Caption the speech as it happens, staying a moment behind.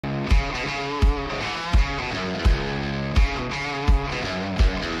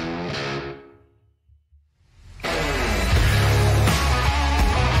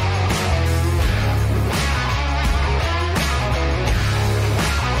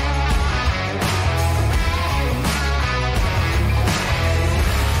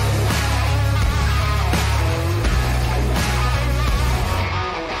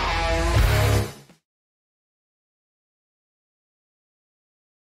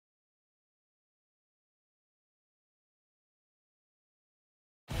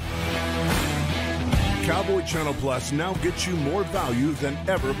Cowboy Channel Plus now gets you more value than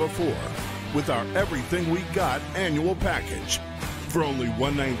ever before with our Everything We Got annual package. For only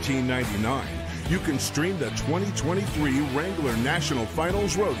 $119.99, you can stream the 2023 Wrangler National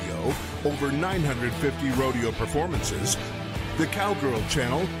Finals Rodeo, over 950 rodeo performances, the Cowgirl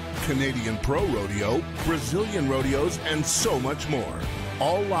Channel, Canadian Pro Rodeo, Brazilian rodeos, and so much more.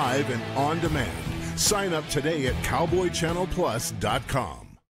 All live and on demand. Sign up today at cowboychannelplus.com.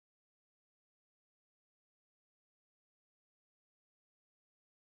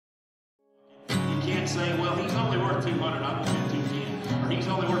 You can't say, well, he's only worth 200, I won't get 210, or he's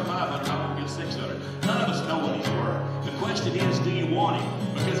only worth 500, I won't get 600. None of us know what he's worth. The question is, do you want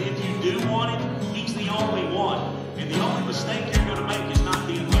him? Because if you do want him, he's the only one. And the only mistake you're going to make is not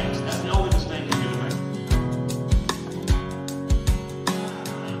being last. That's the only mistake you're going to make.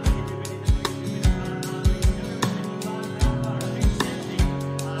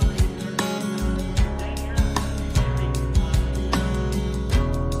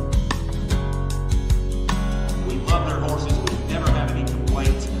 We love their horses. We never have any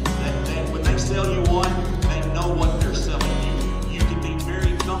complaints. When they sell you one, they know what they're selling you. You can be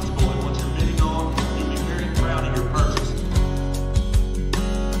very comfortable in what you're bidding on. You'll be very proud of your purchase.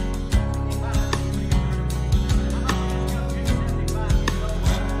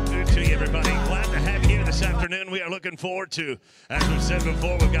 Good to you, everybody. Glad to have you here this afternoon. We are looking forward to, as we said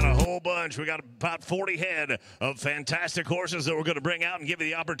before, we've got a whole bunch. We got about 40 head of fantastic horses that we're going to bring out and give you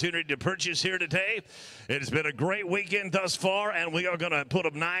the opportunity to purchase here today. It has been a great weekend thus far, and we are going to put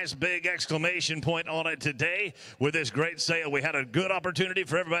a nice big exclamation point on it today with this great sale. We had a good opportunity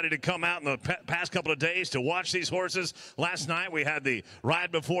for everybody to come out in the past couple of days to watch these horses. Last night we had the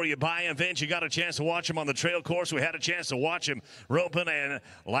Ride Before You Buy event. You got a chance to watch them on the trail course. We had a chance to watch him roping, and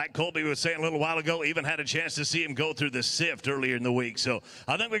like Colby was saying a little while ago, even had a chance to see him go through the sift earlier in the week. So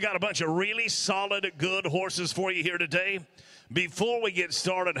I think we got a bunch of really solid, good horses for you here today. Before we get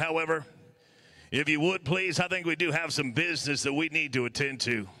started, however, if you would please, I think we do have some business that we need to attend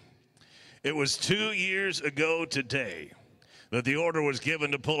to. It was 2 years ago today that the order was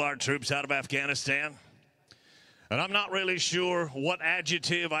given to pull our troops out of Afghanistan. And I'm not really sure what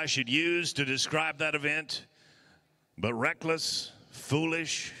adjective I should use to describe that event, but reckless,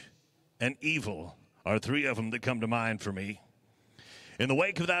 foolish, and evil are three of them that come to mind for me. In the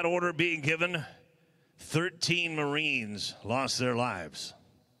wake of that order being given, 13 Marines lost their lives.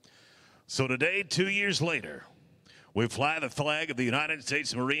 So today, 2 years later, we fly the flag of the United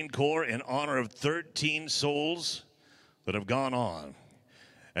States Marine Corps in honor of 13 souls that have gone on,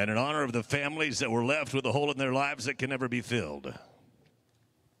 and in honor of the families that were left with a hole in their lives that can never be filled.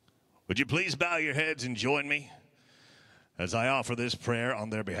 Would you please bow your heads and join me as I offer this prayer on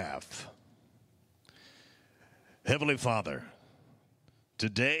their behalf? Heavenly Father,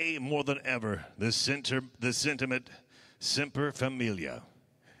 today more than ever, this sentiment, Semper Familia,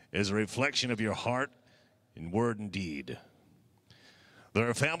 is a reflection of your heart in word and deed. There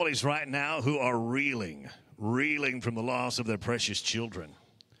are families right now who are reeling from the loss of their precious children.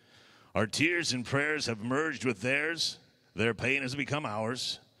 Our tears and prayers have merged with theirs. Their pain has become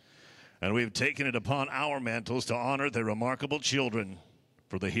ours, and we've taken it upon our mantles to honor their remarkable children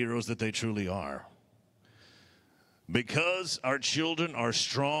for the heroes that they truly are. Because our children are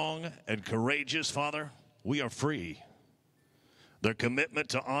strong and courageous, Father, we are free. Their commitment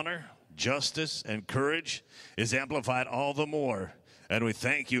to honor, justice, and courage is amplified all the more. And we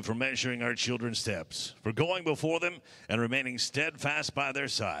thank you for measuring our children's steps, for going before them and remaining steadfast by their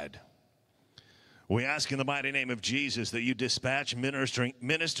side. We ask in the mighty name of Jesus that you dispatch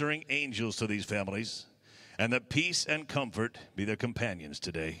ministering angels to these families, and that peace and comfort be their companions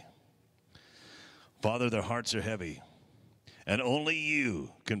today. Father, their hearts are heavy, and only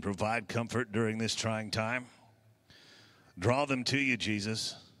you can provide comfort during this trying time. Draw them to you,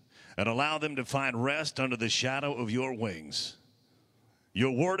 Jesus, and allow them to find rest under the shadow of your wings.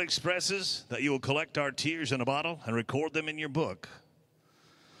 Your word expresses that you will collect our tears in a bottle and record them in your book.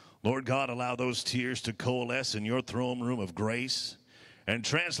 Lord God, allow those tears to coalesce in your throne room of grace and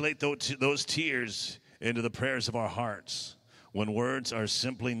translate those tears into the prayers of our hearts when words are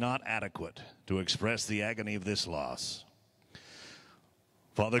simply not adequate to express the agony of this loss.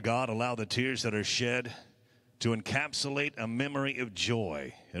 Father God, allow the tears that are shed to encapsulate a memory of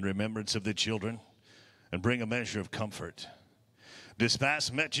joy in remembrance of the children and bring a measure of comfort.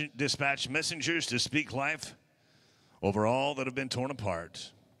 Dispatch messengers to speak life over all that have been torn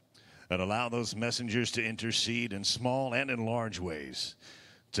apart, and allow those messengers to intercede in small and in large ways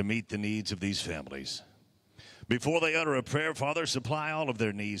to meet the needs of these families. Before they utter a prayer, Father, supply all of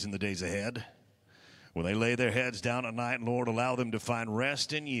their needs in the days ahead. When they lay their heads down at night, Lord, allow them to find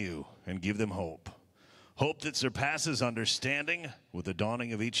rest in you and give them hope. hope that surpasses understanding with the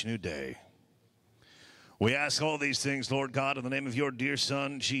dawning of each new day. We ask all these things, Lord God, in the name of your dear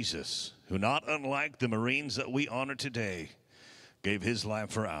Son, Jesus, who, not unlike the Marines that we honor today, gave his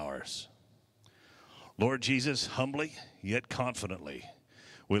life for ours. Lord Jesus, humbly yet confidently,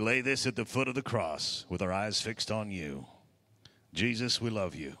 we lay this at the foot of the cross with our eyes fixed on you. Jesus, we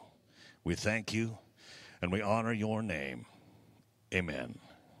love you. We thank you, and we honor your name. Amen.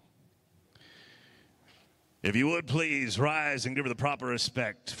 If you would please rise and give the proper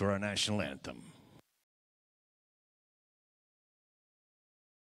respect for our national anthem.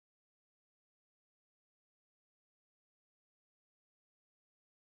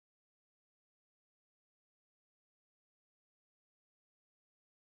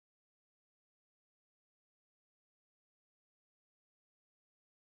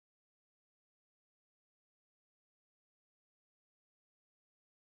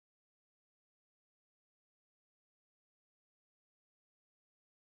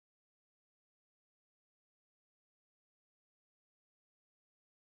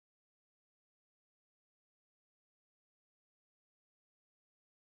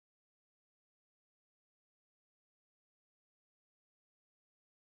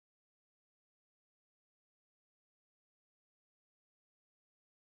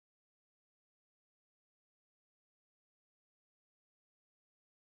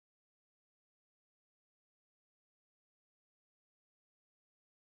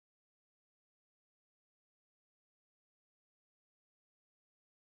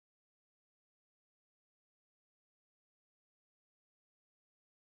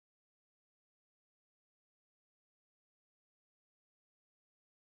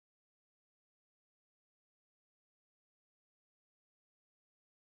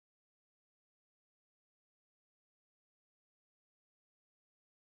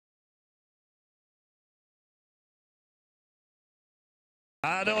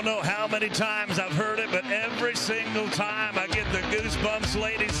 I don't know how many times I've heard it, but every single time I get the goosebumps.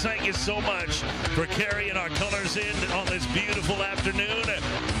 Ladies, thank you so much for carrying our colors in on this beautiful afternoon.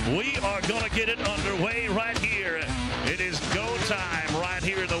 We are going to get it underway right here. It is go time right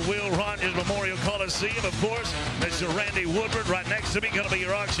here in the Will Rogers Memorial Coliseum. Of course, Mr. Randy Woodward right next to me, going to be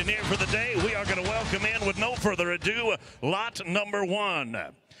your auctioneer for the day. We are going to welcome in, with no further ado, lot number one.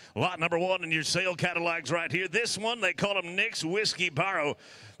 Lot number one in your sale catalogs right here. This one, they call him Nick's Whiskey Barrow.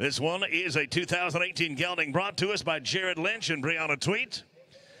 This one is a 2018 gelding brought to us by Jared Lynch and Brianna Tweet.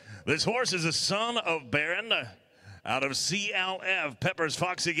 This horse is a son of Baron out of CLF, Pepper's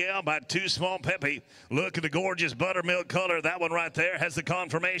Foxy Gal by Too Small Peppy. Look at the gorgeous buttermilk color. That one right there has the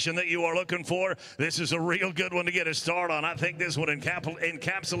confirmation that you are looking for. This is a real good one to get a start on. I think this one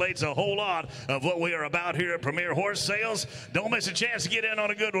encapsulates a whole lot of what we are about here at Premier Horse Sales. Don't miss a chance to get in on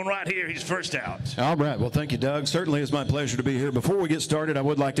a good one right here. He's first out. All right. Well, thank you, Doug. Certainly it's my pleasure to be here. Before we get started, I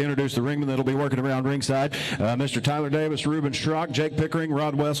would like to introduce the ringmen that will be working around ringside. Mr. Tyler Davis, Ruben Schrock, Jake Pickering,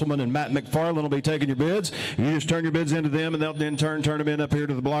 Rod Wesselman, and Matt McFarland will be taking your bids. You just turn your bids into them, and they'll in turn turn them in up here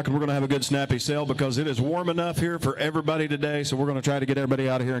to the block, and we're going to have a good snappy sale because it is warm enough here for everybody today, so we're going to try to get everybody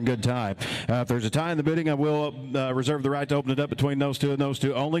out of here in good time. If there's a tie in the bidding, I will reserve the right to open it up between those two and those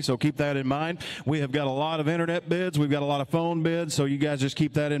two only, so keep that in mind. We have got a lot of internet bids. We've got a lot of phone bids, so you guys just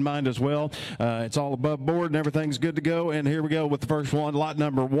keep that in mind as well. It's all above board, and everything's good to go, and here we go with the first one. Lot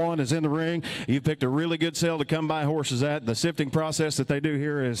number one is in the ring. You've picked a really good sale to come buy horses at. The sifting process that they do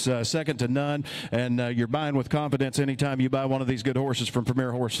here is second to none, and you're buying with confidence anytime you buy one of these good horses from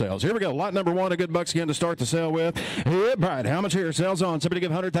Premier Horse Sales. Here we go. Lot number one, a good buckskin to start the sale with. Hit right. How much here? Sales on. Somebody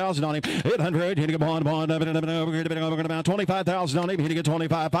give 100,000 on him. Hit 100. Here to go on. 25,000 on him. Here to get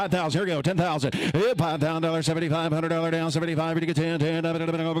 25. 5,000. Here we go. 10,000. Hit $5,000. $7,500 down. 75. Here to get 10. 10. Here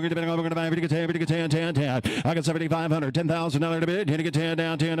to get 10. Here to get 10. 10. 10. I got 7,500. $10,000 to bid. Here to get 10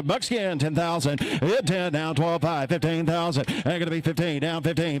 down. 10. Buckskin. 10,000. Hit 10 down. 12. 5. 15,000. Ain't gonna be 15 down.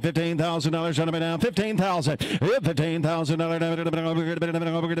 15. $15,000 gentlemen down. 15,000. Hit 15,000.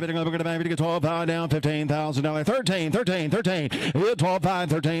 $12 down. $15,000. 13. 13. 13. Hit 12. 5.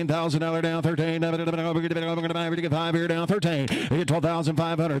 $13,000 down. 13. Get 5 here down. 13. Hit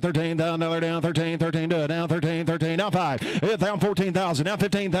 12,500. $13,000 down. 13. 13 down. 13. 13 down. 5. Hit down. 14,000 down.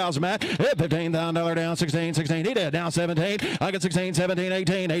 15,000 Matt. Hit $15,000 down. 16. 16. He did down. 17. I got 16. 17.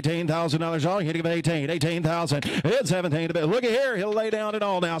 18. $18,000 all. He to give 18. 18,000. Hit 17 to bit. Look at here. He'll lay down it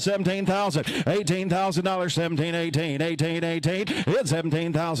all now. 17,000. $18,000. 17. 18. 18. 18. Hit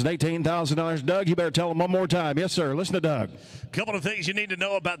 $17,000. $18,000. Doug, you better tell him one more time. Yes, sir. Listen to Doug. Couple of things you need to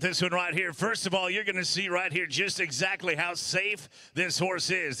know about this one right here. First of all, you're going to see right here just exactly how safe this horse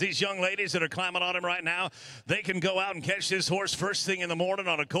is. These young ladies that are climbing on him right now, they can go out and catch this horse first thing in the morning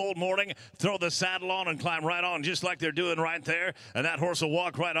on a cold morning, throw the saddle on and climb right on just like they're doing right there, and that horse will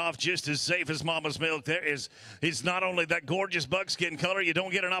walk right off just as safe as Mama's Milk. It's not only that gorgeous buckskin color, you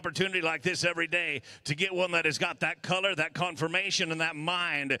don't get an opportunity like this every day to get one that has got that color, that conformation, and that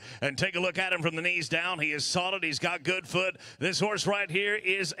mind. And take a look at him from the knees down. He is solid. He's got good foot. This horse right here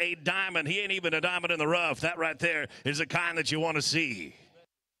is a diamond. He ain't even a diamond in the rough. That right there is the kind that you want to see.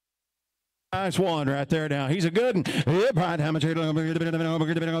 Nice one right there now. He's a good one. Yeah, Brian, how much? We're going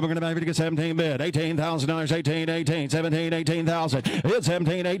to get 17 bid. $18,000, 18, 17, 18,000. It's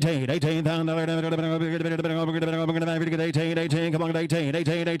 17, 18, $18,000. 18. Come on,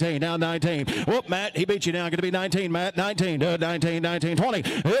 18. Now 19. Whoop, Matt, he beat you now. Going to be 19, Matt. 19, 19, 20.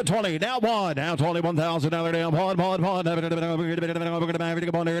 20. Now one. Now $21,000 down. One. Down one.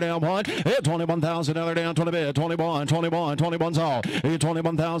 $21,000 down. 20 bid. 21's all.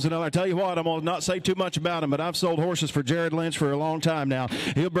 $21,000. Tell you what, I'm going to not say too much about him, but I've sold horses for Jared Lynch for a long time now.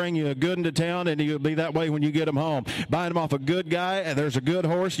 He'll bring you a good into town, and he'll be that way when you get him home. Buying him off a good guy, and there's a good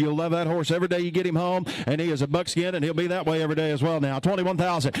horse. You'll love that horse every day you get him home, and he is a buckskin, and he'll be that way every day as well now.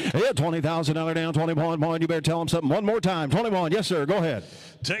 21,000. Yeah, $20,000 down. 21. You better tell him something one more time. 21. Yes, sir. Go ahead.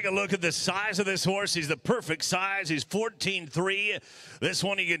 Take a look at the size of this horse. He's the perfect size. He's 14'3". This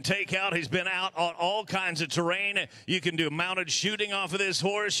one you can take out. He's been out on all kinds of terrain. You can do mounted shooting off of this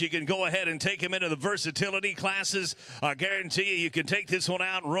horse. You can go ahead and take him into the versatility classes. I guarantee you can take this one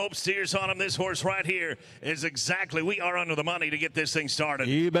out, rope steers on him. This horse right here is exactly, we are under the money to get this thing started.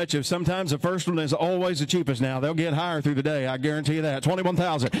 You betcha. Sometimes the first one is always the cheapest now. They'll get higher through the day. I guarantee you that.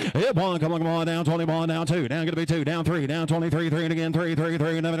 21,000. Hit one. Come on. Down 21. Down two. Down going to be two. Down three. Down 23. 3 and again. 3.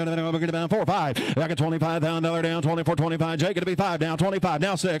 Down 4. 5. I got $25,000 down. 24. 25. Jake going to be 5. Down 25.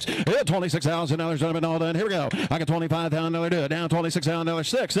 Now 6. Hit $26,000. Done all done. Here we go. I got $25,000 do it. Down $26,000.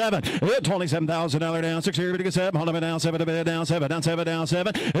 6. 7. Hit $27,000 down. 6 here. We get 7. Hold on. Down 7 to bed. Down 7. Down 7. Down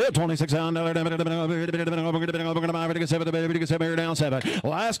 7. Hit $26,000 down 7.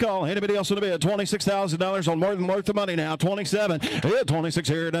 Last call. Anybody else want to bid? $26,000 on more than worth the money now. 27. Hit 26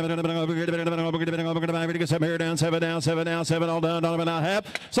 here. Down 7. All done. Donovan I have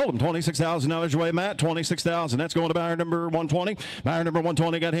sold him $26,000 away, Matt. 26,000. That's going to buyer number 120. Buyer number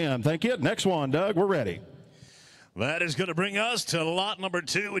 120 got him. Thank you. Next one, Doug. We're ready. That is going to bring us to lot number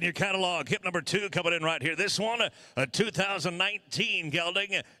 2 in your catalog. Hip number 2 coming in right here. This one, a 2019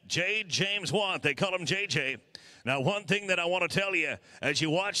 gelding, J. James Want. They call him JJ. Now, one thing that I want to tell you, as you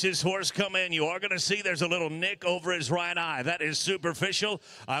watch this horse come in, you are going to see there's a little nick over his right eye. That is superficial.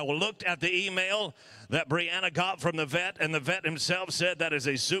 I looked at the email that Brianna got from the vet, and the vet himself said that is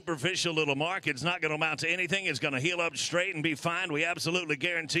a superficial little mark. It's not going to amount to anything. It's going to heal up straight and be fine. We absolutely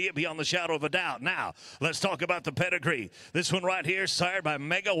guarantee it beyond the shadow of a doubt. Now, let's talk about the pedigree. This one right here, sired by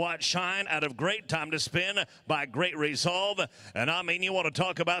Megawatt Shine out of Great Time to Spin by Great Resolve. And I mean, you want to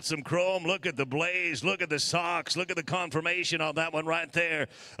talk about some chrome. Look at the blaze. Look at the socks. Look at the confirmation on that one right there.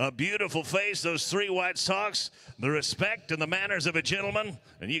 A beautiful face, those 3 white socks, the respect and the manners of a gentleman,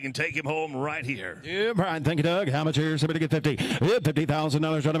 and you can take him home right here. Yeah, Brian. Thank you, Doug. How much here? Somebody get 50. Yeah,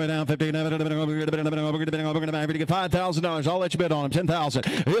 $50,000. Run him down 50. We're going to get $5,000. I'll let you bid on him. 10,000.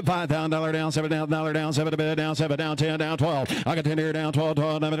 Yeah, $5,000 down. $7,000 down. 7 to bid. Down 7. Down 10. Down 12. I got 10 here. Down 12.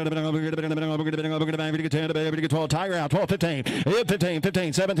 12. We're going to get 10 to bid. We're going to get 12. Tiger out. 12. 15. Yeah, 15.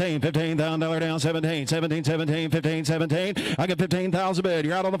 15. 17. $15,000 down. 17. 17. 17. 15. 17. I got 15,000 bid.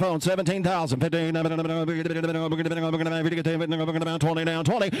 You're out on the phone. 17,000. 15. We're going to get 20 down.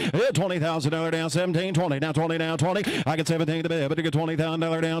 20. Yeah, $20,000 down. 17. 20. Now 20 down 20. I get 17 to bid, but you get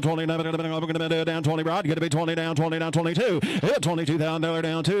 $20,000 down 20. Down 20. Rod, get to be 20 down 20 down 22. Hit $22,000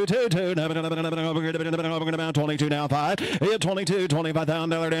 down 2. 22 down 5. Hit 22.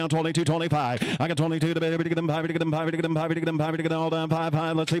 $25,000 down 22. 25. I got 22 to bid. We get them 5. We get them 5. We get them 5. We get them 5. We get them all down 5.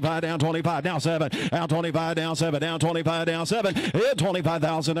 5. Let's see 5 down 25. Down 7. Down 25 down 7. Down 25 down 7. Hit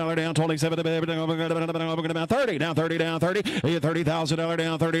 $25,000 down 27 to bid. We're going to 30 down 30 down 30. Hit $30,000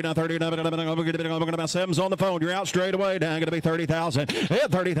 down 30 down 30. About 7's on the phone. You're out straight away. Down going to be 30,000. Hit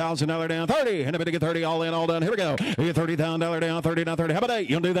 $30,000 down 30. And a bit to get 30 all in, all done. Here we go. Hit $30,000 down 30 down 30. How about 8?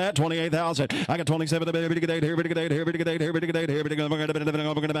 You'll do that. 28,000. I got 27 to bid. We get 8 here. We get 8 here. We get 8 here. We get 8 here. We get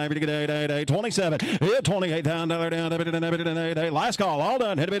 8. 27. Hit $28,000 down. Last call. All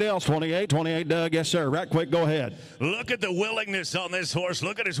done. Hit a bit else. 28. 28. Doug. Yes, sir. Right quick. Go Go ahead. Look at the willingness on this horse.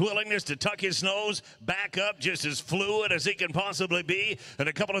 Look at his willingness to tuck his nose back up, just as fluid as he can possibly be. And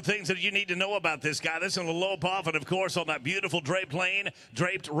a couple of things that you need to know about this guy. This one will lope off, and of course on that beautiful draped rein.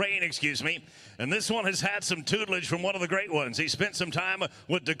 And this one has had some tutelage from one of the great ones. He spent some time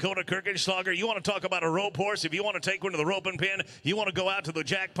with Dakota Kirchenschlager. You want to talk about a rope horse? If you want to take one to the roping pin, you want to go out to the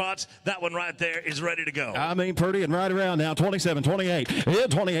jackpots, that one right there is ready to go. I mean, pretty and right around now. 27, 28.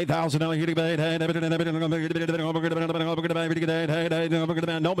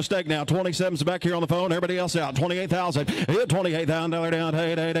 $28,000. No mistake now. 27's back here on the phone. Everybody else out. 28,000. $28,000 down.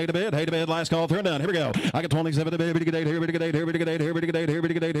 Hey to bid. Last call through and done. Here we go. I got 27. Here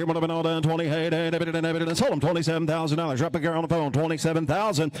all done. 28. Sold him $27,000. Right back here on the phone.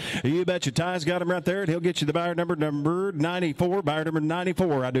 27,000. You bet your Ty's got him right there. He'll get you the buyer number 94. Buyer number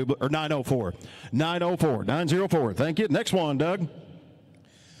 94. I do, or 904. 904. Thank you. Next one, Doug.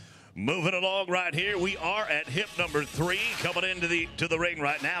 Moving along right here, we are at hip number 3, coming into the ring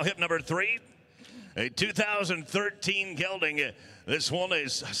right now. Hip number 3, a 2013 gelding. This one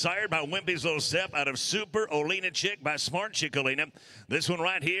is sired by Wimpy's Little Step out of Super Olena Chick by Smart Chick Olena. This one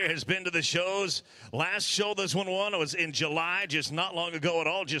right here has been to the shows. Last show this one won was in July, just not long ago at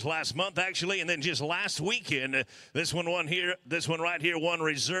all, just last month actually, and then just last weekend, this one right here won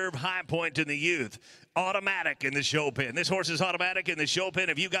Reserve High Point in the youth. Automatic in the show pen. This horse is automatic in the show pen.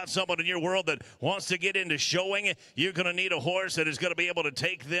 If you got someone in your world that wants to get into showing, you're going to need a horse that is going to be able to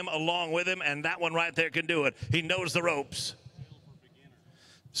take them along with him, and that one right there can do it. He knows the ropes.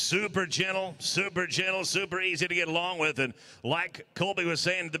 Super gentle, super easy to get along with. And like Colby was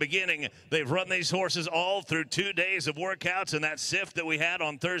saying at the beginning, they've run these horses all through 2 days of workouts, and that sift that we had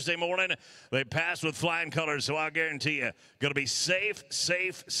on Thursday morning, they passed with flying colors. So I guarantee you, going to be safe.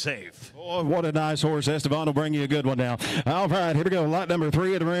 Oh, what a nice horse. Esteban will bring you a good one now. All right, here we go. Lot number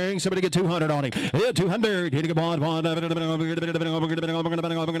 3 in the ring. Somebody get 200 on him. Yeah, 200. Here to go on.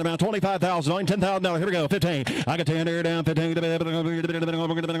 25,000 on him. $10,000. Here we go. 15. I got 10 here down. 15.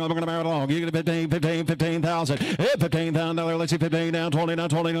 You get 15,000. Hit $15,000. Let's see, 15 down, 20 down,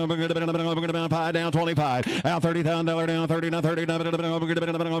 20 down, 5 down, 25. Out $30,000 down, 30 down, 30 down, 5,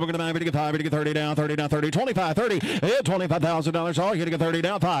 30 down, 30 down, 30, 25, 30. Hit $25,000. Oh, you get 30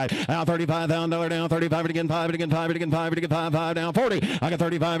 down, 5. Out $35,000 down, 35 again, 5 again, 5 again, 5 again, 5 down, 40. I got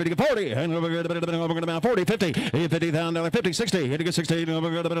 35 again, 40. And 40, 50. Hit $50,000, 50, 60. Hit 60.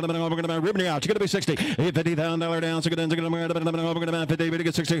 Ribbon out. You got to be 60. Hit $50,000 down,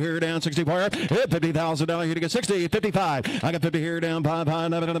 50. 60 here down, 64. Hit $50,000. You get 60, 55. I got 50 here down, 5,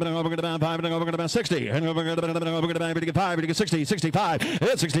 60. And 5, you get 60, 65. Hit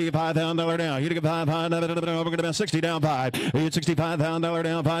 $65,000 down. You get 5, 60 down, 5. Hit $65,000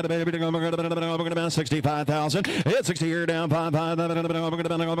 down, 5. 65,000. Hit 60 here down, 5, 70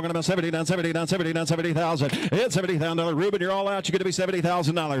 down, 70 down, 70 down, 70,000. Hit $70,000. Ruben, you're all out. You get to be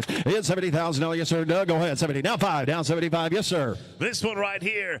 $70,000. Hit $70,000. Yes, sir. Doug, go ahead. 70 down, 5 down, 75. Yes, sir. This one right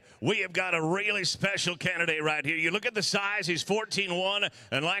here, we have got a really special candidate right here. You look at the size, he's 14-1,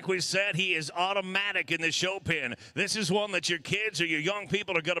 and like we said, he is automatic in the show pen. This is one that your kids or your young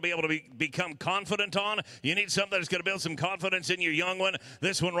people are going to be able to become confident on. You need something that's going to build some confidence in your young one.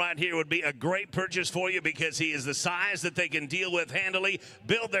 This one right here would be a great purchase for you because he is the size that they can deal with handily,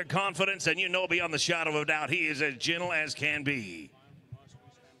 build their confidence, and you know beyond the shadow of a doubt, he is as gentle as can be.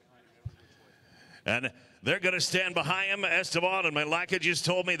 And they're going to stand behind him. Esteban and Malika just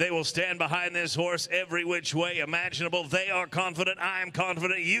told me they will stand behind this horse every which way imaginable. They are confident. I am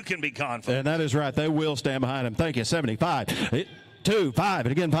confident. You can be confident. And that is right. They will stand behind him. Thank you. 75. 2, 5,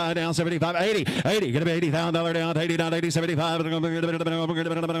 and again 5 down, 75, 80, going to be $80,000 down, 80 down, 80, 75,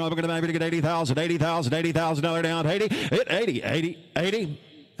 $80,000, $80,000 down, 80.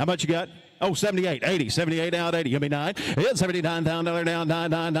 How much you got? Oh, 78, 80, 78 down, 80. Give me 9. Hit $79,000 down, 9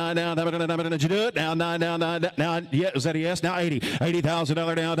 down. Did you do it? Down, 9 down, 9 down. Now, yeah, was that a yes? Now 80.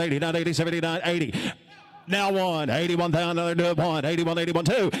 $80,000 down, 80, down, 80, 79, 80. Now 1, $81,000, 1, 81, 81,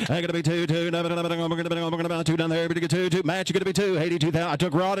 2. I'm going to be 2, 2 down there, but you get 2, 2. Match, you're going to be 2, 82,000. I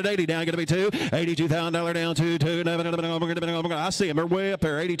took Rod at 80, now going to be 2, $82,000 down, 2, 2. I see him, they're way up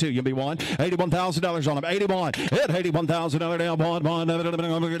there, 82, you'll be 1, $81,000 on him, 81. Hit $81,000 down, 1, I'm going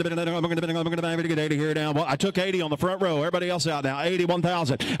to get 80 here down. I took 80 on the front row, everybody else out now,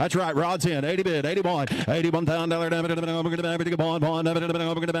 81,000. That's right, Rod's in, 80 bid, 81. $81,000 down, I'm going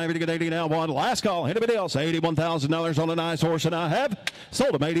to get 80 now, 1. Last call, anybody else? $81,000 on a nice horse, and I have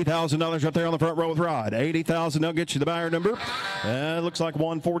sold him $80,000 up there on the front row with Rod. $80,000. I'll get you the buyer number. Looks like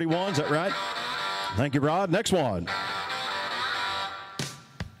 141. Is that right? Thank you, Rod. Next one.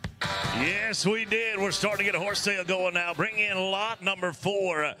 Yes, we did. We're starting to get a horse sale going now. Bring in lot number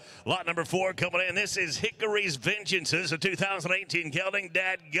 4. Lot number 4 coming in. This is Hickory's Vengeance. This is a 2018 gelding.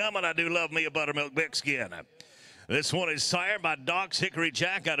 Dadgummit, I do love me a buttermilk buckskin. This one is sired by Doc's Hickory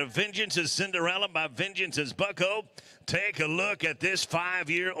Jack out of Vengeance's Cinderella by Vengeance's Bucko. Take a look at this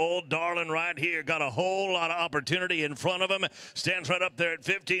 5-year-old darling right here. Got a whole lot of opportunity in front of him. Stands right up there at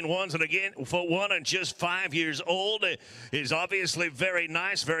 15-1s. And again, for one and just 5 years old, he's obviously very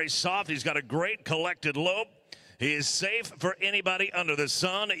nice, very soft. He's got a great collected lope. He is safe for anybody under the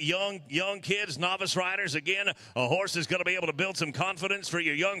sun. Young kids, novice riders. Again, a horse is going to be able to build some confidence for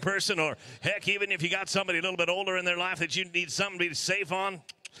your young person, or heck, even if you got somebody a little bit older in their life that you need something to be safe on.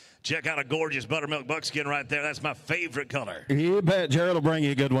 Check out a gorgeous buttermilk buckskin right there. That's my favorite color. You bet. Jared will bring you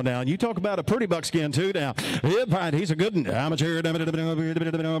a good one down. You talk about a pretty buckskin, too, now. Yeah, he's a good one. I'm a Jared.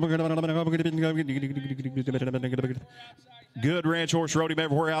 Good ranch horse. Rode him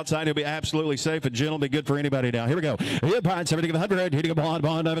everywhere outside. He'll be absolutely safe and gentle. Be good for anybody down. Here we go. Yeah, Pine, 700. Here we go. Bond.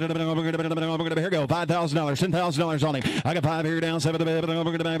 Here we go. $5,000. $10,000 on him. I got 5 here down. 7 to bed. 10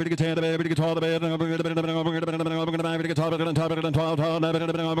 to bed. 12 to bed.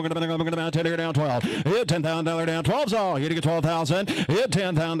 10 here down 12. Hit $10,000 down 12's all. Here to get 12,000. Hit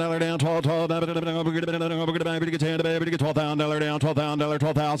 $10,000 down 12. 12. Get 10 to bed. Get $12,000 down 12,000.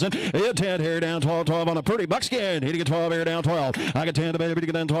 12,000. Hit 10 here down 12. 12 on a pretty buckskin. Here to get 12 here down 12. I got 10 to bed.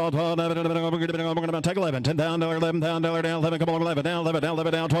 Get 12. 12. Take 11. $10,000. $11,000 down 11. Come on 11 down 11 down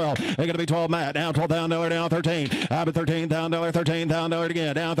 11 down 12. They're gonna be 12. Matt down $12,000 down 13. I bet $13,000. $13,000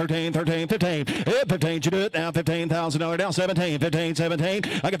 again down 13. 13. 15. Hit 15. You do it down $15,000 down 17. 15. 17.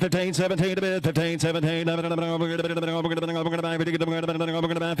 I got 15, 17 to bid, 15, 17, 15, 17,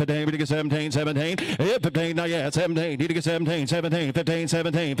 17, 15, not yet, 17, need to get 17, 17, 15,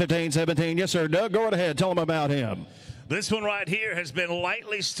 17, 15, 17, yes sir, Doug, go right ahead, tell them about him. This one right here has been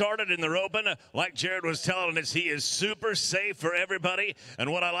lightly started in the open. Like Jared was telling us, he is super safe for everybody. And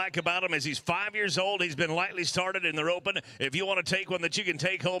what I like about him is he's 5 years old. He's been lightly started in the open. If you want to take one that you can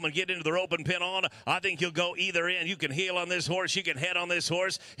take home and get into the open pin on, I think you'll go either end. You can heel on this horse. You can head on this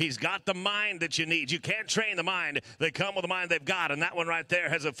horse. He's got the mind that you need. You can't train the mind. They come with the mind they've got. And that one right there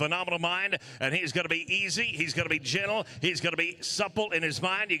has a phenomenal mind. And he's going to be easy. He's going to be gentle. He's going to be supple in his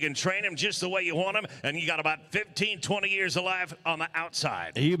mind. You can train him just the way you want him. And you got about 15, 20 years alive on the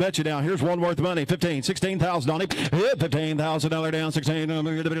outside. You betcha. Now here's one worth of money. 15, 16,000 on him. $15,000 down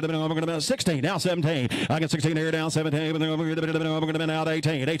 16. 16 now 17. I got 16 here down 17. Out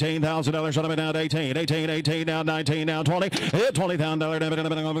 18. $18,000 on him down 18. 18, 18 down 19 down 20.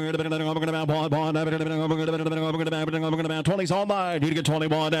 $20,000 down 20's online. You get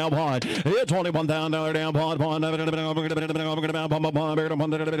 21 down one. $21,000 down one.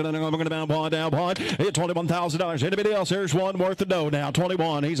 $21,000. Anybody else? There's one worth of dough now.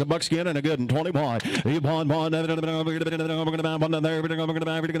 21. He's a buckskin and a good one. 21. He won down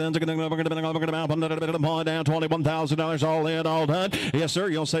 $21,000 all in, all done. Yes, sir.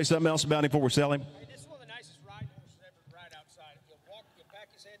 You'll say something else about him before we sell him? This is one of the nicest riding horses ever ride outside. He'll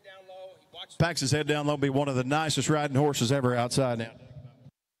pack his head down low. He packs his head down low. Be one of the nicest riding horses ever outside now.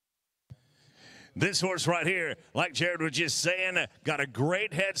 This horse right here, like Jared was just saying, got a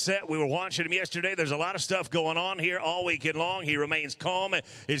great headset. We were watching him yesterday. There's a lot of stuff going on here all weekend long. He remains calm.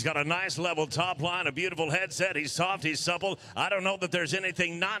 He's got a nice level top line, a beautiful headset. He's soft, he's supple. I don't know that there's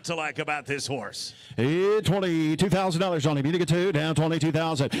anything not to like about this horse. $22,000 on him. You get 2 down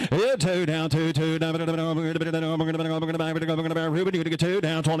 22,000. 2 down 2 down. Ruben, you get 2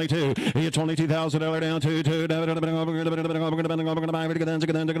 down 22. He had $22,000 down 2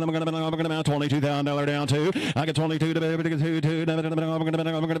 $22,000 down 2. I got 22 to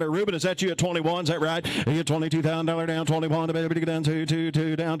Ruben, is that you at 21? Is that right? He had $22,000 down 21 to down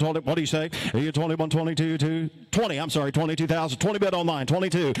 2 down 20. What do you say? He had 21, 22 to 20. I'm sorry, 22,000. 20 bid online.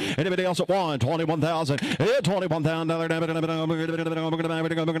 22. Anybody else at 1? 21,000. He had $21,000 down.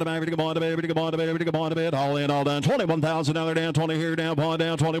 All in, all done. $21,000 down. 20 here down. 1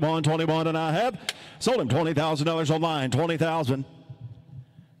 down. 21, 21, and I have sold him $20,000 online. 20,000.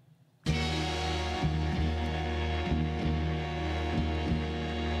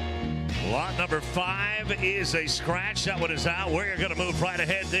 Lot number 5 is a scratch. That one is out. We're going to move right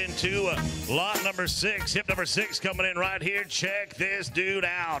ahead then to lot number 6. Hip number 6 coming in right here. Check this dude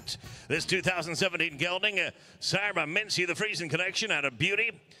out. This 2017 gelding, sired by Mincy, the Friesen Connection, out of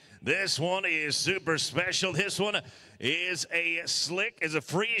Beauty. This one is super special. This one is a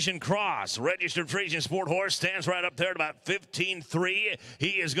Frisian cross. Registered Frisian sport horse, stands right up there at about 15.3. He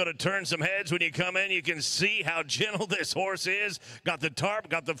is going to turn some heads when you come in. You can see how gentle this horse is. Got the tarp,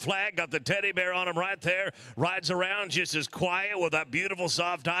 got the flag, got the teddy bear on him right there. Rides around just as quiet with that beautiful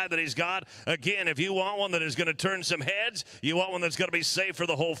soft eye that he's got. Again, if you want one that is going to turn some heads, you want one that's going to be safe for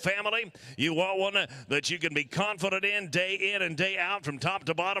the whole family, you want one that you can be confident in and day out from top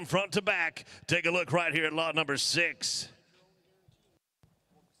to bottom, front to back. Take a look right here at lot number 6.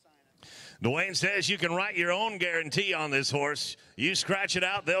 Dwayne says you can write your own guarantee on this horse. You scratch it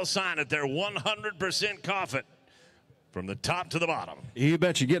out, they'll sign it. They're 100% confident from the top to the bottom. You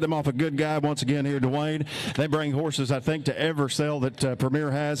bet you get them off a good guy once again here, Dwayne. They bring horses, I think, to every sale that Premier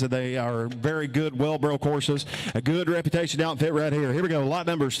has, and they are very good, well-broke horses. A good reputation outfit right here. Here we go, lot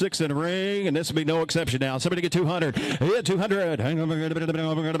number 6 in the ring, and this will be no exception now. Somebody get 200. Yeah, 200. 100. Somebody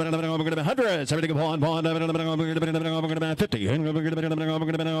get 50. Here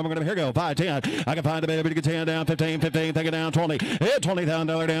we go, 5, 10. I can find a baby to get 10 down, 15, take it down, 20. Yeah,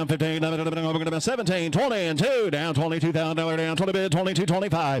 $20,000 down, 15, 17, 20, and 2 down, 20. $22,000 down, 20 bid, 22,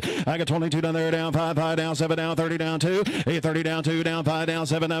 25. I got 22 down there, down 5, 5 down, 7 down, 30 down 2, 30 down 2, down 5 down,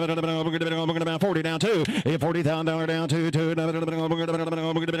 7 down, 40 down 2, $40,000 down 2, 2,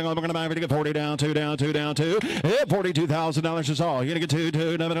 40 down 2, down 2, down 2, $42,000 is all. You're gonna get 2,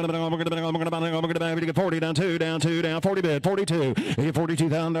 2, get 40 down 2, down 2, down 40 bid, 42,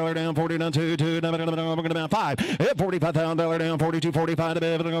 $42,000 down, 40 down 2, 2, 5, $45,000 down, 42, 45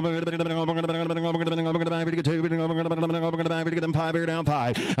 bid, get 2, get them 5 here down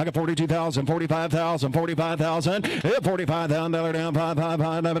 5. I got 42,000, 45,000, 45,000, $45,000 down 5, 5.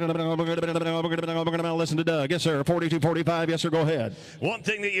 Listen to Doug. Yes, sir. 42, 45. Yes, sir. Go ahead. One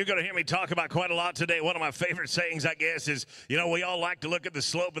thing that you're going to hear me talk about quite a lot today, one of my favorite sayings, I guess, is, you know, we all like to look at the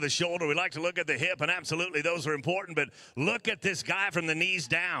slope of the shoulder. We like to look at the hip, and absolutely those are important, but look at this guy from the knees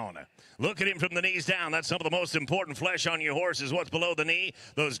down. Look at him from the knees down. That's some of the most important flesh on your horse is what's below the knee.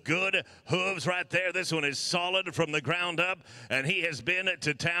 Those good hooves right there. This one is solid from the ground up, and he has been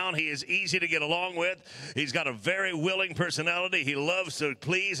to town. He is easy to get along with. He's got a very willing personality. He loves to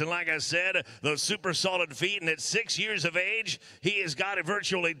please, and like I said, those super solid feet, and at 6 years of age, he has got a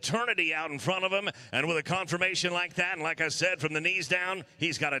virtual eternity out in front of him, and with a conformation like that, and like I said, from the knees down,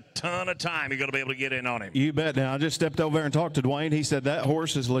 he's got a ton of time. You're going to be able to get in on him. You bet. Now, I just stepped over there and talked to Dwayne. He said that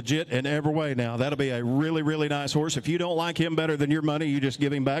horse is legit in every way now. That'll be a really, really nice horse. If you don't like him better than your money, you just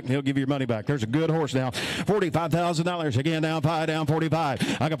give him back, and he'll give you your money back. There's a good horse now. $45,000. Again, down 5, down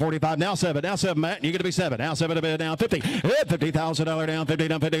 45. I got 45. Now 7, Matt. You're going to be 7. Now 7 to bid, down 50. $50,000 down 50,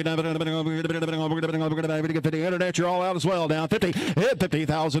 down 50, down 50. Internet, you're all out as well. Down 50.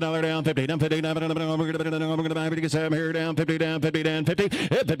 $50,000 down 50, down 50. Get 7 here, down 50, down 50, down 50.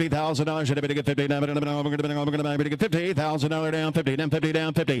 $50,000. Should have been get 50, down $50,000 down 50, down 50,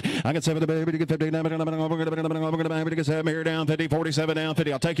 down 50. I got 7 to bid, get 50, down 50, 7 here, down 50, 47, down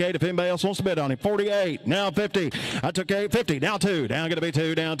 50. I'll take 8 if anybody else wants to bid on him. 48, now 50. I took 8, 50, now 2, down going to be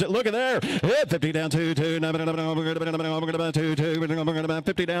 2, down 2. Look at there. 50 down 2, 2, 2,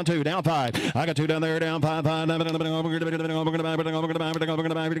 50 down 2, down 5. I got 2 down there, down 5, 5.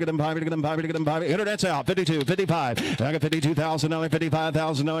 Internet's out. 52, 55. I got $52,000,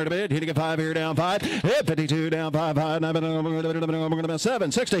 $55,000 to bid. Here to get 5 here, down 5. 52 down 5, 5.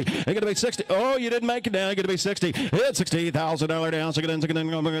 7, 60. It's going to be 60. Oh, you didn't make it down. It's going to be 60. $60,000 down. So get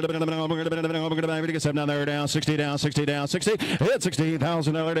 7 down there, down 60, down 60, down 60.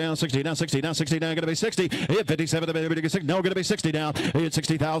 $60,000 down 60, down 60, down 60, down going to be 60. 57 to bid. No, going to be 60 down.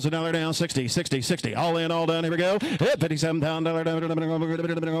 $60,000 down 60, 60, 60. All in, all done. Here we go. $57,000 down.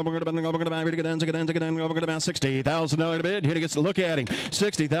 $60,000 to bid. Here he gets to look at him.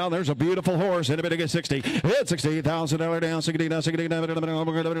 60,000. There's a beautiful horse. And a bid to get 60. $60,000 down 60, down 60, down. Get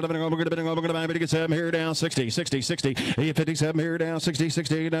 7 here down 60, 60, 60. 57 here down 60,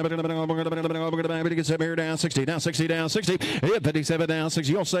 60. Get 7 here down 60, down 60, down 60. 57 down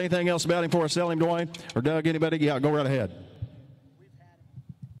 60. You don't say anything else about him before I sell him, Dwayne? Or Doug, anybody? Yeah, go right ahead.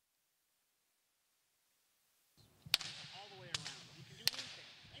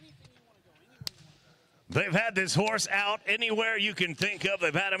 They've had this horse out anywhere you can think of.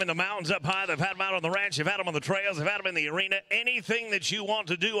 They've had him in the mountains up high. They've had him out on the ranch. They've had him on the trails. They've had him in the arena. Anything that you want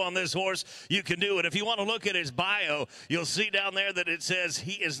to do on this horse, you can do it. If you want to look at his bio, you'll see down there that it says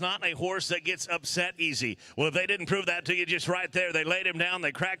he is not a horse that gets upset easy. Well, if they didn't prove that to you just right there, they laid him down.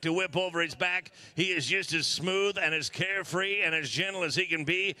 They cracked a whip over his back. He is just as smooth and as carefree and as gentle as he can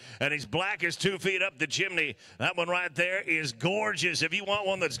be, and he's black as 2 feet up the chimney. That one right there is gorgeous. If you want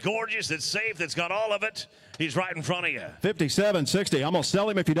one that's gorgeous, that's safe, that's got all of it, it. He's right in front of you. 57, 60. I'm going to sell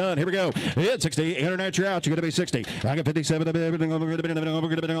him if you're done. Here we go. Hit 60. Internet, you're out. You're going to be 60. I got 57. Down there,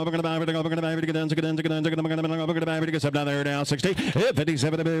 down 60. Hit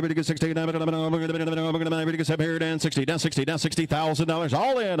 57. 60. Here, down 60. Down 60. Down $60,000.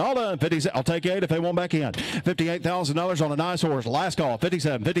 All in. All done. 50. I'll take 8 if they want back in. $58,000 on a nice horse. Last call.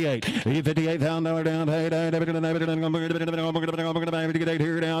 57. 58. $58,000 down. 8.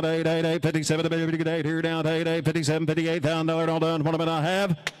 Here, down 8. 57. Here, down 8. $58,000 all done. What am I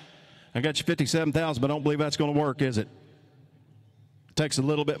have? I got you $57,000, but I don't believe that's going to work, is it? Takes a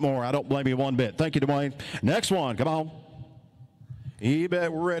little bit more. I don't blame you one bit. Thank you, Dwayne. Next one. Come on. You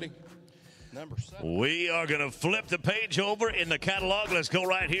bet we're ready. Number 7. We are going to flip the page over in the catalog. Let's go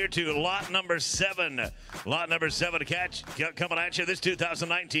right here to lot number 7. Lot number 7 coming at you. This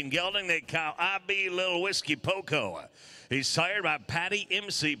 2019 gelding, the cow IB Little Whiskey Poco. He's sired by Patty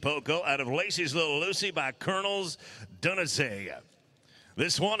MC Poco out of Lacey's Little Lucy by Colonel's Dunasse.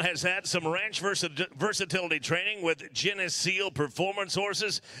 This one has had some ranch versatility training with Geneseo Performance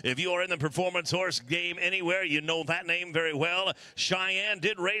Horses. If you are in the performance horse game anywhere, you know that name very well. Cheyenne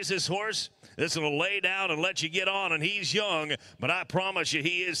did raise this horse. This will lay down and let you get on, and he's young, but I promise you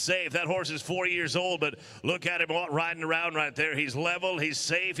he is safe. That horse is 4 years old, but look at him riding around right there. He's level, he's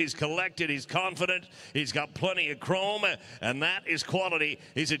safe, he's collected, he's confident, he's got plenty of chrome, and that is quality.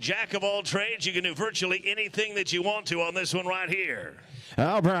 He's a jack of all trades. You can do virtually anything that you want to on this one right here.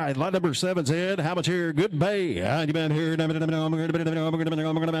 All right, lot number 7's in. How much here? Good bay. You been here? 50.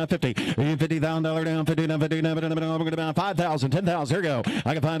 $50,000 down. 50. 5,000. 10,000. Here we go.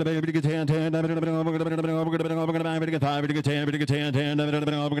 I can find a baby to get 10. 10. 5 to get 5 to get 10. 10. 10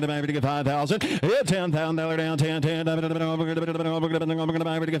 to get 5,000. Hit $10,000 down. 10. 10. 5 to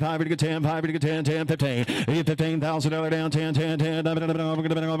get 5 to get 10. 5 to get 10. 10. 15. Hit $15,000 down. 10. 10.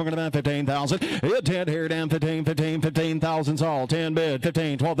 10. 15,000. Hit 10 here down. 15. 15. 15,000's all. 10 bid.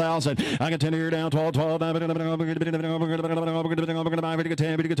 15, 12,000. I can 10 here down, 12, 12.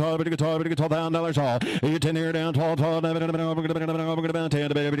 $10,000 all. You 10 here down, 12, 12. 10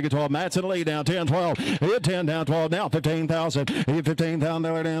 to baby to get 12. Matt's in the lead down, 10, 12. Hit 10 down, 12. Now 15,000. You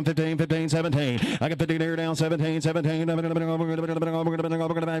 $15,000 down, 15, 15, 17. I got 15 here down, 17, 17. To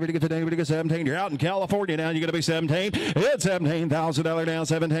get 17. You're out in California now. You're going to be 17. Hit $17,000 down,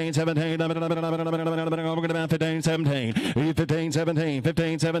 17, 17. 15, 17. 15, 17.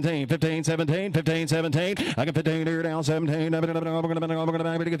 15, 17, 15, 17, 15, 17. I got 15 here down, 17.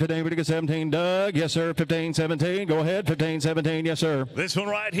 17. Doug, yes, sir. 15, 17. Go ahead. 15, 17. Yes, sir. This one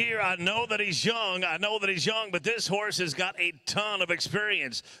right here, I know that he's young. But this horse has got a ton of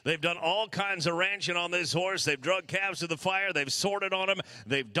experience. They've done all kinds of ranching on this horse. They've drug calves to the fire. They've sorted on him.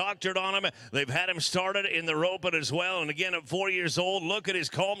 They've doctored on him. They've had him started in the roping as well. And again, at 4 years old, look at his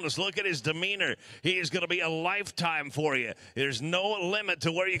calmness. Look at his demeanor. He is going to be a lifetime for you. There's no limit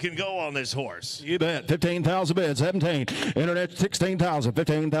to where you can go on this horse. You bet. 15,000 bids. 17. Internet 16,000.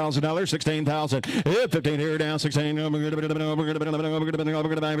 $15,000. 16,000. 15 here down. 16. 15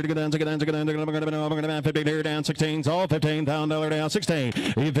 here down. 16's all. $15,000 down. 16.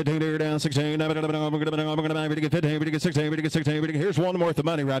 15 here down. 16. 16. Here's one worth of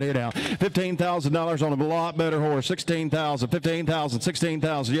money right here now. $15,000 on a lot better horse. 16,000. 15,000.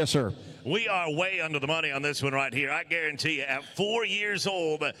 16,000. Yes, sir. We are way under the money on this one right here. I guarantee you, at 4 years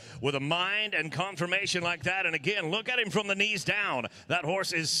old, with a mind and confirmation like that, and again, look at him from the knees down. That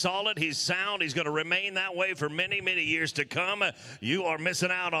horse is solid. He's sound. He's going to remain that way for many, many years to come. You are missing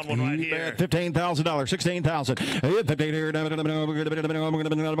out on one right here. $15,000. 16,000. 15 here. 15 on them now.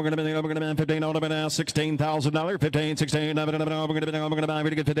 $16,000. 15, 16.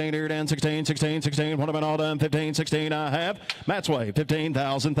 15 here down. 16, 16, 16. What about all done? 15, 16. I have. Matt's way.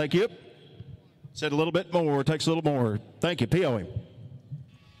 15,000. Thank you. Said a little bit more. Takes a little more. Thank you. PO him.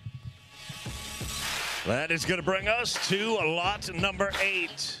 That is going to bring us to lot number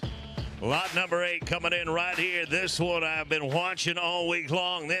 8. Lot number 8 coming in right here. This one I've been watching all week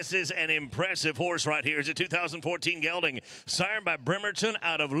long. This is an impressive horse right here. It's a 2014 gelding, sired by Bremerton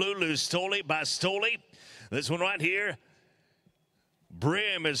out of Lulu Stoley by Stoley. This one right here,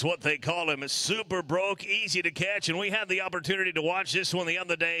 Brim is what they call him. It's super broke, easy to catch, and we had the opportunity to watch this one the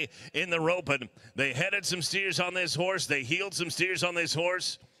other day in the roping. They headed some steers on this horse. They heeled some steers on this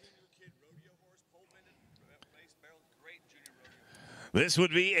horse. This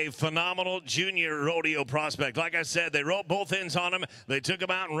would be a phenomenal junior rodeo prospect. Like I said, they wrote both ends on him. They took him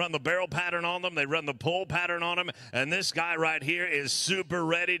out and run the barrel pattern on them. They run the pole pattern on him. And this guy right here is super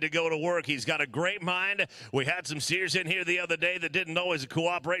ready to go to work. He's got a great mind. We had some steers in here the other day that didn't know as to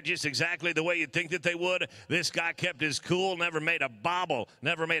cooperate just exactly the way you'd think that they would. This guy kept his cool, never made a bobble,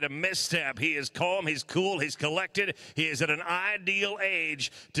 never made a misstep. He is calm, he's cool, he's collected. He is at an ideal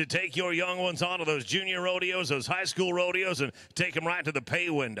age to take your young ones onto those junior rodeos, those high school rodeos, and take them right to the pay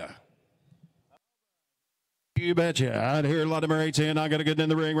window. You betcha. I'd hear a lot of them are 8-10. I got to get in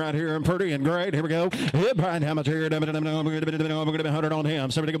the ring right here. I'm pretty and great. Here we go. Hit Brian, how much here? I'm going to be 100 on him.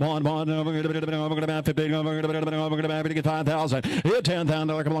 70 I'm going to be 15. I'm going to be 5,000. Hit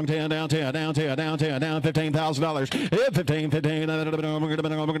 $10,000. Come along, 10 down, 10 down, 10 down, 10 down, $15,000. Hit 15. I'm going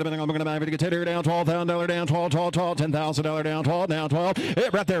to be 10 here down, $12,000 down, 12, $10,000 down, 12 down, 12.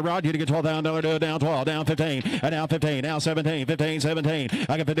 Hit right there, Rod. You to get $12,000 do it down, 12 down, 15, and down 15, now 17, 15, 17.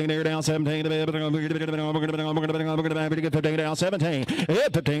 I got 15 here down, 17. I'm going to get 15 down, 17.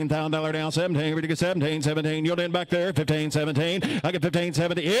 Hit $15,000 down, 17. We get 17, 17. You'll in back there, 15, 17. I get 15,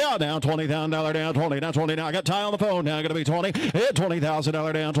 17. Yeah, down $20,000 down, 20, down 20. Now I got Ty on the phone. Now I'm going to be 20. Hit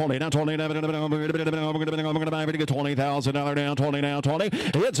 $20,000 down, 20, down 20. I'm going to get $20,000 down, 20, down 20.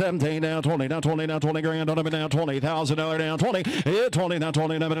 Hit 17 down, 20, down 20, down 20 grand on down $20,000 down, 20. Hit 20 down,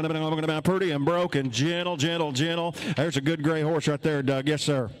 20. I'm going to be pretty and broken, gentle. There's a good gray horse right there, Doug. Yes,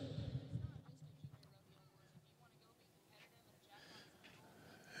 sir.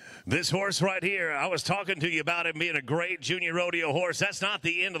 This horse right here, I was talking to you about him being a great junior rodeo horse. That's not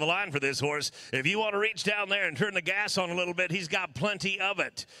the end of the line for this horse. If you want to reach down there and turn the gas on a little bit, he's got plenty of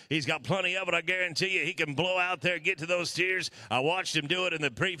it. He's got plenty of it, I guarantee you. He can blow out there, get to those steers. I watched him do it in the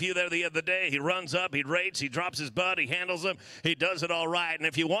preview there the other day. He runs up, he rates, he drops his butt, he handles them. He does it all right. And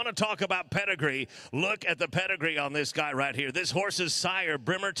if you want to talk about pedigree, look at the pedigree on this guy right here. This horse's sire,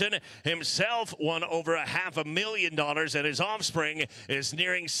 Bremerton, himself won over $500,000, and his offspring is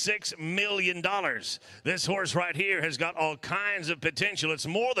nearing $6 million. This horse right here has got all kinds of potential. It's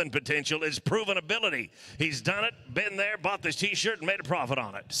more than potential. It's proven ability. He's done it, been there, bought this T-shirt, and made a profit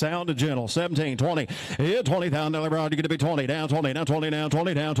on it. Sound and gentle. 17, 20. Hit $20,000 rod. You're going to be 20. Down 20. Down 20. Down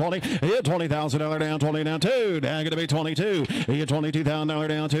 20. Down 20. Hit $20,000 down 20. Down 2. Down going to be 22. Hit $22,000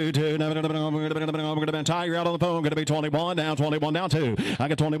 down 2. 2. Now I'm going to be Ty. You're out on the phone. Going to be 21. Down 21. Down 2. I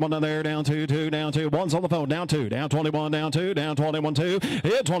got 21 down there. Down 2. 2. Down 2. One's on the phone. Down 2. Down 21. Down 2. Down 21. 2.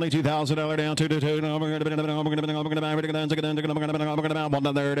 Hit $22,000 down 2 to 2. I'm going to one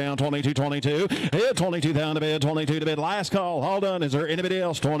down there down 22. 22. Hit 22 down to bid. 22 to bid. Last call. All done. Is there anybody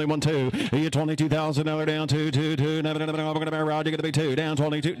else? 21-2. Hit $22,000 down 2. 2. 2. Now I'm going to be Rod. You're going to be 2 down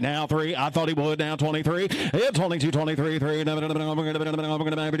 22. Now 3. I thought he would down 23. Hit 22. 23. 3. Now I'm going to be 3. I'm going to be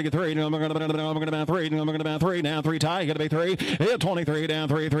 3. I'm going to be 3. Down 3. Ty. You're going to be 3. Hit 23 down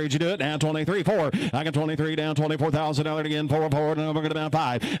 3. 3. Did you do it? Down 23. 4. I got 23 down $24,000 again. 4. 4. And I'm going to be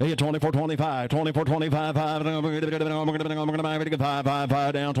 5. Hit 24. 25, 24, 25, 5, I'm going to get 5, 5,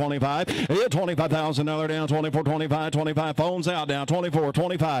 5, down 25, hit $25,000 down 24, 25, 25, phones out down 24,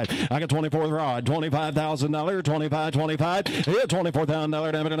 25, I got 24 rod, $25,000, 25, 25, hit $24,000 down,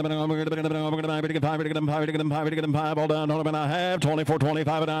 I'm going to get 5, all done, and I have 24,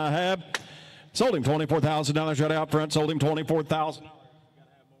 25, and I have sold him $24,000 right out front, sold him $24,000.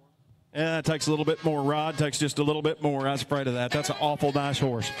 Yeah, it takes a little bit more, Rod. Takes just a little bit more. I was afraid of that. That's an awful nice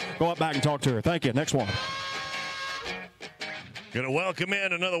horse. Go up back and talk to her. Thank you. Next one. Going to welcome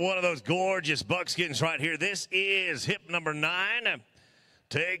in another one of those gorgeous buckskins right here. This is hip number 9.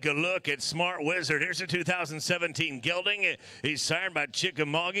 Take a look at Smart Wizard. Here's a 2017 gelding. He's sired by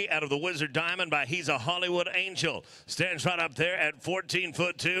Chickamauga out of the Wizard Diamond by He's a Hollywood Angel. Stands right up there at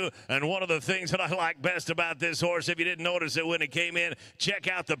 14'2". And one of the things that I like best about this horse, if you didn't notice it when it came in, check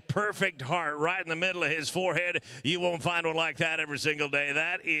out the perfect heart right in the middle of his forehead. You won't find one like that every single day.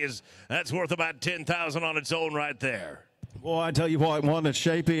 That's worth about $10,000 on its own right there. Boy, I tell you what, one that's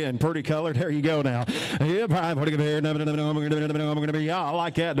shapy and pretty colored. There you go now. Yeah, Brian, what are you going to be? Yeah, I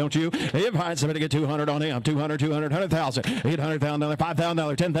like that, don't you? Yeah, Brian, somebody get 200 on him. 200, 100,000. $800,000,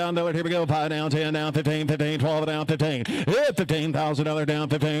 $5,000, $10,000. Here we go. 5 down, 10 down, 15, 15, 12 down, 15. Yeah, $15,000 down,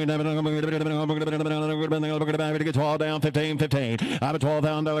 15. I'm going to get 12 down, 15, 15. I'm at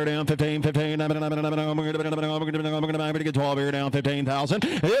 $12,000 down, 15, 15. I'm going to get 12 here down, 15,000.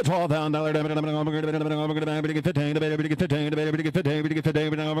 Yeah, $12,000 down. I'm going to get 15. 15, get 15, get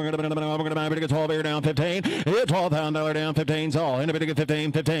 15, I'm going to get 12 here down 15. Hit $12,000 down 15's all. Anybody get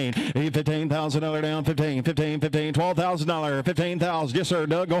 15, 15. Hit $15,000 down 15, 15, 15, $12,000, 15,000. Yes, sir,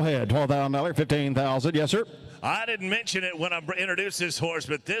 Doug, go ahead. $12,000, 15,000. Yes, sir. I didn't mention it when I introduced this horse,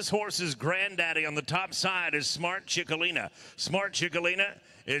 but this horse's granddaddy on the top side is Smart Chicolina. Smart Chicolina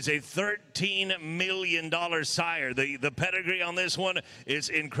is a $13 million sire. The pedigree on this one is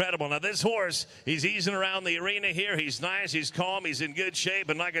incredible. Now, this horse, he's easing around the arena here. He's nice, he's calm, he's in good shape,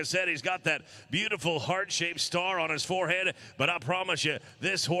 and like I said, he's got that beautiful heart-shaped star on his forehead, but I promise you,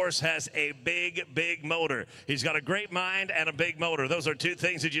 this horse has a big, big motor. He's got a great mind and a big motor. Those are two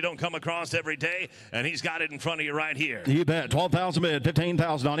things that you don't come across every day, and he's got it in front of you right here. You bet. 12,000 bid,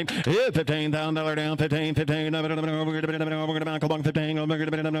 15,000 on him. Yeah, $15,000 down, 15, 15, 15, 20,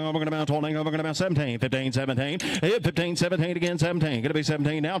 17, 15, 17, 15, 17 again, 17, gonna be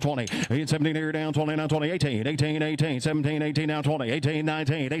 17 now, 20, 17 here down, 20 now, 20, 18, 18, 18, 17, 18 now, 20, 18,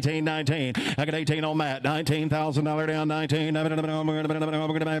 19, 18, 19, I got 18 on Matt, $19,000 down, 19,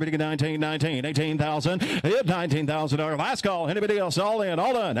 19, 19, 18,000, $19,000, last call, anybody else, all in,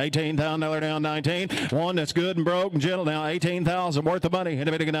 all done, $18,000 down, 19, one that's good and broke and gentle now, 18,000 worth of money,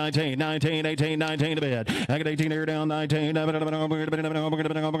 anybody get 19, 19, 18, 19 to bid, I got 18 here down, 19,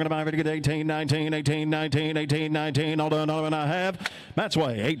 18, 19, 18, 19, 18, 19, all done, all I have. Matt's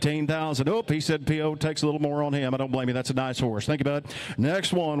way, 18,000. Oh, he said P.O. takes a little more on him. I don't blame you. That's a nice horse. Thank you, bud.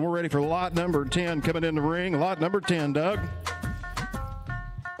 Next one, we're ready for lot number 10 coming in the ring. Lot number 10, Doug.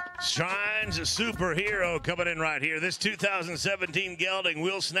 Shine's a superhero coming in right here. This 2017 gelding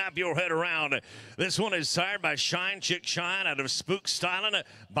will snap your head around. This one is sired by Shine Chick Shine out of Spook Styling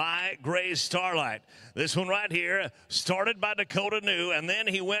by Gray's Starlight. This one right here started by Dakota New, and then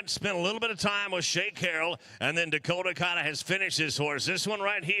he spent a little bit of time with Shea Carroll, and then Dakota kind of has finished this horse. This one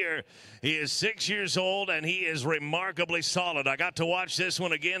right here, he is 6 years old, and he is remarkably solid. I got to watch this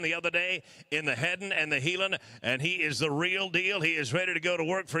one again the other day in the heading and the heeling, and he is the real deal. He is ready to go to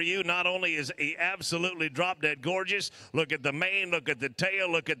work for you. Not only is he absolutely drop-dead gorgeous, look at the mane, look at the tail,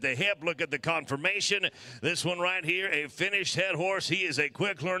 look at the hip, look at the conformation. This one right here, a finished head horse. He is a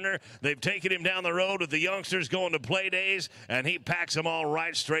quick learner. They've taken him down the road with the youngsters going to play days, and he packs them all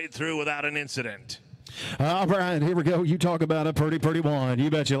right straight through without an incident. All right, here we go. You talk about a pretty one. You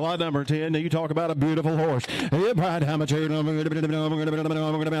bet you. Lot number 10. Now you talk about a beautiful horse. Yeah, right. How much here? 300.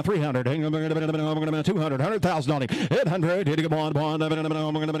 200. 100,000 on him. 800. Here to go on.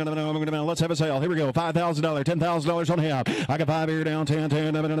 Let's have a sale. Here we go. $5,000. $10,000 on him. I got 5 here down. 10.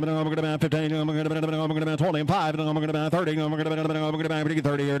 10. 15. 20. 5. 30.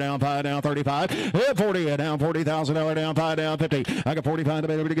 30 here down. 5 down. 35. 40 down. $40,000 down. 5 down. 50. I got 45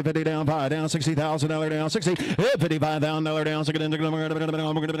 to 50 down. 5 down. $60,000 down, 60, $55,000 down,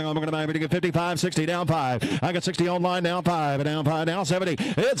 55, 60 down, 5. I got 60 online down, 5 down, 5 down, 70.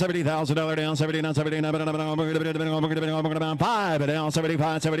 It's $70,000 down, 70 down, 70 down, 5 down,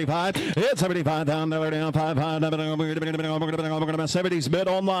 75, 75. It's $75,000 down, 5 70's bid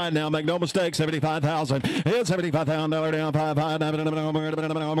online now. Make no mistake, 75,000. It's $75,000 down, 5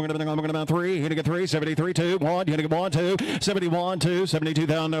 3. You're gonna get 3, 73, 2, 1. You're gonna get 1, 2, 71, 2,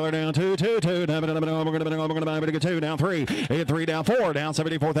 $72,000 down, 2, 2, 2. We're going to get 2 down, 3. Hit 3 down, 4 down,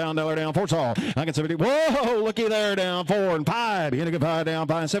 $74,000 down, 4 tall. I get 70. Whoa, looky there, down 4 and 5. You're going to get 5 down,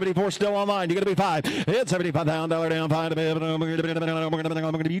 5. 74 still online. You're going to be 5. Hit $75,000 down,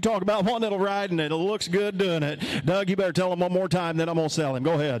 5. You talk about one that'll ride and it looks good doing it. Doug, you better tell him one more time, then I'm going to sell him.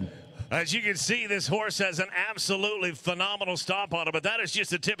 Go ahead. As you can see, this horse has an absolutely phenomenal stop on it, but that is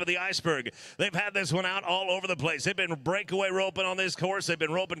just the tip of the iceberg. They've had this one out all over the place. They've been breakaway roping on this horse. They've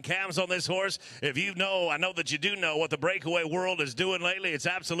been roping calves on this horse. If you know, I know that you do know what the breakaway world is doing lately. It's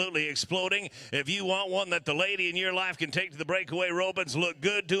absolutely exploding. If you want one that the lady in your life can take to the breakaway ropings, look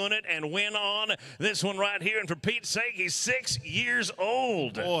good doing it, and win on this one right here. And for Pete's sake, he's 6 years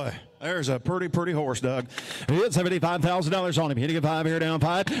old. Boy, there's a pretty horse, Doug. It's $75,000 on him. Hitting a 5 here down,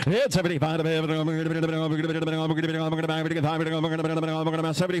 5. It's 75 to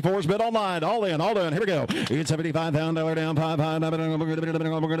 74's bid online. All in, all done. Here we go. It's $75,000 down, 5.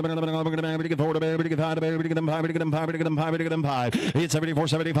 It's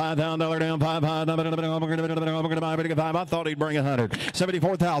 $75,000 down, 5. I thought he'd bring 100.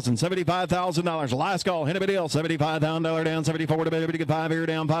 $75,000. Last call. Anybody else? $75,000 down, 74 to 5 here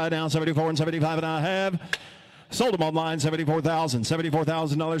down, 5 down, 74 and 75, and I have. Sold them online,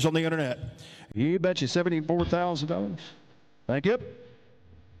 $74,000 on the internet. You bet you $74,000. Thank you.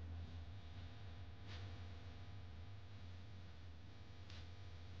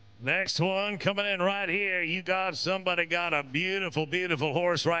 Next one coming in right here. Somebody got a beautiful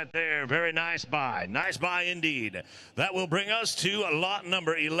horse right there. Very nice buy. Nice buy indeed. That will bring us to lot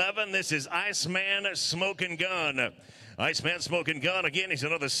number 11. This is Iceman Smoking Gun. Iceman Smoking Gun, again, he's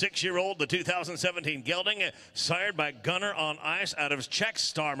another 6-year-old, the 2017 gelding, sired by Gunner on Ice out of Czech's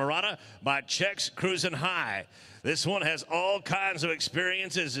Star Murata by Czech's Cruisin' High. This one has all kinds of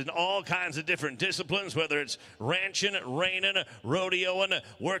experiences in all kinds of different disciplines, whether it's ranching, reining, rodeoing,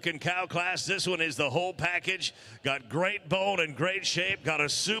 working cow class. This one is the whole package. Got great bone and great shape. Got a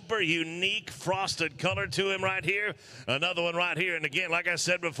super unique frosted color to him right here. Another one right here. And again, like I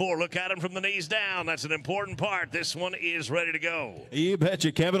said before, look at him from the knees down. That's an important part. This one is ready to go. You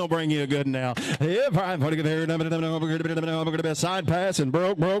betcha. Kevin will bring you a good one now. Side pass and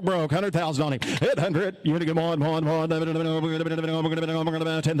broke. 100,000 on him. 800. You want to get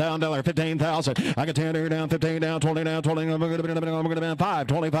 $10,000, $15,000. I got 10 here down, 15 down, 20 down, 20 down, 5,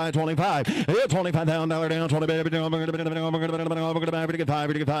 25, 25. $25,000 down, 20 baby down. Get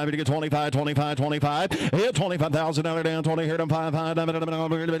 5, get 25, 25, 25. $25,000 down, 20 here down, 5,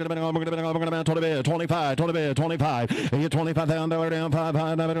 20 bid, 25, 20 bid, 25. Get $25,000 down, 5,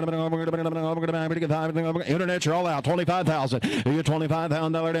 internet, you're all out. 25,000. You get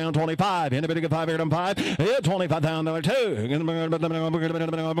 $25,000 down, 25. Anybody get 5 here down, 5. $25,000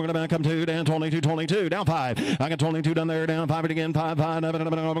 2. Come 2 down, 22, 22 down 5. I got 22 down there, down 5 again, 5,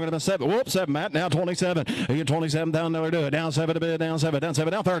 7. Whoops, 7, Matt. Now 27. You get $27,000 do it. Down 7 to bid, down 7, down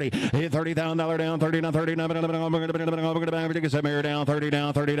 30. Hit $30,000 down, 30 down, 30 down, get 7 here down, 30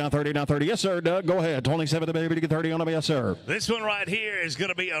 down, 30 down, 30 down, 30. Yes, sir, Doug. Go ahead. 27 to baby to get 30 on him. Yes, sir. This one right here is going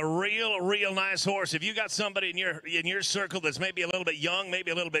to be a real nice horse. If you got somebody in your circle that's maybe a little bit young, maybe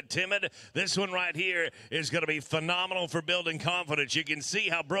a little bit timid, this one right here is going to be phenomenal for building confidence. You can see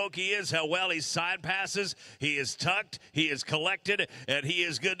how broke he is, how well he side passes. He is tucked, he is collected, and he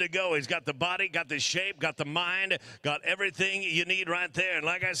is good to go. He's got the body, got the shape, got the mind, got everything you need right there. And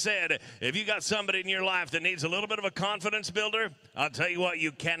like I said, if you got somebody in your life that needs a little bit of a confidence builder, I'll tell you what,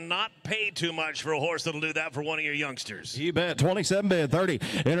 you cannot pay too much for a horse that'll do that for one of your youngsters. You bet. 27 bid, 30.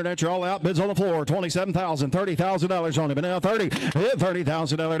 Internet, you're all out. Bids on the floor. 27,000, $30,000 on him. And now 30. Hit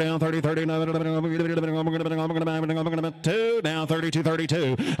 $30,000 down, 30, 2 down, 32,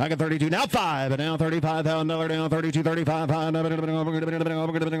 32. I got 32 now 5 and now $35,000 down, 32, 35. To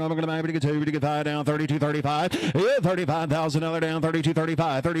get 5 down, 32, 35. $35,000 down, 32,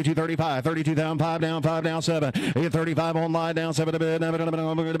 35. 32, 35. 32 down, 5 down, 5 down, 7. Hit 35 on line down, 7 to bid. 40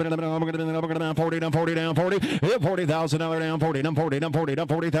 down, 40 down, 40. Hit $40,000 down, 40 down, 40 down, 40 down,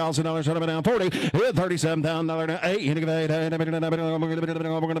 $40,000 down, 40. Hit $37,000 down, 8. You get 8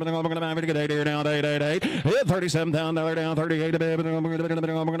 here down, 8. Hit $37,000 down, 38 to bid.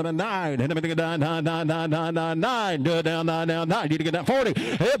 9. 9. Good down, 9 down, 9. You get down, 40.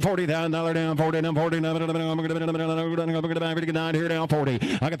 Hit $40,000 down, 40 down, 40 down, 9 here down, 40.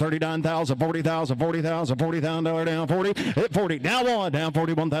 I got 39,000, 40,000, 40,000, $40,000 down, 40. Hit 40. Now 1 down,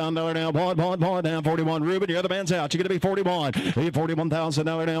 $41,000 down, 1 down, 41. Ruben, your other man's out. You get to be 41. Hit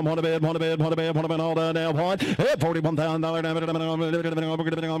 $41,000 down, 1 to bid, all done now, 1. Hit $41,000 down,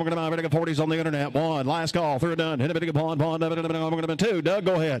 40's on the internet. 1. Last call. Through done. Hit a bit of 2. Doug,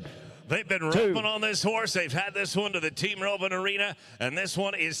 go ahead. They've been roping on this horse. They've had this one to the Team Roving Arena, and this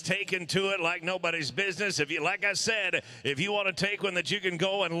one is taken to it like nobody's business. If you, like I said, if you want to take one that you can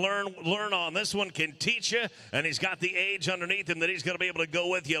go and learn on, this one can teach you, and he's got the age underneath him that he's going to be able to go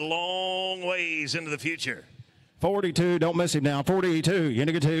with you long ways into the future. 42, don't miss him now. 42, you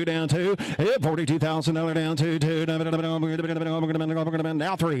get 2 down 2. Hit $42,000 down 2.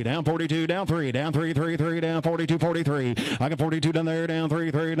 Now 3 down 42 down 3 down 3 down 42 43. I got 42 down there down 3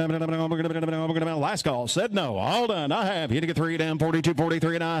 last call said no. All done. I have. You get 3 down 42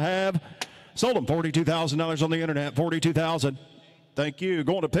 43 and I have sold him $42,000 on the internet. 42,000. Thank you.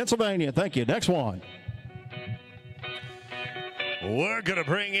 Going to Pennsylvania. Thank you. Next one. We're going to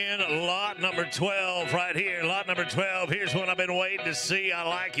bring in lot number 12 right here. Lot number 12. Here's one I've been waiting to see. I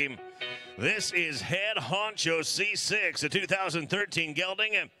like him. This is Head Honcho C6, a 2013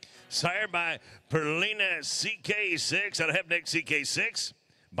 gelding, sired by Perlina CK6 out of Hebnick CK6.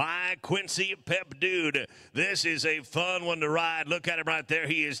 By Quincy Pep Dude. This is a fun one to ride. Look at him right there.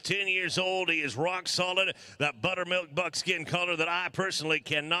 He is 10 years old. He is rock solid. That buttermilk buckskin color that I personally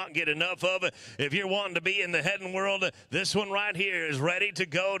cannot get enough of. If you're wanting to be in the heading world, this one right here is ready to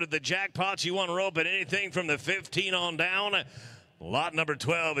go to the jackpots. You want to rope at anything from the 15 on down. Lot number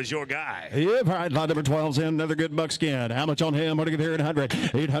 12 is your guy. Yep, all right, lot number 12's in. Another good buckskin. How much on him? What do you give here at 100?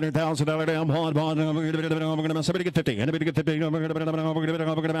 $800,000 down. Somebody get 50. Anybody get 50?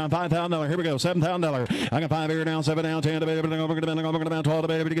 $5,000. Here we go. $7,000. I got 5 here down. 7 down. 10 to baby. 12 to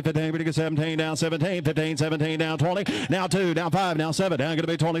baby. Get 15. Get 17 down. 17. 15. 17 down. 20. Now 2. Down 5. Now 7. Down. Going to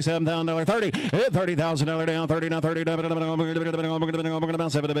be $27,000. 30. $30,000 down. 30 now. 30 down.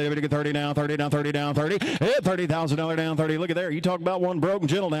 7 to baby. Get 30 now. 30 down. 30 down. 30. $30,000 down. 30. Look at there. You talk about one broken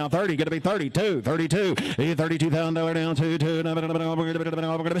gentle now. 30. Going to be 32. 32. $32,000 down. 2. 2 down.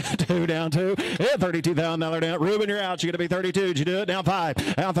 2. $32,000 down. Ruben, you're out. You're going to be 32. Did you do it? Down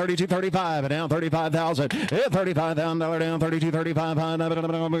 5. Down 32. 35. Down 35,000. $35,000 down. 32. 35. 5.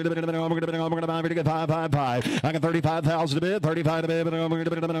 5. I got 35,000 to bid. 35 to bid.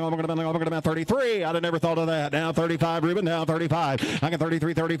 33. I'd have never thought of that. Down 35. Ruben. Down 35. I got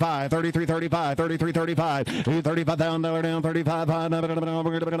 33. 35. 33. 35. 33. 35. $35,000 down. 35. 5. 5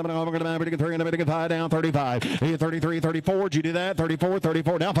 down. 35. 33. 34. Did you do that? 34.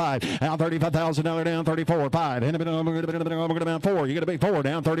 34 down 5. Down $35,000 down. 34. 5. 4. You got to be 4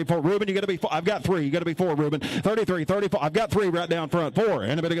 down. 34. Ruben, you got to be 4. I've got 3. You got to be 4. Ruben. 33. 34. I've got 3 right down front. 4.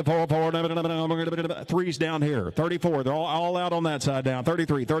 And a bit of 4. 4. 3's down here. 34. They're all out on that side down.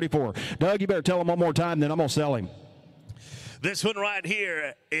 33. 34. Doug, you better tell him one more time, then I'm gonna sell him. This one right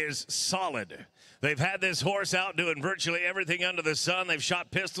here is solid. They've had this horse out doing virtually everything under the sun. They've shot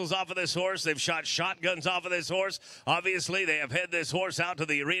pistols off of this horse. They've shot shotguns off of this horse. Obviously, they have had this horse out to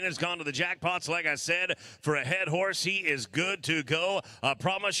the arenas, gone to the jackpots. Like I said, for a head horse, he is good to go. I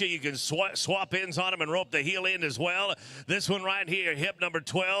promise you can swap ends on him and rope the heel end as well. This one right here, hip number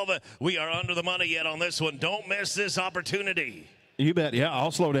 12. We are under the money yet on this one. Don't miss this opportunity. You bet. Yeah,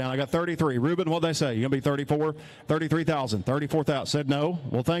 I'll slow down. I got 33. Ruben, what'd they say? You going to be 34? 33,000. 34,000. Said no.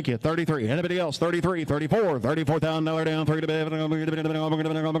 Well, thank you. 33. Anybody else? 33. 34. $34,000 down. 3 to bid.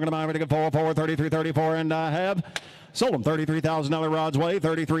 4. 4. 33. 34. And I have sold them. $33,000 rods way.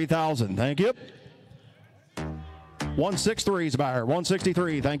 33,000. Thank you. 163's buyer.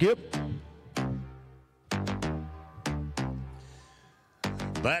 163. Thank you.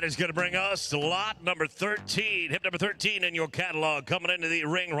 That is going to bring us to lot number 13, hip number 13 in your catalog, coming into the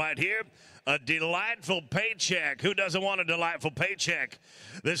ring right here. A delightful paycheck. Who doesn't want a delightful paycheck?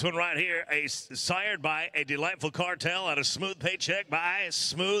 This one right here, sired by a delightful cartel, and a smooth paycheck by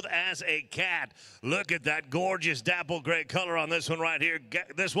Smooth as a Cat. Look at that gorgeous dapple gray color on this one right here.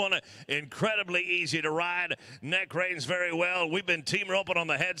 This one incredibly easy to ride. Neck reins very well. We've been team roping on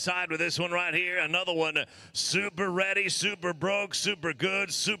the head side with this one right here. Another one super ready, super broke, super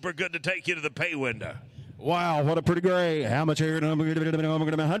good to take you to the pay window. Wow, what a pretty gray. How much here? I'm going to be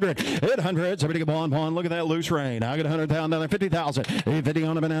 100. 800. Somebody get pawn. Look at that loose rein. I got $100,000, 50,000. 50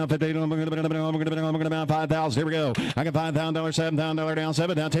 on them now. 50. I'm going to be 5,000. Here we go. I got $5,000, $7,000 down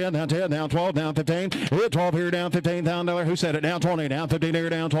 7, down 10, down 10, down 12, down 15. 12 here down $15,000. Who said it? Down 20, down 15 here,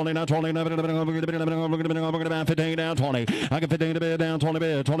 down 20, down 20. I'm going to be 15 down 20. I got 15 to bid, down 20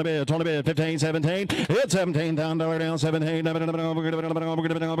 bid, 20 bid, 20 bid, 15, 17. It's $17,000 down 17. I'm going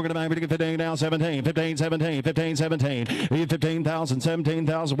to get 15 down 17, 15, 17. 15, 17. 15,000,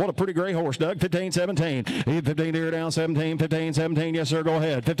 17,000. What a pretty gray horse, Doug. 15, 17. 15 here down 17, 15, 17. Yes, sir. Go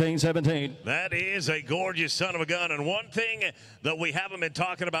ahead. 15, 17. That is a gorgeous son of a gun. And one thing that we haven't been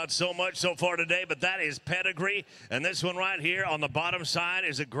talking about so much so far today, but that is pedigree. And this one right here on the bottom side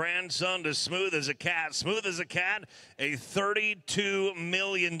is a grandson to Smooth as a Cat. Smooth as a Cat, a $32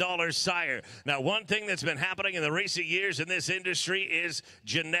 million sire. Now, one thing that's been happening in the recent years in this industry is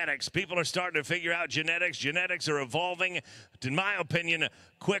genetics. People are starting to figure out genetics. Genetics are evolving, in my opinion,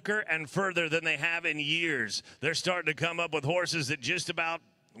 quicker and further than they have in years. They're starting to come up with horses that just about,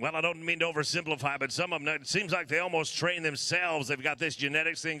 well, I don't mean to oversimplify, but some of them, it seems like they almost train themselves. They've got this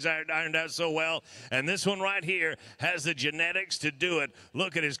genetics things ironed out so well. And this one right here has the genetics to do it.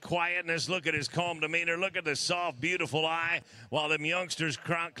 Look at his quietness. Look at his calm demeanor. Look at the soft, beautiful eye while them youngsters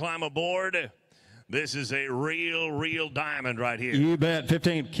climb aboard. This is a real diamond right here. You bet.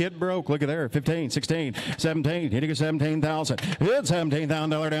 15. Kid broke. Look at there. 15, 16, 17. Hitting a 17,000. It's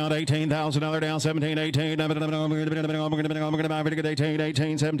 $17,000 down. $18,000 down. 17, 18. I'm going to get 18,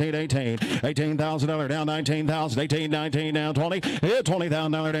 18, 17, 18. $18,000 down. 19,000. 18, 19 down. 20. Hit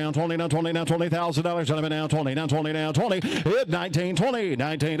 $20,000 down. 20 down. 20 down. $20,000 down. 20 down. 20 down. 20. Hit 19, 20.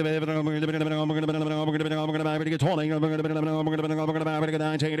 19 to get 20. I'm going to get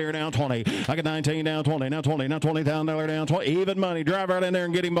 19 here down. 20. I get 19. 15 down 20, now 20, now $20,000 down 20. Even money. Drive right in there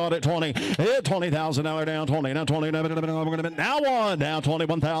and get him bought at 20. Hit $20,000 down 20, now 20. Now one down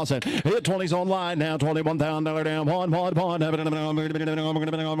 21,000. Hit 20's online now $21,000 down one. Go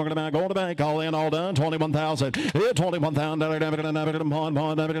to bank. All in, all done. 21,000. Hit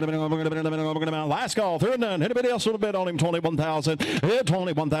 $21,000 down. Last call through and done. Anybody else want to bet on him? 21,000. Hit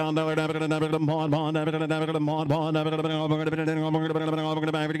 $21,000 down.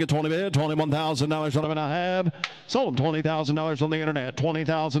 Get 20 bid. $21,000 I have. Sold him $20,000 on the internet.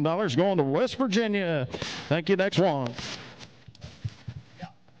 $20,000 going to West Virginia. Thank you. Next one.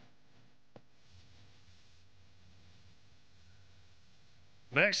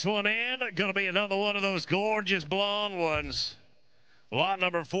 Next one in, going to be another one of those gorgeous blonde ones. Lot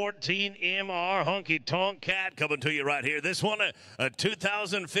number 14, MR Honky Tonk Cat, coming to you right here. This one, a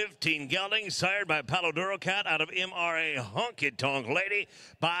 2015 gelding, sired by Paloduro Cat out of MRA Honky Tonk Lady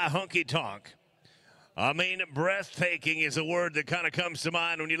by Honky Tonk. I mean, breathtaking is a word that kind of comes to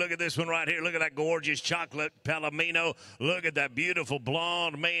mind when you look at this one right here. Look at that gorgeous chocolate palomino. Look at that beautiful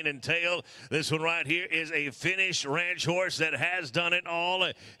blonde mane and tail. This one right here is a finished ranch horse that has done it all.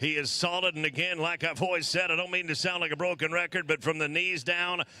 He is solid, and again, like I've always said, I don't mean to sound like a broken record, but from the knees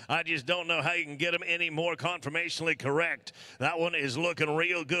down, I just don't know how you can get him any more conformationally correct. That one is looking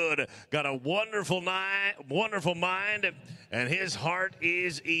real good. Got a wonderful mind, and his heart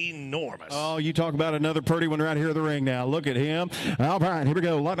is enormous. Oh, you talk about another pretty one right here in the ring now. Look at him. All right, here we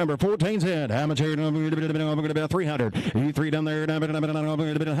go. Lot number 14's in. How much here? I'm going to be about 300. E3 down there.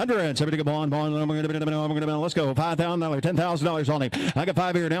 100. 70 go bond. Let's go. $5,000. $10,000 on him. I got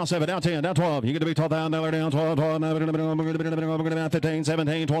 5 here. Down 7. Down 10. Down 12. You get to be $12,000 down 12. 15.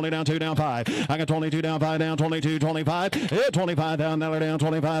 17. 20 down 2. Down 5. I got 22 down 5. Down 22. 25. Hit $25,000 down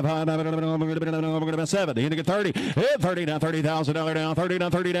 25. 7. You get 30. Hit 30 down $30,000 down 30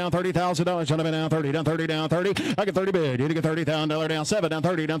 down 30 down $30,000. Should have been down 30 down 30 down 30. I get 30 bid. You get $30,000 down 7 down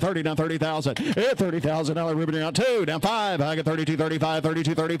 30 down 30 down 30,000. Hit $30,000 Ruben down 2 down 5. I get 32 35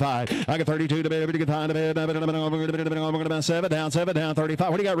 32 35. I get 32 to bid. You get time to bid. 7 down 35.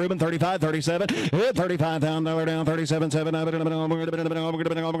 What do you got, Ruben? 35 37. Hit $35,000 down 37 7. I get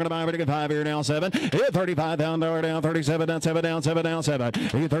 5 here down 7. Hit $35,000 down 37 down 7 down 7 down 7.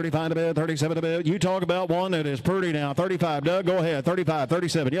 You get 35 to bid. 37 to bid. You talk about one that is pretty now. 35. Doug, go ahead. 35,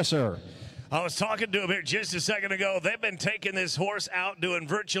 37. Yes, sir. I was talking to him here just a second ago. They've been taking this horse out, doing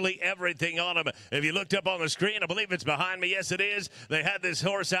virtually everything on him. If you looked up on the screen, I believe it's behind me. Yes, it is. They had this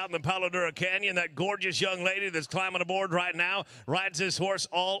horse out in the Paloduro Canyon. That gorgeous young lady that's climbing aboard right now rides this horse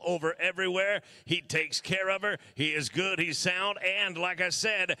all over everywhere. He takes care of her. He is good. He's sound. And like I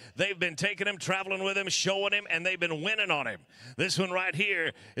said, they've been taking him, traveling with him, showing him, and they've been winning on him. This one right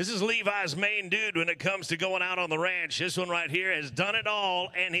here, this is Levi's main dude when it comes to going out on the ranch. This one right here has done it all,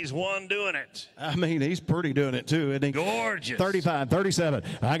 and he's won doing it. I mean, he's pretty doing it too, isn't he? Gorgeous. 35, 37.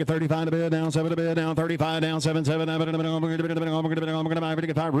 I get 35 to bid, down 7 to bid, down 35, down 7, 7. I'm going to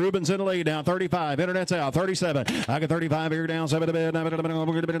get 5. Ruben's in the lead, down 35. Internet's out, 37. I get 35 here, down 7 to bid. I'm going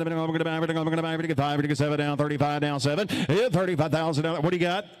to get 5 to get 7, down 35, down 7. Hit $35,000. What do you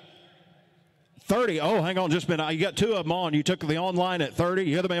got? 30. Oh, hang on just a minute. You got 2 of them on. You took the online at 30.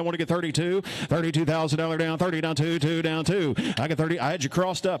 The other man want to get 32. $32,000 down. 30 down 2. 2 down 2. I got 30. I had you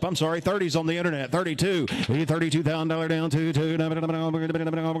crossed up. I'm sorry. 30's on the internet. 32. We get $32,000 down 2. 2.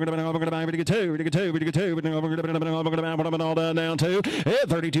 We get 2. We get 2. We get 2. All done down 2. Hit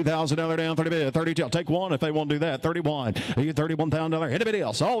 $32,000 down 30 bid. 32. I'll take one if they won't do that. 31. You get $31,000. Anybody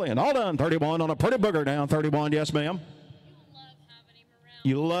else? All in. All done. 31 on a pretty booger down 31. Yes, ma'am.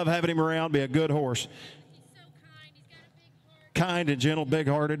 You love having him around. Be a good horse. He's so kind. He's got a big heart. Kind and gentle,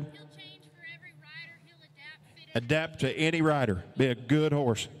 big-hearted. He'll change for every rider. He'll Adapt to any rider. Be a good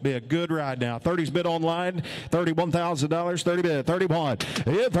horse. Be a good ride now. 30's bid online. $31,000. 30 bid. 31.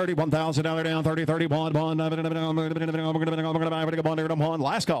 Hit $31,000 down. 30. 31. Bond.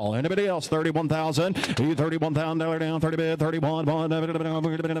 Last call. Anybody else? 31,000. Hit $31,000 down. 30 bid. 31. Bond.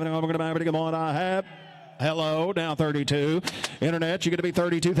 I have. Hello, down 32. Internet, you're going to be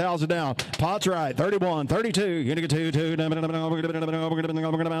 32,000 down. Pot's right, 31, 32. You're going to get 2, 2. There, down.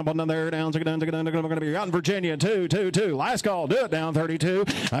 You're out in Virginia, 2, 2, 2. Last call, do it down 32.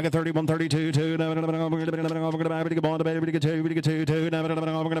 I got 31, 32, 2.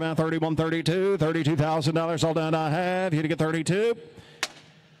 31, 32. $32,000 all done. I have. You're going to get 32.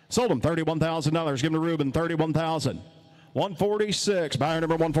 Sold them $31,000. Give them to Ruben, 31,000. 146, buyer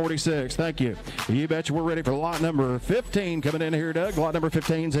number 146. Thank you. You betcha we're ready for lot number 15 coming in here, Doug. Lot number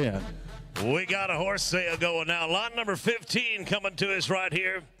 15's in. We got a horse sale going now. Lot number 15 coming to us right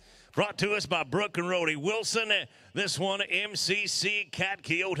here. Brought to us by Brooke and Rody Wilson. This one, MCC Cat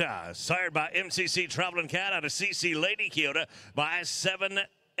Kyoto. Sired by MCC Traveling Cat out of CC Lady Kyoto by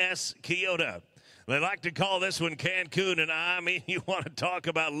 7S Kyoto. They like to call this one Cancun, and I mean, you want to talk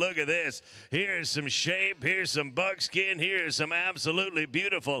about, look at this. Here's some shape, here's some buckskin, here's some absolutely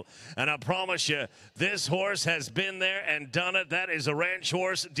beautiful. And I promise you, this horse has been there and done it. That is a ranch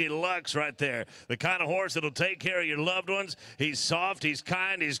horse deluxe right there. The kind of horse that'll take care of your loved ones. He's soft, he's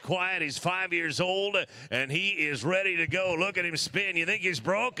kind, he's quiet, he's 5 years old, and he is ready to go. Look at him spin. You think he's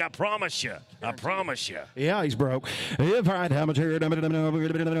broke? I promise you. I promise you. Yeah, he's broke. All right, how much here? Lot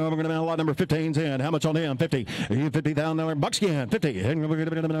number 15's in. How much on him? 50. $50,000 buckskin. 50.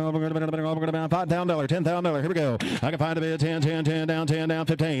 $5,000, $10,000. Here we go. I can find a bid. 10 down, 10 down,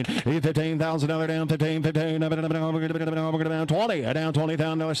 15. $15,000 down, 15. 20 down,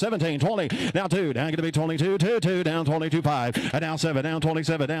 $20,000. 17. 20 down 2. Down going to be 22. 2 down 22. 5 down 7 down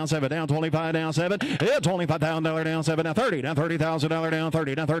 27 down 7 down 25 down 7. $25,000 down 7 down 30 down $30,000 down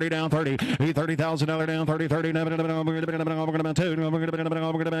 30 down 30 down 30. $30,000 down 30 30 2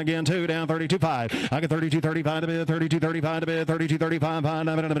 again 2 down 32 5. I get 32.35 to bid, 32.35 to bid,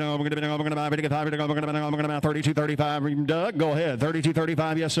 32.35. 32.35. Doug, go ahead.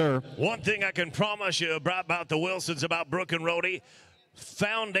 32.35, yes, sir. One thing I can promise you about the Wilsons, about Brooke and Rody,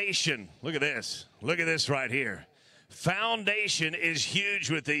 foundation. Look at this. Look at this right here. Foundation is huge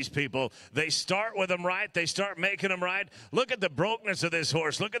with these people. They start with them right. They start making them right. Look at the brokenness of this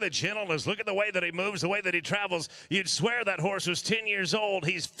horse. Look at the gentleness. Look at the way that he moves, the way that he travels. You'd swear that horse was 10 years old.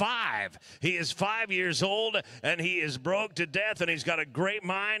 He's 5. He is 5 years old, and he is broke to death, and he's got a great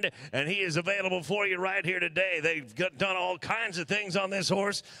mind, and he is available for you right here today. They've done all kinds of things on this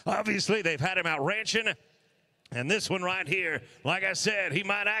horse. Obviously, they've had him out ranching. And this one right here, like I said, he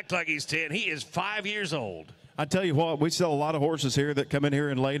might act like he's 10. He is 5 years old. I tell you what, we sell a lot of horses here that come in here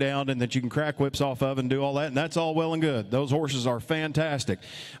and lay down and that you can crack whips off of and do all that, and that's all well and good. Those horses are fantastic.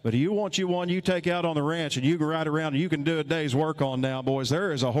 But you want you one you take out on the ranch and you can ride around and you can do a day's work on now, boys.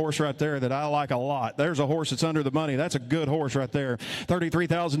 There is a horse right there that I like a lot. There's a horse that's under the money. That's a good horse right there.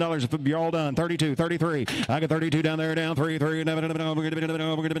 $33,000 if you're all done. 32, 33. I got 32 down there, down 3, 3. We're going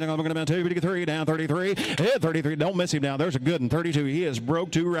to 2, 3, down 33. 33. Don't miss him now. There's a good one. 32. He is broke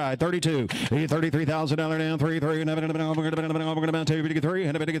to ride. 32. $33,000 down 3. 3, 3,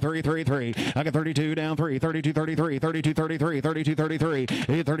 3. I got 32 down 3, 32, 33, 32, 33, 32, 33,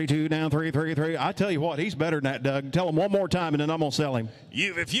 32 down 3, 3, 3. I tell you what, he's better than that, Doug. Tell him one more time, and then I'm gonna sell him.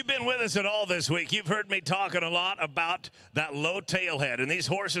 If you've been with us at all this week, you've heard me talking a lot about that low tailhead and these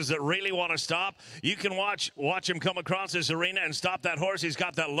horses that really want to stop. You can watch him come across this arena and stop that horse. He's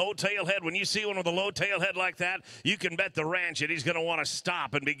got that low tailhead. When you see one with a low tailhead like that, you can bet the ranch that he's going to want to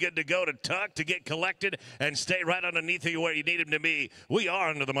stop and be good to go, to tuck, to get collected, and stay right underneath you where you need him to be. We are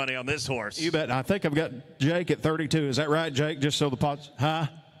under the money on this horse. You bet. I think I've got Jake at 32. Is that right, Jake? Just so the pots, huh?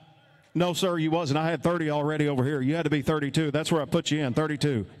 No, sir, you wasn't. I had 30 already over here. You had to be 32. That's where I put you in,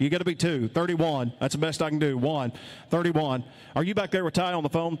 32. You got to be 2. 31. That's the best I can do. 1. 31. Are you back there with Ty on the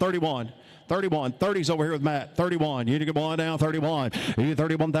phone? 31. 31. 30's over here with Matt. 31. You need to get 1 down. 31. You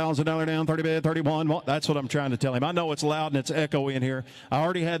 $31,000 down. 30 bid. 31. That's what I'm trying to tell him. I know it's loud and it's echoey in here. I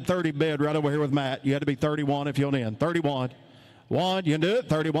already had 30 bid right over here with Matt. You had to be 31 if you'll in. 31. 1. You can do it.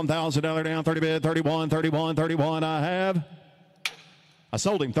 $31,000 down. 30 bid. 31. 31. 31. I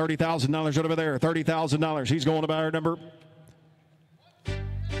sold him $30,000 right over there. $30,000. He's going to buyer number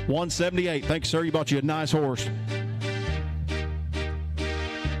 178. Thanks, sir. You bought you a nice horse.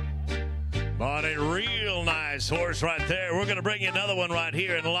 Bought a real nice horse right there. We're going to bring you another one right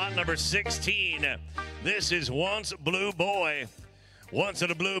here in lot number 16. This is Once Blue Boy. Once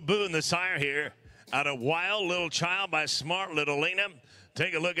in a Blue Boon, the sire here. Out of Wild Little Child by Smart Little Lena.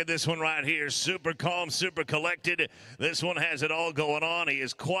 Take a look at this one right here. Super calm, super collected. This one has it all going on. He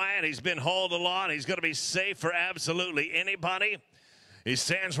is quiet. He's been hauled a lot. He's going to be safe for absolutely anybody. He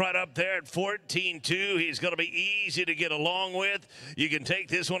stands right up there at 14.2. He's going to be easy to get along with. You can take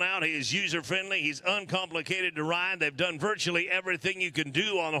this one out. He is user-friendly. He's uncomplicated to ride. They've done virtually everything you can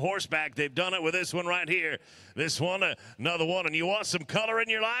do on a horseback. They've done it with this one right here. This one, another one. And you want some color in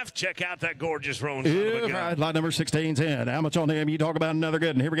your life? Check out that gorgeous roan. Yeah, right. Lot number 16's in. How much on him? You talk about another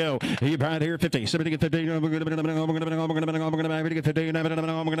good one. Here we go. He right here, 50. 70 get 15. I'm going to 15. I'm going to 15. I'm going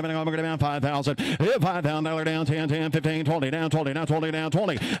to 5,000. $5,000 down. 10, 10, 15, 20 down, 20. Now 20. down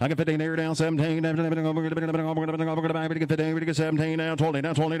 20. I got 15 here, down 17. 15, down 20,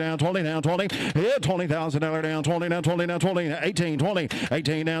 down 20, down 20, down 20. Hit $20,000 down 20, down 20, down 20. 18, 20,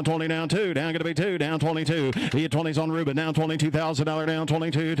 18 down 20, down 2. Down going to be 2, down 22. Hit 20's on Ruben, down $22,000 down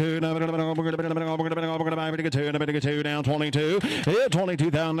 22. 2, down 22. Hit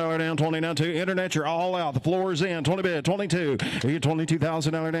 $22,000 down 20, down 2. Internet, you're all out. The floor's in. 20 bid, 22. Hit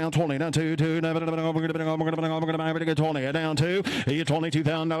 $22,000 down 20, down 2, 2. 20 down 2. Hit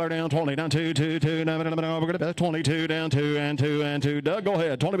 $22,000 down 20, down 2, 2, 2. 22 down 2 and 2 and 2. Doug, go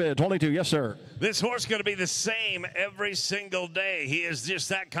ahead. 20 bid, 22. Yes, sir. This horse is going to be the same every single day. He is just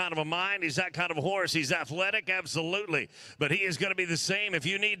that kind of a mind. He's that kind of a horse. He's athletic, absolutely. But he is going to be the same. If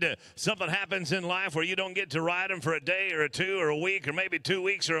you need to, something happens in life where you don't get to ride him for a day or a 2 or a week or maybe 2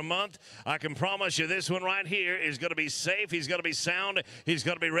 weeks or a month, I can promise you this one right here is going to be safe. He's going to be sound. He's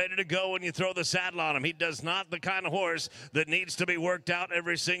going to be ready to go when you throw the saddle on him. He does not the kind of horse that needs to be worked out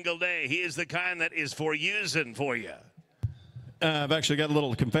every single day. He is the kind that is for using for you. I've actually got a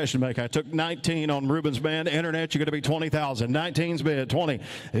little confession to make. I took 19 on Ruben's band. Internet, you're going to be 20,000. 19's bid, 20.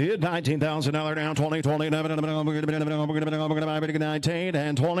 Hit $19,000 down 20, 20. 19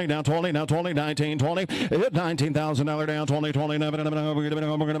 and 20, down 20, now 20, 19, 20. Hit $19,000 down 20, 20.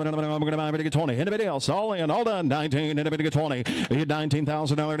 20. Anybody else? All in, all done. 19, anybody get 20. Hit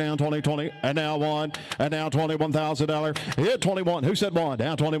 $19,000 down 20, 20. And now 1, and now $21,000. Hit 21. Who said 1?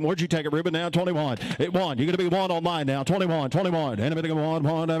 Down 20. Where'd you take it, Ruben? Now 21. Hit 1. You're going to be 1 on mine now. 21, 21. Anybody go on?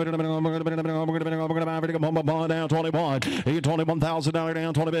 Down 21. He $21,000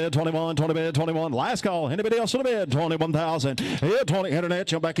 down 20 bid. 21. 20 bid. 21. Last call. Anybody else on the bid? 21,000. Hit 20. Internet.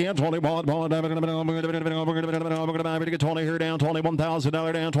 Jump back in. 21. 20 here down.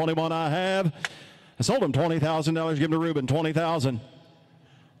 $21,000 down 21. I have. I sold him $20,000. Give him to Ruben. 20,000.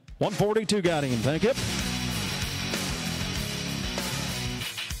 142 got him. Thank you.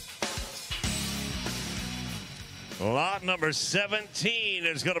 Lot number 17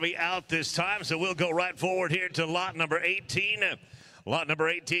 is going to be out this time, so we'll go right forward here to lot number 18. Lot number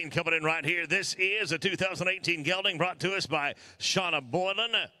 18 coming in right here. This is a 2018 gelding brought to us by Shauna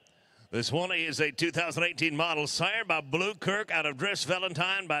Boylan. This one is a 2018 model sired by Blue Kirk out of Drifts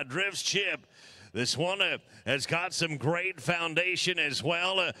Valentine by Drifts Chip. This one has got some great foundation as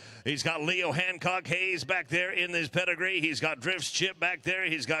well. He's got Leo Hancock Hayes back there in his pedigree. He's got Drifts Chip back there.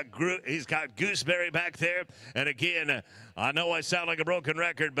 He's got Gooseberry back there. And again, I know I sound like a broken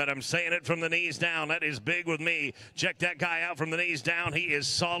record, but I'm saying it from the knees down. That is big with me. Check that guy out from the knees down. He is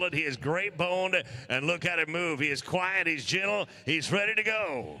solid. He is great boned. And look at him move. He is quiet. He's gentle. He's ready to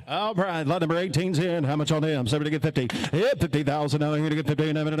go. All right. Lot number 18's in. How much on him? Somebody get 50. Hit $50,000. We're going to get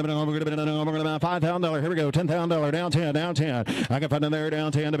 50. $5,000. Here we go. $10,000 down 10. Down 10. I can find in there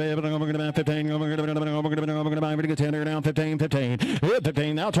down 10. We're going to 15. We're going to get 10 here down 15. 15. Hit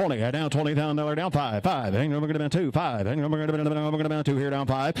 15. Now 20. Down $20,000 down 5. 5. We're going to 2. 5. We're going to 2 here down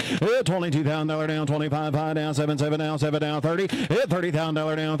 5. Hit $22,000 down 25. 5 down 7. 7 down 7 down 30. Hit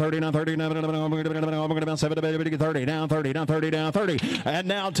 $30,000 down 30. Now 30. We're going to 7 to get 30. Down 30. Down 30. Down 30. And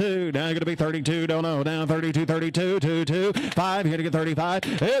now 2. Now going to be 32. Don't know. Down 32. 32. 2. 2. 5. You're going to get 35.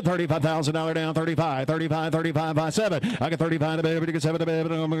 Hit $35,000 down 35. 35. 35 by 7. I get 35 to be able to get 7 to be able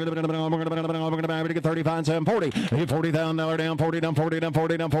to get 35 and 7. 40. Hit $40,000 down 40. Down 40. Down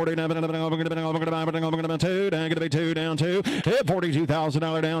 40. Down 40. Down 2. Down going to be 2. Down 2. Hit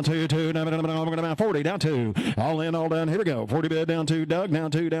 $42,000 down 2. 2. Down 40. Down 2. All in, all done. Here we go. 40 bid down 2. Doug down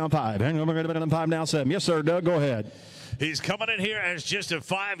 2. Down 5. Hang on. We're going to be down 5. Down 7. Yes, sir. Doug, go ahead. He's coming in here as just a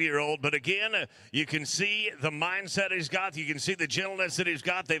 5-year-old, but again, you can see the mindset he's got. You can see the gentleness that he's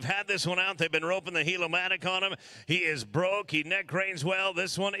got. They've had this one out. They've been roping the helomatic on him. He is broke. He neck reins well.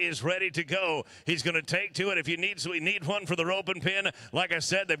 This one is ready to go. He's going to take to it. If you need one for the roping pin, like I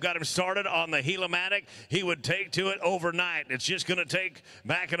said, they've got him started on the helomatic. He would take to it overnight. It's just going to take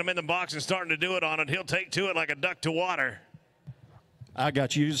backing him in the box and starting to do it on it. He'll take to it like a duck to water. I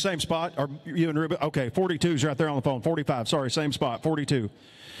got you. Same spot. Or you and Ruben? Okay, 42's right there on the phone. 45. Sorry, same spot. 42.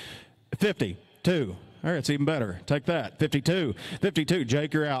 52. All right, it's even better. Take that. 52. 52.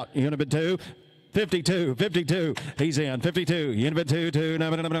 Jake, you're out. You in a bit 2. 52. 52. He's in. 52. You in a bit 2. 2.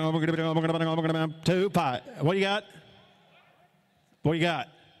 2. 5. What do you got? What do you got?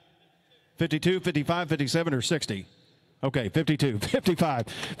 52, 55, 57, or 60? Okay, 52, 55,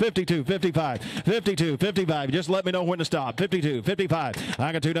 52, 55, 52, 55. Just let me know when to stop. 52, 55.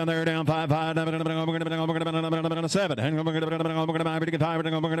 I got 2 down there, down 5, 5. 7. The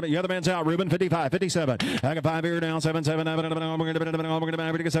other man's out. Ruben, 55, 57. I got 5 here, down 7, 7.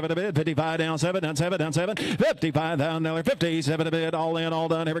 7 a bid. 55 down 7, down 7, down 7. 55 down there, 57 a bid. All in, all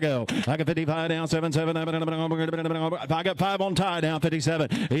done. Here we go. I got 55 down 7, 7. I got 5 on tie, down 57.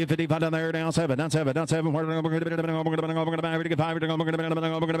 55 down there, down 7, down 7, down 7.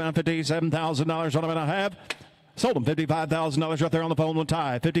 $57,000. What am I gonna have? Sold him $55,000 right there on the phone with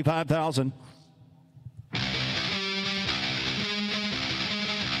tie. 55,000.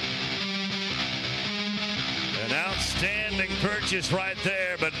 An outstanding purchase right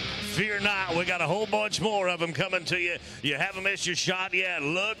there, but fear not, we got a whole bunch more of them coming to you. You haven't missed your shot yet.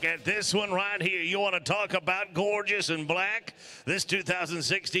 Look at this one right here. You want to talk about gorgeous and black? This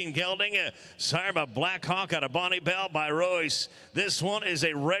 2016 gelding, sired by Black Hawk out of Bonnie Bell by Royce. This one is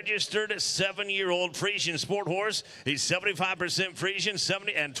a registered 7-year-old Frisian sport horse. He's 75% Frisian,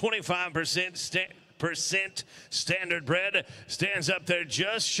 70 and 25% standard bred. Stands up there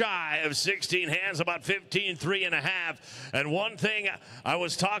just shy of 16 hands, about 15.3 1/2. And one thing, I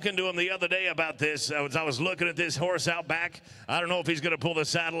was talking to him the other day about this. I was looking at this horse out back. I don't know if he's going to pull the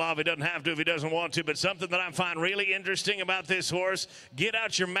saddle off. He doesn't have to if he doesn't want to. But something that I find really interesting about this horse, get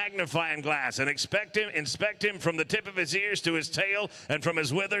out your magnifying glass and inspect him from the tip of his ears to his tail and from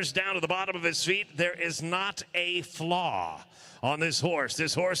his withers down to the bottom of his feet. There is not a flaw on this horse.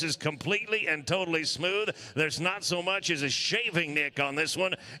 This horse is completely and totally smooth. There's not so much as a shaving nick on this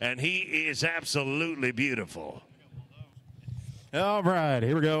one, and he is absolutely beautiful. All right,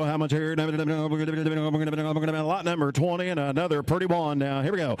 here we go. How much here? Lot number 20 and another pretty one. Now,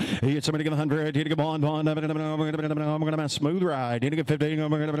 here we go. Somebody give 100. You get one. Smooth ride. You get 15.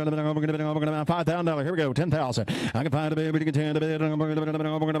 $5,000. Here we go. 10,000. I can find a bid. We can 10 a bid. I'm going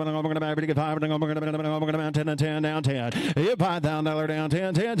to get 5. 10 and 10 down 10. You $5,000 down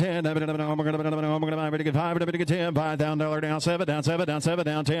 10. 10 10. I'm going to get 5. Get 10. $5,000 down 7. Down 7. Down 7.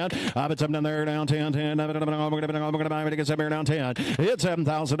 Down 10. I put something down there down 10. 10. I'm going to get 7 down 10. It's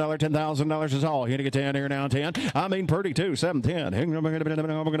 $7,000, $10,000 is all. You get 10 here now, 10. I mean, pretty too. 7, 10. I'm going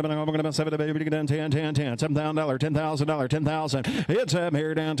to 7 baby to get down 10, 10, 10. $7,000, $10,000, 10,000. It's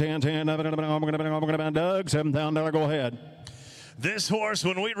here down 10, 10. I'm going to Doug, $7,000. Go ahead. This horse,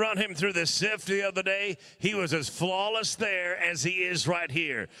 when we run him through the sift the other day, he was as flawless there as he is right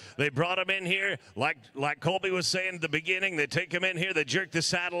here. They brought him in here, like Colby was saying at the beginning. They take him in here, they jerk the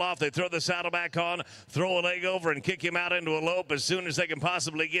saddle off, they throw the saddle back on, throw a leg over, and kick him out into a lope as soon as they can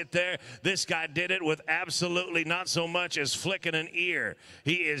possibly get there. This guy did it with absolutely not so much as flicking an ear.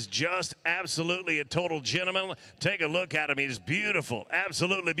 He is just absolutely a total gentleman. Take a look at him. He's beautiful,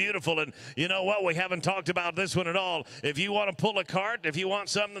 absolutely beautiful. And you know what? We haven't talked about this one at all. If you want to pull a cart, if you want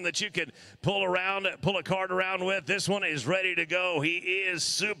something that you can pull a cart around with, this one is ready to go. He is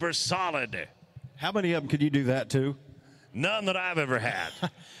super solid. How many of them could you do that to? None that I've ever had.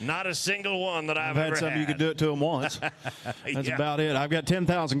 Not a single one that I've ever had. I've had some you could do it to them once. That's about it. I've got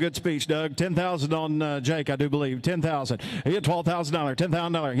 10,000. Good speech, Doug. 10,000 on Jake, I do believe. 10,000. You get $12,000. $10,000.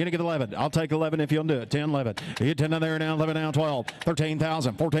 You're going to get 11. I'll take 11 if you'll do it. 10, 11. You get 10 down there now, 11 down, 12.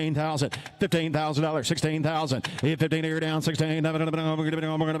 13,000. 14,000. $15,000. 16,000. You get 15 here down, 16. 15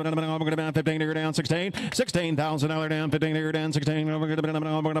 here down, 16. $16,000 down, 15 here down, 16.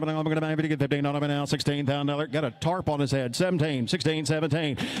 Get 15 on him now, $16,000. Got a tarp on his head. 17, 16,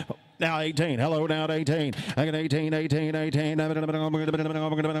 17. Now 18. Hello, now at 18. I got 18, 18, 18. I'm going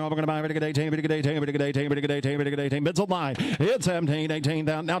to buy it. 18, 18. Bids on 9. It's 17, 18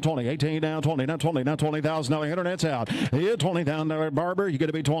 down. Now 20, 18 down, 20. Now 20, now $20,000. Internet's out. It's $20,000 barber. You got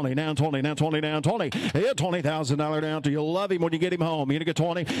to be 20. Now 20, now 20, down 20. It's $20,000 down. Do you love him when you get him home? You're going to get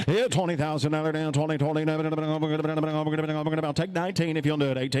 20. It's $20,000 down, 20, 20. I'll take 19 if you'll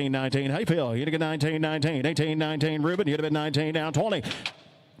do it. 18, 19. Hey, Phil, you're going to get 19, 19. 18, 19. Ruben, you'd have been 19 down, 20.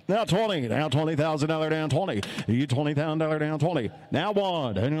 Now 20. Now $20,000 down 20. You $20,000 down 20. Now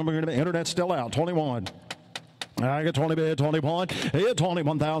 1. Internet's still out. 21. I get 20 bid, 20 point. Hit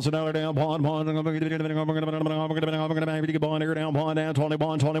 $21,000 down, point. I'm going to get one here down, point down,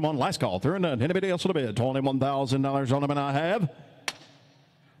 21, 21. Last call through and done. Anybody else with a bid? $21,000 on them, and I have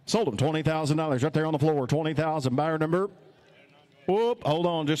sold them. $20,000 right there on the floor. 20,000. Buyer number. Whoop. Hold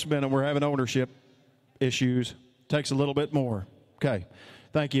on just a minute. We're having ownership issues. Takes a little bit more. Okay.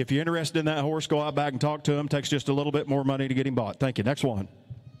 Thank you. If you're interested in that horse, go out back and talk to him. Takes just a little bit more money to get him bought. Thank you. Next one.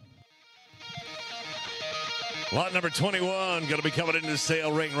 Lot number 21 going to be coming into the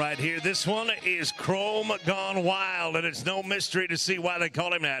sale ring right here. This one is Chrome Gone Wild, and it's no mystery to see why they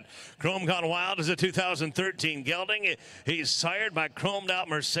call him that. Chrome Gone Wild is a 2013 gelding. He's sired by chromed out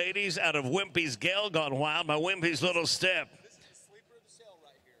Mercedes out of Wimpy's Gale Gone Wild by Wimpy's Little Step.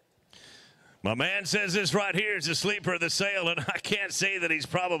 My man says this right here is the sleeper of the sale, and I can't say that he's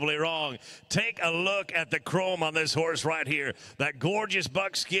probably wrong. Take a look at the chrome on this horse right here. That gorgeous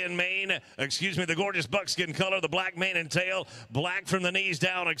buckskin mane, the gorgeous buckskin color, the black mane and tail, black from the knees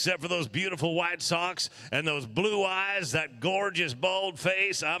down except for those beautiful white socks and those blue eyes, that gorgeous bold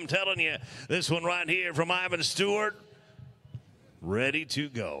face. I'm telling you, this one right here from Ivan Stewart, ready to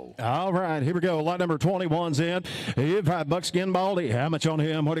go. All right, here we go. Lot number 21's in. You've had Buckskin Baldy. How much on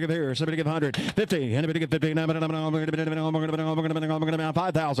him? What do you give here? Somebody give 100. 50. Anybody give 50?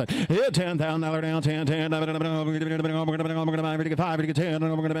 5,000. Hit $10,000 down. 10. 10. Anybody give 5? Anybody give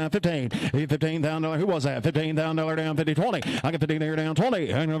 10? 15. $15,000. Who was that? $15,000 down. 50. 20. I get 50 there down. 20.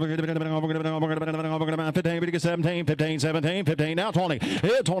 15. Anybody give 17? 15. 17. 15. Now 20.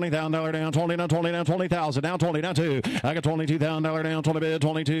 Hit $20,000 down. 20 down. 20 down. 20,000 down. 20 down 2. I got $22,000 down, 20 bid,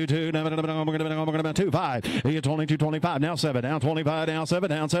 22, 2, 2, 5. He get 22, 25, now 7, down 25, down 7,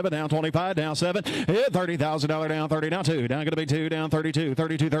 down 7, down 25, down 7. Hit $30,000 down, 30, down 2, down going to be 2, down 32,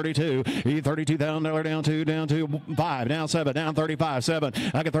 32, 32. He $32,000 down 2, down 2, 5, down 7, down 35, 7.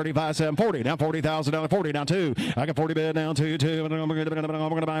 I get 35, 7, 40, down $40,000, 40, down 2. I get 40 bid, down 2, 2. I'm going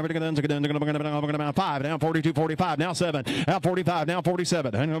to 5, down 42, 45, now 7, down 45, now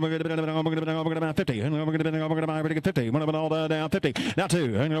 47. I'm going to 50. I'm going to 50. When I'm all down 50. Now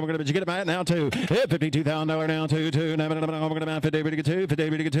 2. Did you get it, Matt? Now 2. Hit $52,000 down 2. 2. Now 50. 50. 50.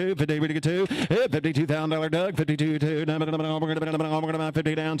 50. 50. Hit $52,000 Doug. 52. 2.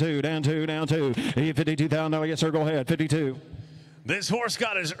 50 down 2. Down 2. Down 2. Hit $52,000. Yes, sir. Go ahead. 52. This horse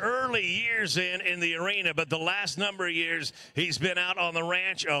got his early years in the arena, but the last number of years he's been out on the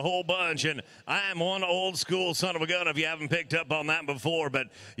ranch a whole bunch. And I am one old school son of a gun if you haven't picked up on that before. But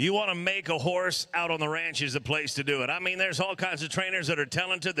you want to make a horse out on the ranch is the place to do it. I mean, there's all kinds of trainers that are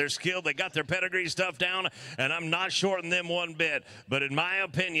talented, they're skilled, they got their pedigree stuff down, and I'm not shorting them one bit. But in my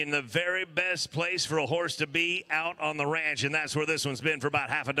opinion, the very best place for a horse to be out on the ranch, and that's where this one's been for about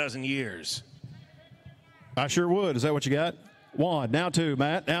half a dozen years. I sure would. Is that what you got? 1, now 2,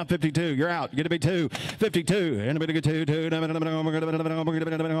 Matt, now 52, you're out, get to be 2, 52, anybody get 2, 2, 2,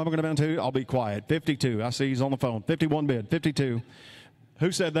 I'll be quiet, 52, I see he's on the phone, 51 bid, 52,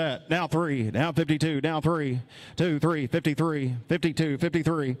 who said that? Now 3, now 52, now 3, 2, 3, 53, 52,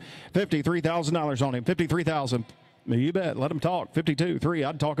 53, $53,000 on him, 53,000. You bet. Let them talk. 52, 3.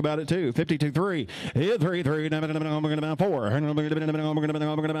 I'd talk about it too. 52, 3. Hit 3, 3. Now 4. 4.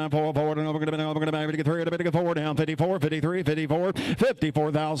 4. 4 down. 54, 53, 54.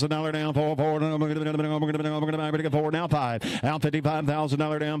 $54,000 down. 4. 4. Now 5. Out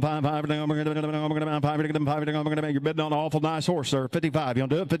 $55,000 down. 5. 5. You're betting on an awful nice horse, sir. 55. You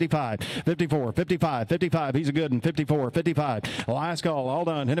want to do it? 55. 54. 55. 55. He's a good one. 54. 55. Last call. All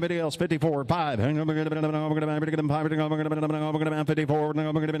done. Anybody else? 54. 5.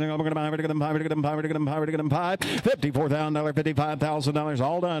 54,000, $55,000,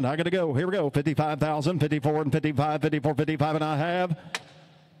 all done. I got to go. Here we go. 55,000, 54 and 55, 54, 55, and I have.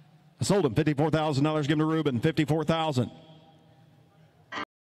 I sold him $54,000. Give him to Ruben. 54,000.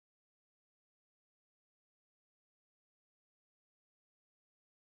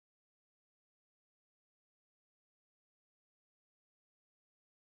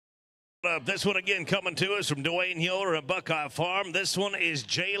 This one again coming to us from Dwayne Hiller at Buckeye Farm. This one is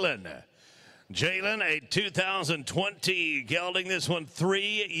Jalen. Jalen, a 2020 gelding. This one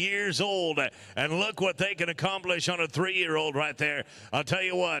 3 years old. And look what they can accomplish on a 3-year-old right there. I'll tell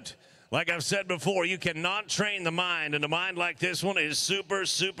you what. Like I've said before, you cannot train the mind. And a mind like this one is super,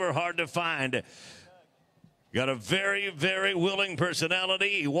 super hard to find. Got a very, very willing personality.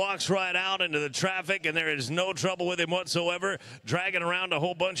 He walks right out into the traffic, and there is no trouble with him whatsoever. Dragging around a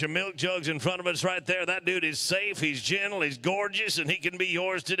whole bunch of milk jugs in front of us right there. That dude is safe, he's gentle, he's gorgeous, and he can be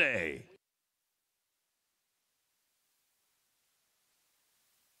yours today.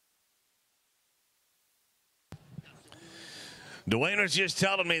 Dwayne was just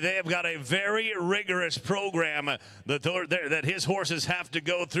telling me they have got a very rigorous program that his horses have to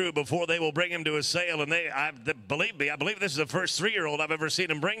go through before they will bring him to a sale. And believe me, I believe this is the first 3-year-old I've ever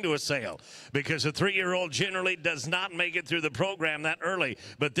seen him bring to a sale, because a 3-year-old generally does not make it through the program that early.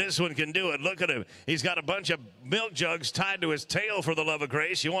 But this one can do it. Look at him. He's got a bunch of milk jugs tied to his tail, for the love of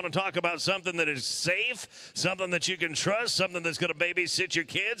grace. You want to talk about something that is safe, something that you can trust, something that's going to babysit your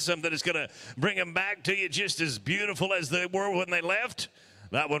kids, something that's going to bring them back to you just as beautiful as they were when they left?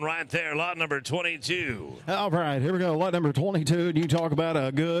 That one right there, lot number 22. All right, here we go. Lot number 22. And you talk about a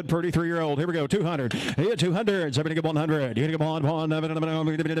good, pretty 3-year-old. Here we go. 200. Hit 200. Somebody get 100. You get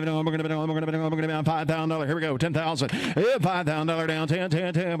 $5,000. Here we go. 10,000. Hit $5,000 down. 10,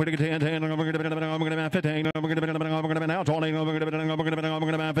 10, 10. We're going to get 10, 10. We're going to get 15. We're going to get now 20. We're going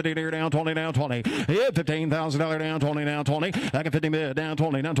to get 50 here down 20, down 20. Hit $15,000 down 20, down 20. Back at 50 mid down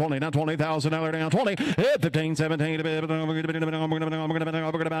 20, down 20, down $20,000 down 20. Hit 15, 17. We're going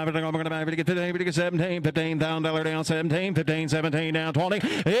to get 17, $15,000 down 17, 15, 17 down 20.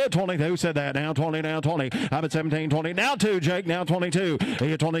 Hit 20. Who said that? Down 20, down 20. I'm at 17, 20. Now 2, Jake. Now 22.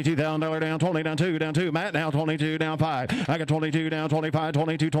 Hit $22,000 down 20, down 2, down 2. Matt, now 22, down 5. I got 22, down 25,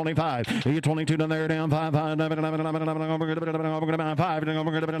 22, 25. Hit 22 down there, down 5, 5.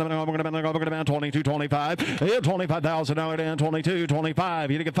 22, 25. Hit $25,000 down 22,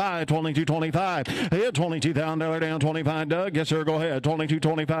 25. You get 5, 22, 25. Hit $22,000 down 25. Doug, yes sir, go ahead. 22,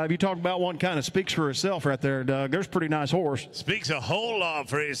 25. You talk about one kind of speaks for itself right there, Doug. There's a pretty nice horse. Speaks a whole lot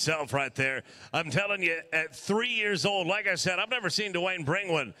for himself right there. I'm telling you, at 3 years old, like I said, I've never seen Dwayne bring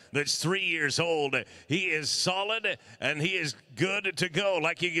one that's 3 years old. He is solid and he is good to go.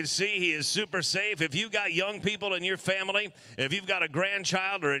 Like you can see, he is super safe. If you've got young people in your family, if you've got a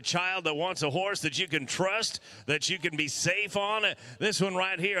grandchild or a child that wants a horse that you can trust, that you can be safe on, this one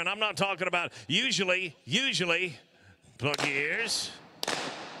right here, and I'm not talking about usually, plug your ears.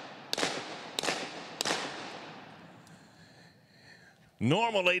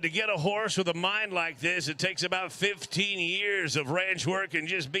 Normally, to get a horse with a mind like this, it takes about 15 years of ranch work and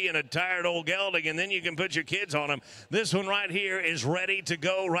just being a tired old gelding, and then you can put your kids on him. This one right here is ready to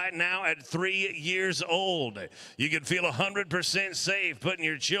go right now at 3 years old. You can feel 100% safe putting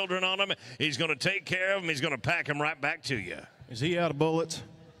your children on him. He's going to take care of them. He's going to pack them right back to you. Is he out of bullets?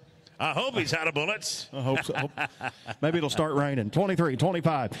 I hope he's out of bullets. I hope so. Maybe it'll start raining. 23,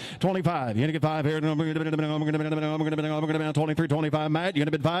 25, 25. You're going to get 5 here. I'm going to bid 23, 25. Matt, you're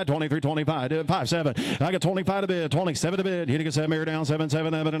going to bid 5, 23, 25. 5, 7. I got 25 to bid, 27 to bid. You're going to get 7 here down, 7,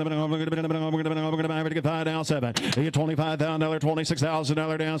 7. I'm going to get 5 down, 7. You get $25,000,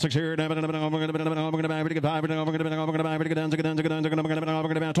 $26,000 down, 6 here. I'm going to get 5. I'm going to get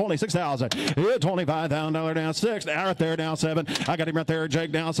down 26,000. You get $25,000 down, 6. Right there down 7. I got him right there.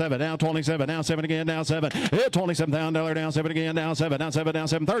 Jake down 7. Down 27, down 7 again, down 7. Hit $27,000 down 7 again, down 7, down 7, down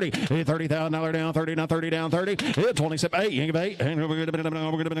 7, 30. Hit $30,000 down 30, down 30, down 30. Hit 27, 8. You get 8. Here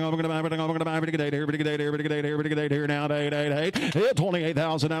now, 8, 8, 8. Hit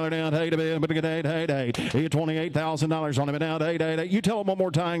 $28,000 down 8, 8, 8, 8. Hit $28,000 on him down 8, 8, 8. You tell him one more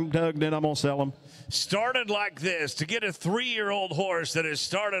time, Doug, then I'm gonna sell him. Started like this. To get a 3-year-old horse that has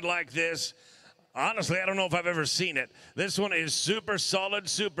started like this, honestly, I don't know if I've ever seen it. This one is super solid,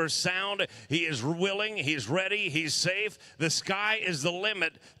 super sound. He is willing, he's ready, he's safe. The sky is the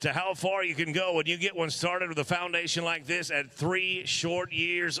limit to how far you can go when you get one started with a foundation like this at 3 short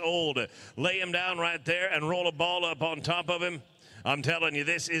years old. Lay him down right there and roll a ball up on top of him. I'm telling you,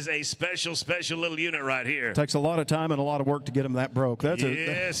 this is a special, special little unit right here. Takes a lot of time and a lot of work to get him that broke. That's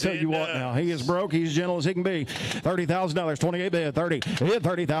yes, tell you what now. He is broke. He's gentle as he can be. $30,000, 28 bid, 30. Hit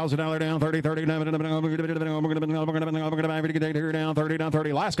 $30,000 down, 30, 30. Here down, 30, down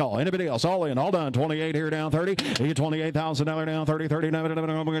 30. Last call. Anybody else? All in, all done. 28 here down, 30. Hit $28,000 down, 30, 30. 30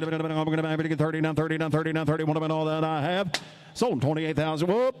 down, 30 down, 30 down, 30. What about all that I have? Sold 28,000.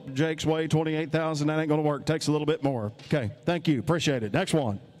 Whoop, Jake's way 28,000. That ain't going to work. Takes a little bit more. Okay, thank you. Appreciate it. Next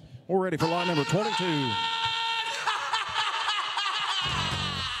one. We're ready for line number 22.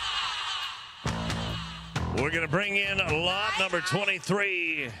 We're going to bring in lot number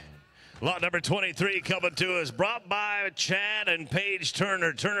 23. Lot number 23 coming to us, brought by Chad and Paige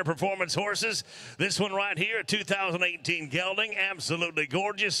Turner, Turner Performance Horses. This one right here, 2018 gelding, absolutely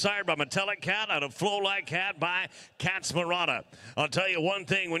gorgeous, sired by Metallic Cat out of Flow Like Cat by Cat's Murata. I'll tell you one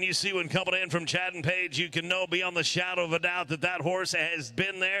thing, when you see one coming in from Chad and Paige, you can know beyond the shadow of a doubt that that horse has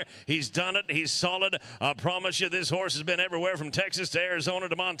been there. He's done it. He's solid. I promise you, this horse has been everywhere from Texas to Arizona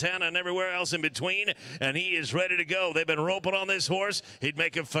to Montana and everywhere else in between, and he is ready to go. They've been roping on this horse. He'd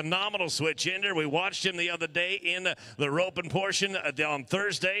make a phenomenal switch ender. We watched him the other day in the roping portion on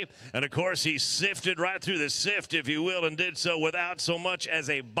Thursday, and of course he sifted right through the sift, if you will, and did so without so much as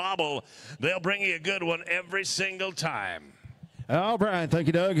a bobble. They'll bring you a good one every single time. All right, thank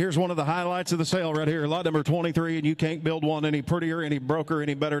you, Doug. Here's one of the highlights of the sale right here. Lot number 23, and you can't build one any prettier, any broker,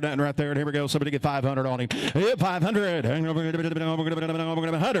 any better than right there. And here we go. Somebody get 500 on him. Hit 500. Hang on,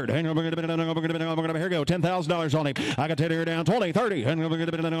 100. Hang on, here we go. $10,000 on him. I got 10 here down. 20, 30. Hang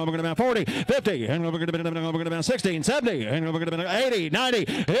on, 40, 50. Hang on, 16, 70. Hang on, 80, 90.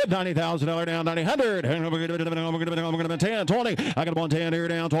 Hit $90,000 down. 90, 100. Hang on, 10, 20. I got 110 here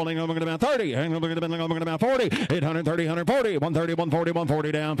down. 20. 30. Hang on, 40. Hit 130, 140. 130, 140,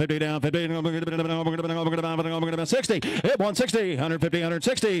 140 down, 50 down, 50, 60, hit 160, 150,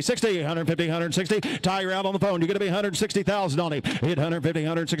 160, 60, 150, 160, tie you're out on the phone, you're going to be 160,000 on him, hit 150,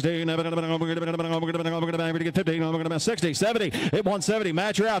 160, 50, 60, 70, hit 170,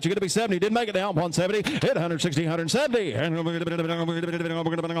 match you're out, you're going to be 70, didn't make it down, 170, hit 160, 170,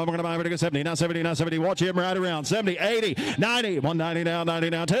 70, now 70, now 70, watch him right around, 70, 80, 90, 190 down, 90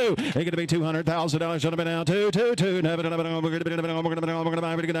 down, 2, it's going to be $200,000, should have been down, 2, 2, 2, down 2,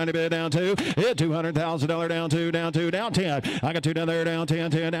 hit $200,000 down 2, down 2, down 10. I got 2 down there, down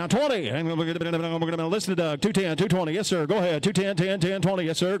 10, 10, down 20. And we're going to listen to Doug. 210, 220, yes sir, go ahead. 210, 10, 10, 20,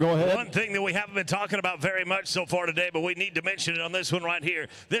 yes sir, go ahead. One thing that we haven't been talking about very much so far today, but we need to mention it on this one right here.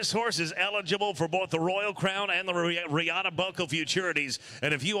 This horse is eligible for both the Royal Crown and the Riata Buckle Futurities.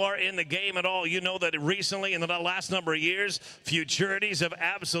 And if you are in the game at all, you know that recently, in the last number of years, Futurities have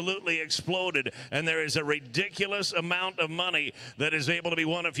absolutely exploded. And there is a ridiculous amount of money that is able to be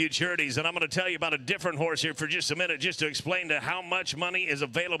won at Futurities. And I'm going to tell you about a different horse here for just a minute, just to explain to how much money is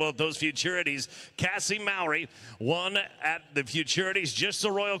available at those Futurities. Cassie Mowry won at the Futurities, just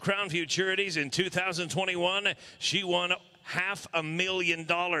the Royal Crown Futurities in 2021. She won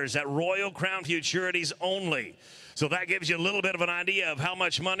 $500,000 at Royal Crown Futurities only. So that gives you a little bit of an idea of how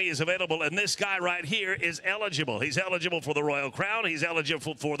much money is available. And this guy right here is eligible. He's eligible for the Royal Crown. He's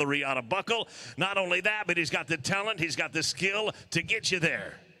eligible for the Riata Buckle. Not only that, but he's got the talent, he's got the skill to get you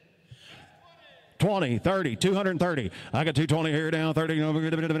there. 20, 30, 230. I got 220 here down, 30,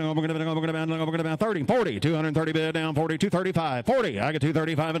 30, 40, 230 bid down, 40, 235, 40. I got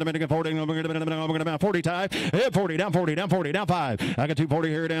 235 in a minute, 40, 40 tie, hit 40, down 40, down 40, down 5. I got 240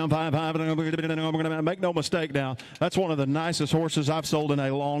 here down, 5, 5. Make no mistake now, that's one of the nicest horses I've sold in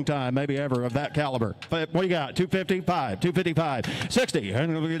a long time, maybe ever, of that caliber. What do you got? 255, 255, 60. Tie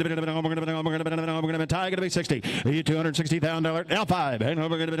going to be 60. $260,000, now 5.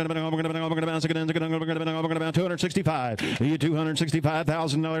 About 265. You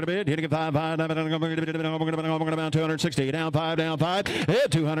 $265,000 to bid. Hitting a 5, 5. About 260. Down 5, down 5.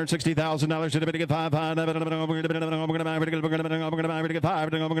 Hit $260,000 to the bid. Get 5, 5. About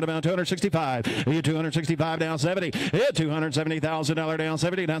 265. You 265 down 70. Hit $270,000 down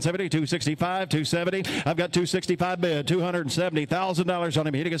 70. Down 70. 265. 270. I've got 265 bid. $270,000 on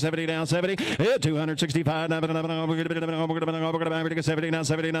him. Hitting a 70 down 70. Hit 265. 70 down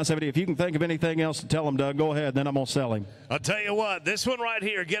 70 down 70. If you can think of anything else to tell him, Doug, go ahead, then I'm going to sell him. I'll tell you what, this one right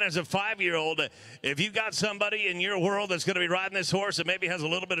here, again, as a 5-year-old, if you got somebody in your world that's going to be riding this horse that maybe has a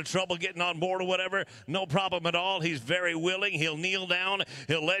little bit of trouble getting on board or whatever, no problem at all. He's very willing. He'll kneel down.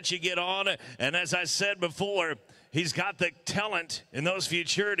 He'll let you get on. And as I said before, he's got the talent in those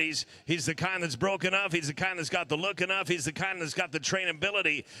Futurities. He's the kind that's broken enough. He's the kind that's got the look enough. He's the kind that's got the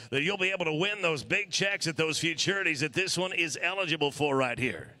trainability that you'll be able to win those big checks at those Futurities that this one is eligible for right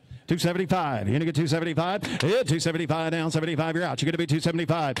here. 275. You're going to get 275. Hit 275 down 75. You're out. You're going to be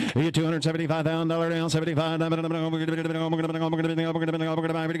 275. Hit $275,000 down 75.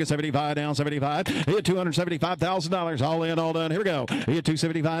 Get 75 down 75. Hit $275,000. All in, all done. Here we go. Hit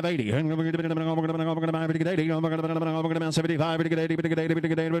 275, 80. Get 80. 75. Get 80.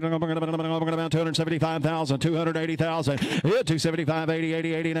 275,000. 280,000. Hit 275, 80,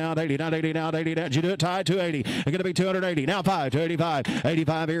 80, 80 now. 80 now. 80 now. 80 now. Did you do it? Tie 280. It's going to be 280. Now 5. 285.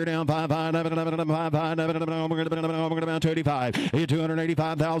 85 here down. 5, 5, 285.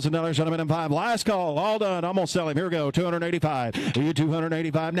 $285,000 on a minute 5. Last call, all done. I'm gonna sell him. Here we go. 285.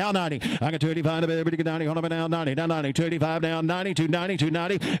 $285 now 90. I got 285 to bid. 90. Hold on down 90. Down 90. 285 down 90. 290.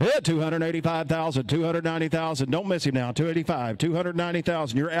 290. Hit 285,000. 290,000. Don't miss him now. 285.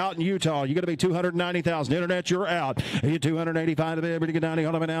 290,000. You're out in Utah. You're gonna be 290,000. Internet, you're out. Hit 285 to bid. 90.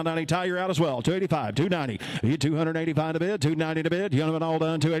 Hold on down 90. Tie, you're out as well. 285. 290. Hit 285 to bid. 290 to bid. You know all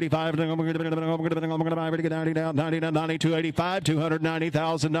done. 285. I'm going to get 90 down, 90 down, 90, 285,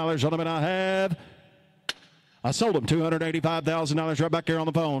 $290,000 on him, and I sold him $285,000 right back there on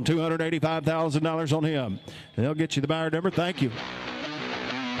the phone. $285,000 on him. They'll get you the buyer number. Thank you.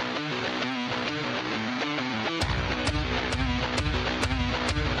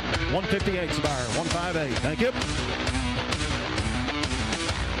 $158's the buyer. 158. Thank you.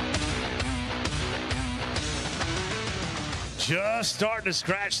 Just starting to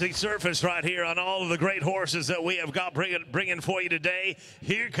scratch the surface right here on all of the great horses that we have got bringing for you today.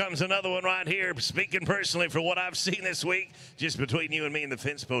 Here comes another one right here. Speaking personally for what I've seen this week, just between you and me and the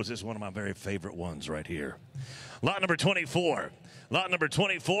fence post, this is one of my very favorite ones right here. Lot number 24. Lot number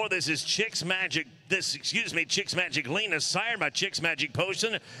 24, this is Chicks Magic Lena, sired by Chicks Magic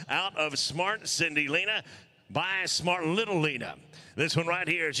Potion, out of Smart Cindy Lena by Smart Little Lena. This one right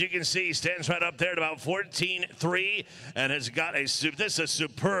here, as you can see, stands right up there at about 14.3 and has got this is a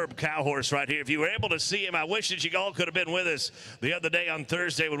superb cow horse right here. If you were able to see him, I wish that you all could have been with us the other day on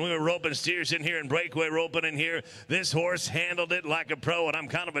Thursday when we were roping steers in here and breakaway roping in here. This horse handled it like a pro, and I'm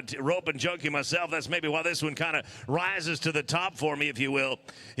kind of a roping junkie myself. That's maybe why this one kind of rises to the top for me, if you will.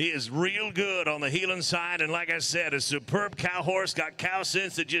 He is real good on the heeling side, and like I said, a superb cow horse, got cow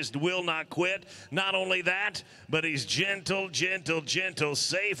sense that just will not quit. Not only that, but he's gentle,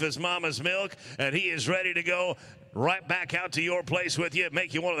 safe as mama's milk, and he is ready to go right back out to your place with you,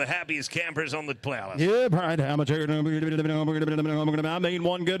 make you one of the happiest campers on the planet. Yeah, right. How much? I mean,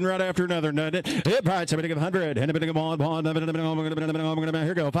 one good and right after another. Yeah, right. Somebody give 100. And here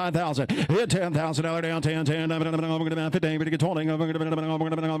go. 5,000. Hit $10,000 down. 10. 15. We get 20.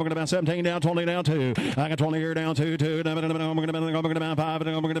 17 down. 20 down. 2. I got 20 here down. 2. 5.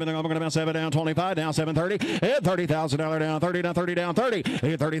 7 down. 25 down. 730. Hit $30,000 down. 30 down. 30 down. 30.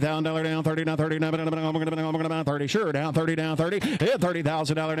 Hit $30,000 down. 30 down. 30 down. 30. Sure, down 30, down 30. Hit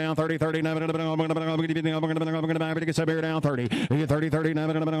 $30,000 down 30, 30. I'm going to get some here down 30. Hit 30, 30. I'm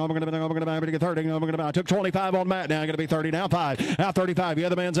going to get 30. I took 25 on Matt. Now I'm going to be 30 down 5. Out 35. The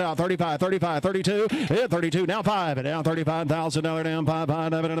other man's out 35, 35, 32. Hit 32 down 5. And down $35,000 down 5.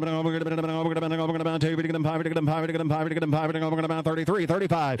 33,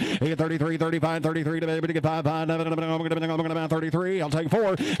 35. Hit 33, 35, 33 to get 5. 33. I'll take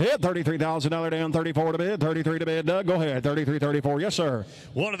 4. Hit $33,000 down 34 to bid. 33 to bid. Doug, go ahead. 33, 34. Yes, sir.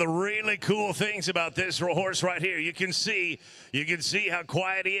 One of the really cool things about this horse right here, you can see how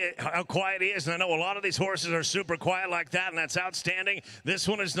quiet he is. And I know a lot of these horses are super quiet like that, and that's outstanding. This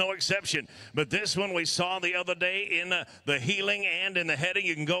one is no exception. But this one we saw the other day in the heeling and in the heading.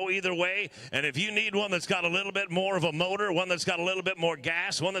 You can go either way. And if you need one that's got a little bit more of a motor, one that's got a little bit more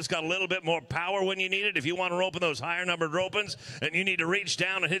gas, one that's got a little bit more power when you need it, if you want to rope in those higher numbered ropings and you need to reach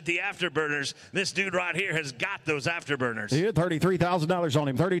down and hit the afterburners, this dude right here has got those afterburners. He hit $33,000 on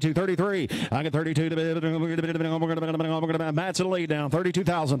him. 32, 33. I get 32 to bid. Matt's in the lead down.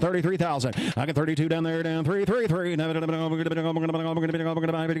 32,000, 33,000. I get 32 down there down 3, 3, 3. We get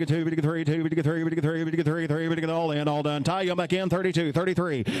 2, we get 3, we get 3, we get 3, we get 3, 3. We get all in, all done. Ty, you back in. 32,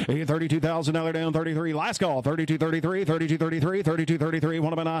 33. He hit $32,000 down 33. Last call. 32, 33, 32, 33, 32, 33.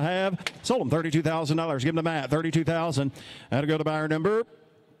 One of them I have. Sold him $32,000. Give him to Matt. 32,000. That'll go to buyer number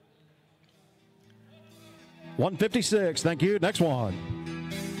 156. Thank you. Next one.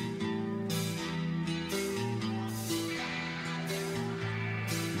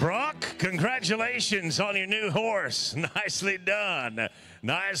 Brock, congratulations on your new horse. Nicely done.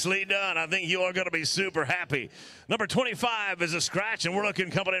 Nicely done. I think you are going to be super happy. Number 25 is a scratch, and we're looking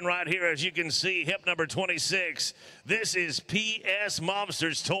coming in right here, as you can see, hip number 26. This is P.S.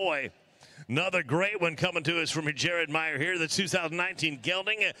 Mobster's Toy. Another great one coming to us from Jared Meyer here. The 2019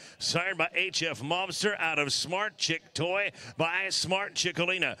 gelding, sired by H.F. Mobster out of Smart Chick Toy by Smart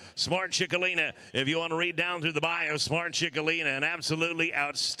Chickalina. Smart Chickalina, if you want to read down through the bio, Smart Chickalina, an absolutely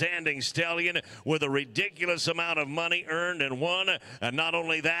outstanding stallion with a ridiculous amount of money earned and won. And not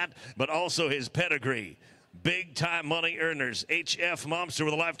only that, but also his pedigree. Big-time money earners. H.F. Mobster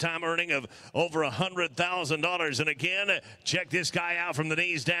with a lifetime earning of over $100,000. And again, check this guy out from the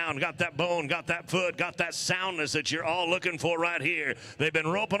knees down. Got that bone, got that foot, got that soundness that you're all looking for right here. They've been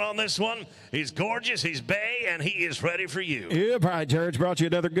roping on this one. He's gorgeous, he's bay, and he is ready for you. Yeah, right, Jared's brought you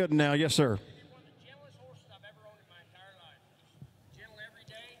another good one now. Yes, sir. One of the gentlest horses I've ever owned in my entire life. Gentle every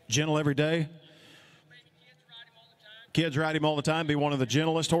day. Gentle every day. Kids ride him all the time. Be one of the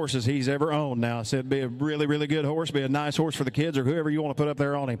gentlest horses he's ever owned. Now, I said be a really, really good horse. Be a nice horse for the kids or whoever you want to put up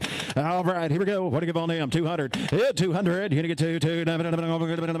there on him. All right, here we go. What do you give on him? 200. Hit 200. You're going to get 2.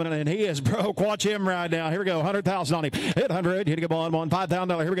 And he is broke. Watch him right now. Here we go. 100,000 on him. Hit 100. You're going to get on one.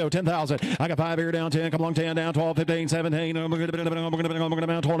 $5,000. Here we go. 10,000. I got 5 here down 10. Come along 10 down 12, 15, 17. I'm going to down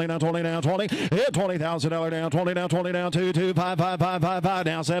 20 down 20 down 20. Hit $20,000 down 20 down 20 down 2 2 5 5 5 5 5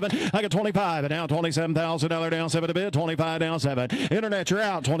 down 7. I got 25 down $27,000 down 7 to bid. 25 down 7. Internet, you're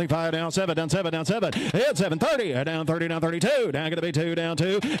out. 25 down 7. Down 7 down 7. Hit 730. Down 30 down 32. Down going to be 2 down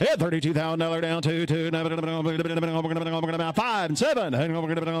 2. Hit $32,000 down 2 2. 5 and 7.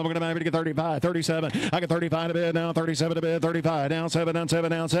 to get 35, 37. I got 35 to bid now, 37 to bid, 35 down, 7 down,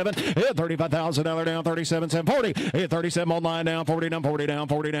 7 down, 7. Hit $35,000 down, 37, 7, 40. Hit 37 on line down, 40 down, 40 down,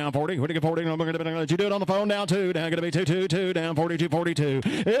 40 down, 40. What do you get 40? I'm going to let you do it on the phone down 2. Down, going to be 2, 2, 2 down, 42, 42.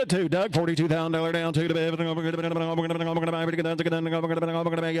 Hit 2, Doug, $42,000 down, 2 to bid.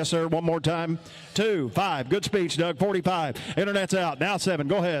 Yes, sir. One more time. 2, 5. Good speech, Doug. 45. Internet's out. Now 7.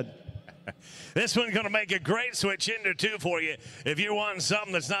 Go ahead. This one's going to make a great switch into 2 for you. If you're wanting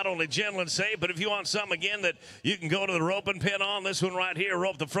something that's not only gentle and safe, but if you want something, again, that you can go to the rope and pin on, this one right here,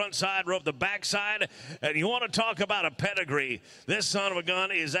 rope the front side, rope the back side, and you want to talk about a pedigree, this son of a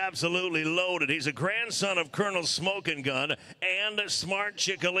gun is absolutely loaded. He's a grandson of Colonel Smoking Gun and Smart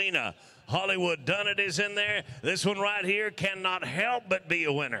Chickalina. Hollywood Dunnett is in there. This one right here cannot help but be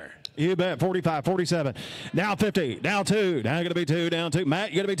a winner. You bet. 45, 47. Now 50. Down 2. Now going to be 2. Down 2.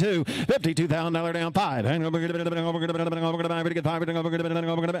 Matt, you're going to be 2. $52,000 down 5.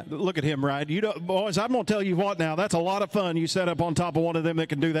 Look at him, right? You know, boys, I'm going to tell you what now. That's a lot of fun. You set up on top of one of them that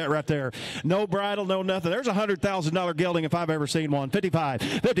can do that right there. No bridle, no nothing. There's a $100,000 gelding if I've ever seen one. 55.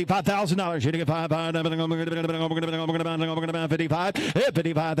 $55,000. You're going to get 5. 55. Hit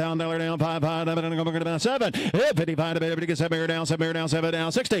 $55,000 down 5. 7. Hit 55. To get 7 down, 7 down, 7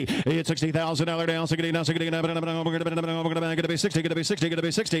 down, 60. Hit $60,000 down, 60 down, 60 down, going to be 60, going to be 60, going to be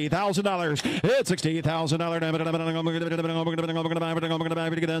 $60,000. Hit $60,000 down,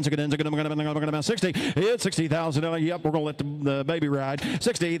 60. Hit $60,000. Yep, we're going to let the baby ride.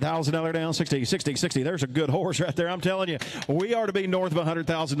 $60,000 down, 60, 60, 60. There's a good horse right there. I'm telling you, we are to be north of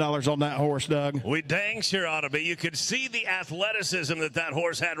 $100,000 on that horse, Doug. We dang sure ought to be. You could see the athleticism that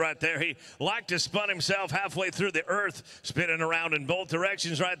horse had right there. He liked to spun himself halfway through the earth, spinning around in both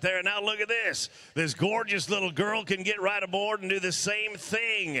directions right there. Now look at this. This gorgeous little girl can get right aboard and do the same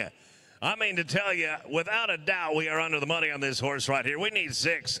thing. I mean, to tell you, without a doubt, we are under the money on this horse right here. We need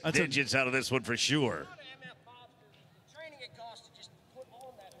 6 digits out of this one for sure.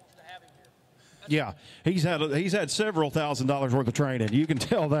 Yeah, he's had several $1,000s worth of training. You can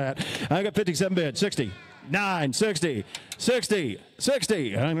tell that. I got 57 bids. 60. 9, 60, 60,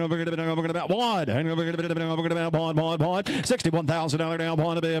 60. I'm going to about one. I'm going to about one. $61,000 down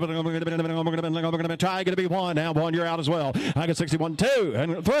one. Try going to be 1 down 1. You're out as well. I got 61, 2,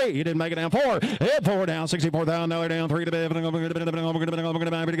 and 3. You didn't make it down 4. Hit 4 down. $64,000 down 3 to bid. I'm going to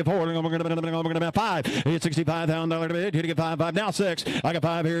get 4. I'm going to about 5. Hit $65,000 to bid. You get 5. Now 6. I got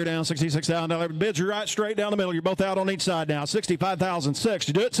 5 here down. $66,000. Bids are right straight down the middle. You're both out on each side now. 65,000. 6.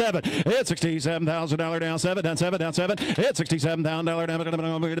 You do it 7. Hit $67,000 down 7. Down 7. Down 7. Hit $67,000 down. I'm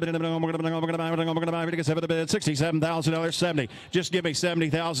going to get 7 to bid. $67,000. 70. Just give me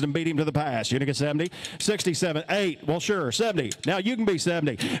 70,000 and beat him to the pass. You're going to get 70. 67. 8. Well, sure. 70. Now you can be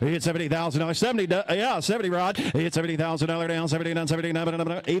 70. Hit $70,000. 70. Yeah, 70, Rod. Hit $70,000 down. 70 down.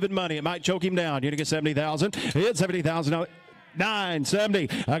 79. Even money. It might choke him down. You're going to get 70,000. Hit $70,000. 9, 70.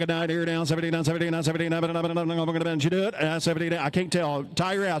 I got 9 here down, 70 down, 70 down, 70 down. I'm going to bench you do it. 70 down. I can't tell.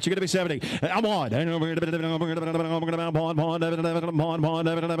 Tie your out. You're going to be 70. I'm on.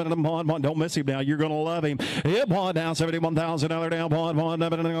 Don't miss him now. You're going to love him. Hit 1 down, $71,000 down. 1. I'm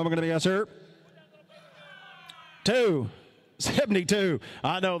going to be yes, sir. 2. 72.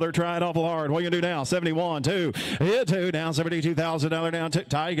 I know they're trying awful hard. What are you going to do now? 71. 2. Hit 2 down. $72,000 down.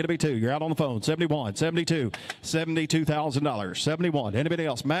 Ty, you're going to be 2. You're out on the phone. 71. 72. $72,000. 71. Anybody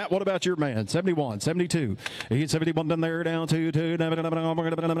else? Matt, what about your man? 71. 72. He hit 71 down there down 2. 2. Down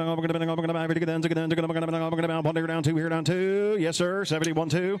 2 here down 2. Yes, sir. 71.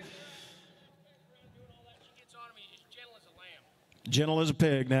 2. Gentle as a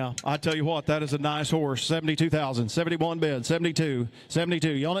pig. Now, I tell you what, that is a nice horse. 72,000, 71 bid, 72, 72.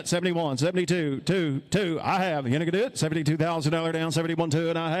 You on it? 71, 72, 2. I have. You gonna do it? $72,000 down, 71, 2,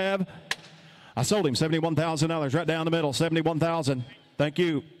 and I have. I sold him $71,000 right down the middle. 71,000. Thank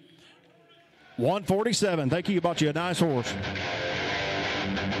you. 147. Thank you. You bought you a nice horse.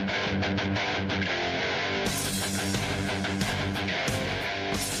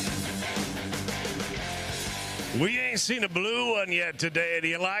 We ain't seen a blue one yet today. Do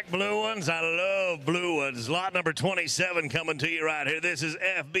you like blue ones? I love blue ones. Lot number 27 coming to you right here. This is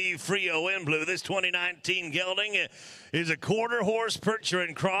FB Frio in blue. This 2019 gelding is a quarter horse Percher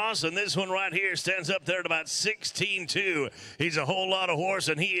and Cross, and this one right here stands up there at about 16.2. He's a whole lot of horse,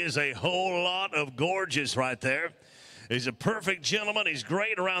 and he is a whole lot of gorgeous right there. He's a perfect gentleman. He's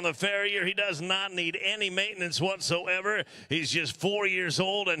great around the farrier. He does not need any maintenance whatsoever. He's just 4 years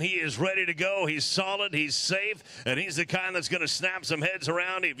old, and he is ready to go. He's solid. He's safe, and he's the kind that's going to snap some heads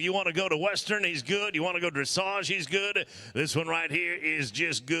around. If you want to go to Western, he's good. You want to go dressage, he's good. This one right here is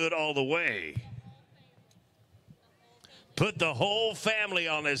just good all the way. Put the whole family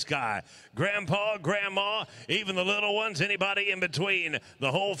on this guy. Grandpa, grandma, even the little ones, anybody in between.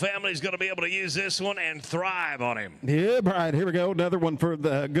 The whole family's going to be able to use this one and thrive on him. Yeah, Brian, here we go. Another one for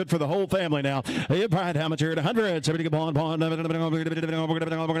the good for the whole family now. Yeah, Brian, how much here at 100? 70 bond,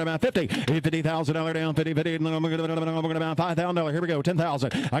 50. $50,000 down, 50, $5,000. Here we go,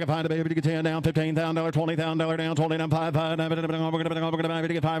 10,000. I can find a baby to get 10 down, $15,000, $20,000 down, 29, 5,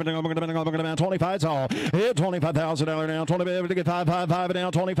 25. It's all. Yeah, $25,000 down, 20 baby to get 5,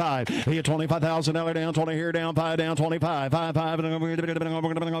 down, 25. Yeah, $25,000 down, 20 here down, 5 down, 25, 5, to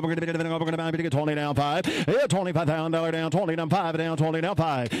get 20 down, 5. Yeah, $25,000 down, 20 down, 5 down, 20 down,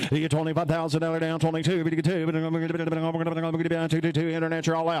 5. Yeah, $25,000 down, 22, to get 2, internet,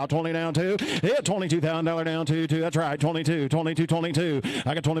 all out, 20 down, 2. Yeah, $22,000 down, 2. That's right, 22.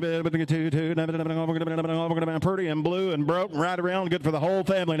 I got 20 bid, but get 2. Pretty and blue and broke right around, good for the whole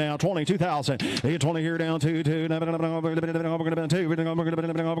family now. 22,000. Yeah, 20 here down, 2.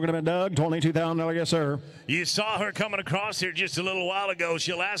 Doug, $22,000, yes, sir. You saw her coming across here just a little while ago.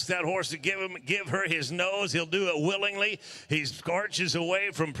 She'll ask that horse to give her his nose. He'll do it willingly. He arches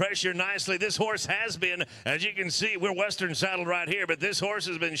away from pressure nicely. This horse has been, as you can see, we're Western saddled right here, but this horse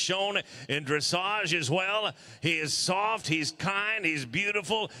has been shown in dressage as well. He is soft, he's kind, he's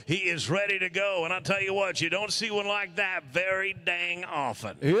beautiful, he is ready to go. And I'll tell you what, you don't see one like that very dang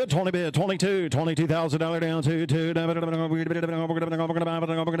often. Yeah, 20 bid, $22,000 down, 2.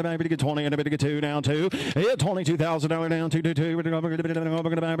 Get 20 and a bit to get 2 down, 2. Yeah, $22,000 down, 2. 22.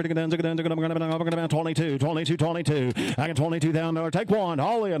 I got $22,000. Take one.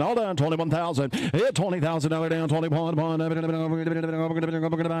 All in. All done. 21,000. Yeah, $20,000 down. 21.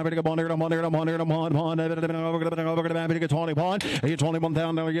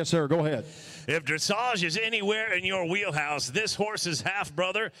 $21,000. Yes, sir. Go ahead. If dressage is anywhere in your wheelhouse, this horse's half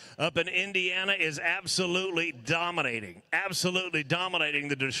brother up in Indiana is absolutely dominating. Absolutely dominating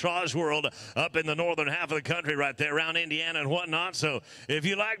the dressage world up in the northern half of the country right there around Indiana and whatnot. So if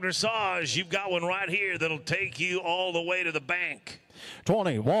you like dressage, you've got one right here that'll take you all the way to the bank.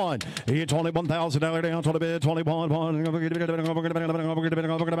 21. He $21,000 down, 20 bid, 21. All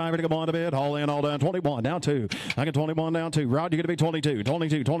in, all down. 21 down 2. I get 21 down 2. Rod, you're going to be 22.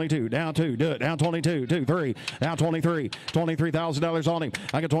 Down 2. Do it. Down 22. 2, 3. Down 23. $23,000 on him.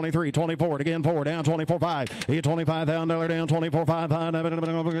 I get 23. 24. Again 4. Down 24. 5. He get $25,000 down. 24. 5.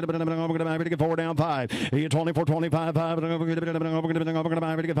 4 down 5. He get 24. 25. 5.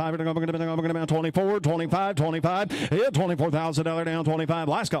 24. 25. 25. He get $24,000 down. 25.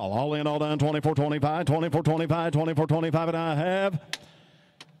 Last call. All in, all done. 24, 25, 24, 25, 24, 25. And I have.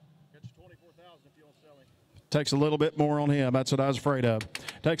 Takes a little bit more on him. That's what I was afraid of.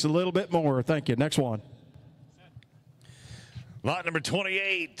 Takes a little bit more. Thank you. Next one. Lot number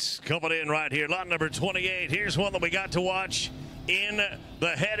 28 coming in right here. Lot number 28. Here's one that we got to watch in the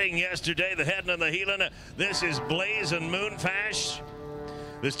heading yesterday. The heading and the heeling. This is Blazin' Moonflash.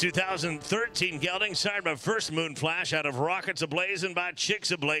 This 2013 gelding sired by First Moonflash out of Rockets A-Blazin' by Chicks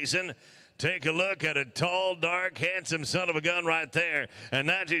A-Blazin'. Take a look at a tall, dark, handsome son of a gun right there. And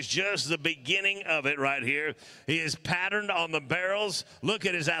that is just the beginning of it right here. He is patterned on the barrels. Look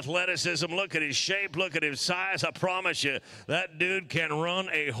at his athleticism. Look at his shape. Look at his size. I promise you, that dude can run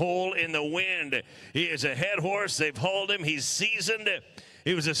a hole in the wind. He is a head horse. They've hauled him. He's seasoned.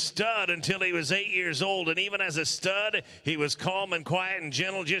 He was a stud until he was 8 years old, and even as a stud, he was calm and quiet and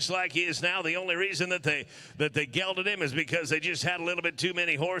gentle, just like he is now. The only reason that they gelded him is because they just had a little bit too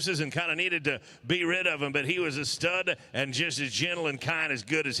many horses and kind of needed to be rid of him. But he was a stud and just as gentle and kind, as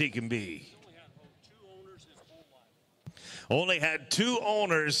good as he can be. Only had 2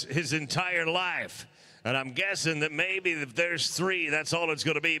 owners his entire life. And I'm guessing that maybe if there's 3, that's all it's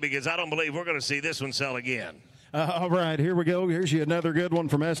going to be, because I don't believe we're going to see this one sell again. All right, here we go. Here's you another good one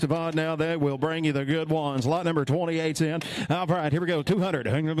from Estevan. Now they will bring you the good ones. Lot number 28's in. All right, here we go. 200.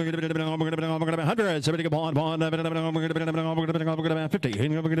 100. 70 bond. 50.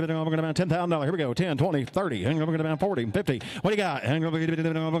 $10,000. Here we go. 10, 20, 30. 40, 50. What do you got?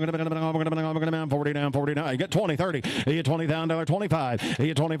 40 down, 49. You get 20, 30. You get $20,000, 25.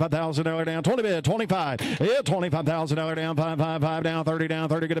 You get $25,000 down. 20 bid, 25. You get $25,000 down. 5 down, 30 down,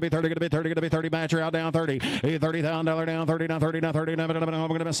 30. Gonna be 30. Gonna be 30. Gonna be 30. Matcher out down 30. $30,000 down, 30 down, 30 down, 30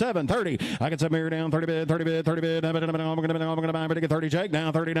 down, 7, 30. I get some here down, 30 bid, 30 bid, 30 bid. I'm going to get 30 Jake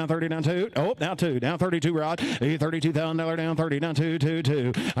down, 30 down, 30 down, 2. Oh, down 2, down 32 Rod. $32,000 down, 30 down, 2, 2,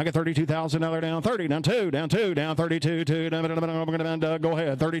 2. I get $32,000 down, 30 down, 2, down 2, down 32, 2. Doug, go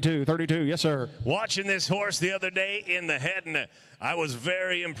ahead, 32, 32. Yes, sir. Watching this horse the other day in the head, and I was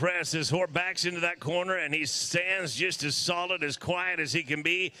very impressed. This horse backs into that corner, and he stands just as solid, as quiet as he can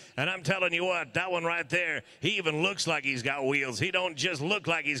be. And I'm telling you what, that one right there, he He even looks like he's got wheels. He don't just look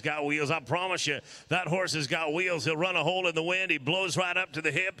like he's got wheels. I promise you, that horse has got wheels. He'll run a hole in the wind. He blows right up to the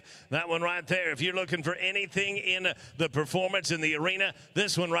hip. That one right there. If you're looking for anything in the performance in the arena,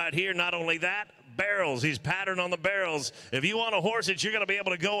 this one right here, not only that, barrels. He's patterned on the barrels. If you want a horse that you're going to be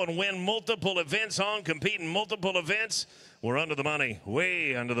able to go and win multiple events on, compete in multiple events, we're under the money,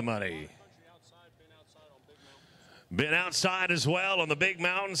 way under the money. Been outside as well on the big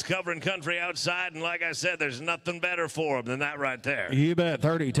mountains, covering country outside, and like I said, there's nothing better for him than that right there. You bet.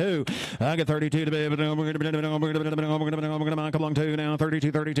 32. I get 32 to be. Come along 2 now.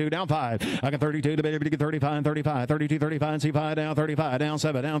 32, down 5. I got 32 to be. 35, 32, 35, C5 down 35, down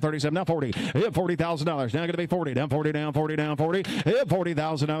 7, down 37, down 40. Hit $40,000. Now going to be 40, down 40, down 40, down 40. Hit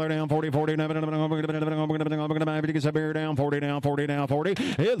 $40,000 down 40, 40. Down 40, down 40, down 40.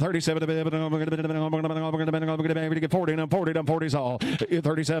 Hit 37 to be. Get 40, down 40, down 40's all.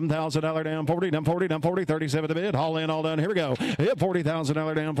 $37,000 down 40, down 40, down 40, 37 to bid. All in, all done. Here we go. Hit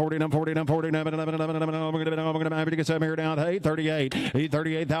 $40,000 down 40, down 40, down 40. Get some here down 8, 38.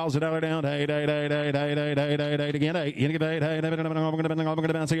 $38,000 down 8 again 8. You get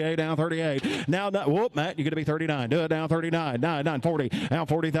 8. See 8 down 38. Now, whoop, Matt, you're going to be 39. Do it down 39. 9, 40. Down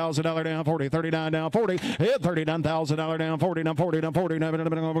 $40,000 down 40. 39 down 40. Hit $39,000 down 40, down 40, down 40. Get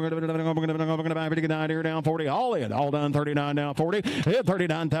 9 here down 40. All in. All done. 39 down 40. Hit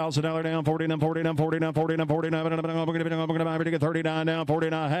 $39,000 down 40, down 40, down 40, down 40, down 40. Get 39 down 40.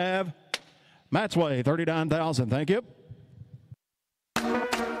 And I have Matt's way. 39,000. Thank you.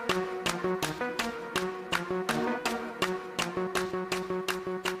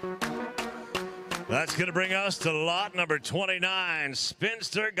 That's going to bring us to lot number 29.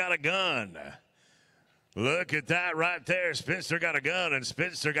 Spinster Got a Gun. Look at that right there. Spinster got a gun, and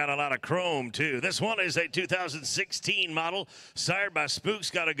Spinster got a lot of chrome, too. This one is a 2016 model, sired by Spooks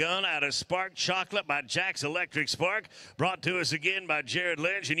Got a Gun out of Spark Chocolate by Jack's Electric Spark, brought to us again by Jared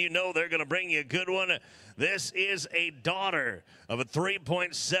Lynch, and you know they're going to bring you a good one. This is a daughter of a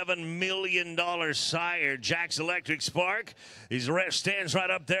 $3.7 million sire, Jack's Electric Spark. He stands right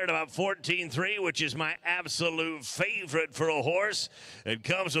up there at about 14.3, which is my absolute favorite for a horse. It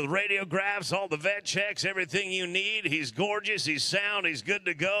comes with radiographs, all the vet checks, everything you need. He's gorgeous, he's sound, he's good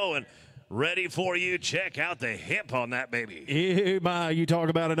to go, and ready for you. Check out the hip on that baby. You talk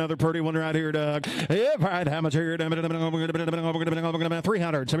about another pretty one right here, Doug. Yeah, right. How much here?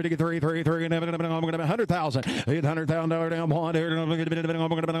 300. 73, 100,000. $800,000 down one.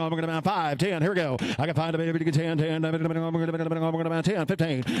 5, 10. Here we go. I can find a baby to get 10, 10, 10,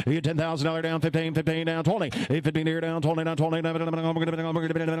 15. You get $10,000 down 15, 15 down 20. 15 here down 20, down 20. To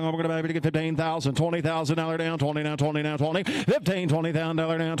get 15,000, $20,000 down 20, down 20, down 20. 15,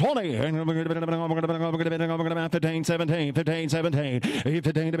 $20,000 down 20. 15, 17, 15, 17.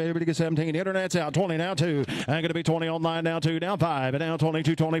 15 to be able to get 17. Internet's out. 20 now 2. I'm going to be 20 online now 2. Down 5. Down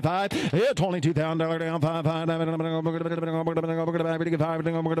 22, 25. Yeah, $22,000 down 5.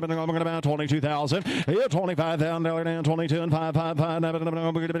 22,000. Yeah, $25,000 down 22 and 5.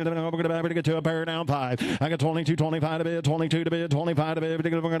 Get to a pair down 5. I got 22, 25 to bid. 22 to bid. 25 to bid.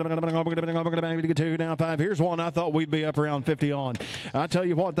 Get 2 down 5. Here's one I thought we'd be up around 50 on. I tell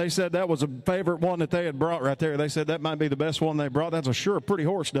you what, they said that was a favorite one that they had brought right there. They said that might be the best one they brought. That's a sure pretty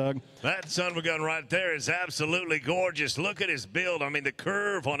horse, Doug. That son of a gun right there is absolutely gorgeous. Look at his build. I mean, the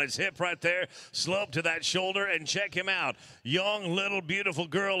curve on his hip right there, slope to that shoulder, and check him out. Young, little, beautiful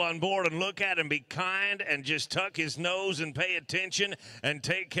girl on board, and look at him. Be kind and just tuck his nose and pay attention and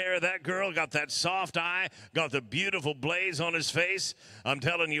take care of that girl. Got that soft eye, got the beautiful blaze on his face. I'm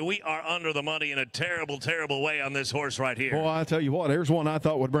telling you, we are under the money in a terrible, terrible way on this horse right here. Well, I tell you what, here's one I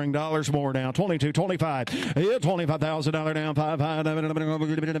thought would bring dollars more down. 22, 25. Yeah, $25,000 down 5, 5.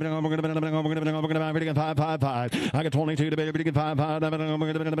 5, 5. I got 22 to be able to get 5, 5.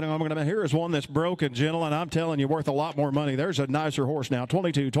 Here is one that's broken, gentle, and I'm telling you, worth a lot more money. There's a nicer horse now.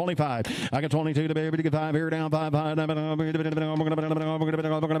 22, 25. I got 22 to be able to get 5 here down 5, 5.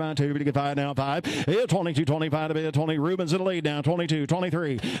 2 to get 5 down 5. Yeah, 22, 25 to be 20. Rubens in the lead down 22,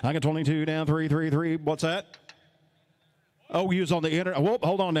 23. I got 22 down 3, 3, 3. What's that? Oh, he was on the internet. Whoop,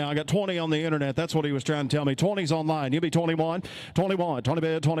 hold on now. I got 20 on the internet. That's what he was trying to tell me. 20's online. You'll be 21. 21. 20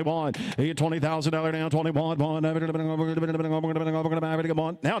 bid, 21. He get $20,000 down, 21.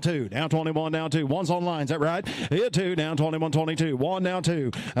 Now 2. Down 21, down 2. One's online. Is that right? He hit 2. Down 21, 22. 1, down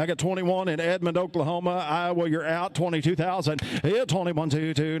 2. I got 21 in Edmond, Oklahoma. Iowa, you're out. 22,000. He hit 21,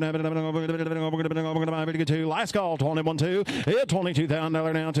 2, 2. Get 2. Last call, 21, 2. He hit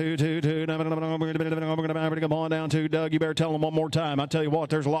 $22,000 down, 2, 2, 2. Come on down 2. Doug, you better tell them one more time. I tell you what,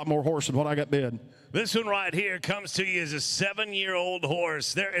 there's a lot more horse than what I got bid. This one right here comes to you as a 7-year-old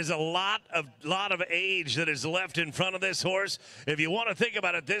horse. There is a lot of age that is left in front of this horse. If you want to think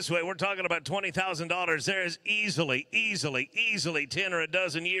about it this way, we're talking about $20,000. There is easily 10 or a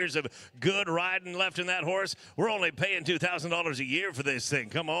dozen years of good riding left in that horse. We're only paying $2,000 a year for this thing.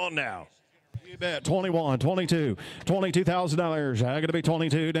 Come on now. You bet. 21, 22, $22,000. I got to be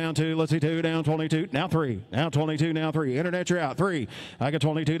 22 down 2. Let's see, 2 down 22. Now 3. Now 22. Now 3. Internet, you're out. 3. I got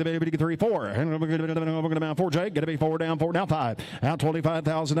 22 to be 3. 4. And we're going to down 4. Jake, got to be 4 down 4. Now 5. Now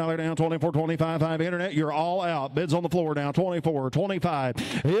 $25,000 down 24. 25. 5. Internet, you're all out. Bids on the floor down 24. 25.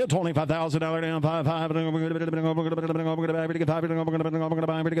 Yeah, $25,000 down 5. 5.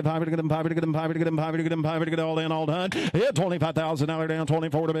 All in, all done. Yeah, $25,000 down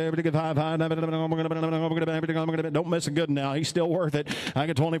 24 to be able to get 5. 5. Don't miss a good now. He's still worth it. I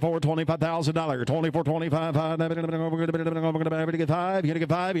get $25,000. 24, 25, 5. You're going to get 5. You're going to get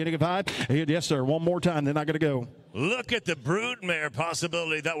 5. You're going to get 5. Yes, sir. One more time, then I got to go. Look at the broodmare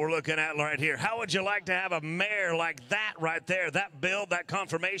possibility that we're looking at right here. How would you like to have a mare like that right there? That build, that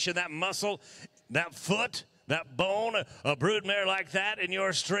conformation, that muscle, that foot, that bone, a broodmare like that in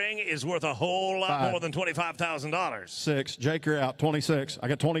your string is worth a whole lot 5. more than $25,000. 6. Jake, you're out. 26. I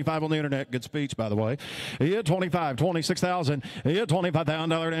got 25 on the internet. Good speech, by the way. Yeah, 25. 26,000. Yeah,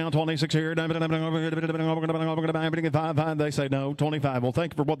 $25,000 down. 26 here. 5. 5. They say no. 25. Well,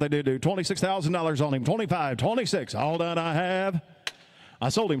 thank you for what they do. $26,000 on him. 25. 26. All done. I have. I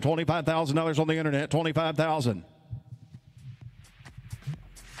sold him $25,000 on the internet. 25,000.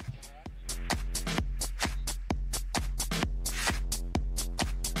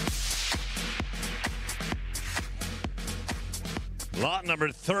 Lot number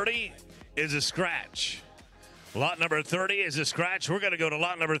 30 is a scratch. Lot number 30 is a scratch. We're going to go to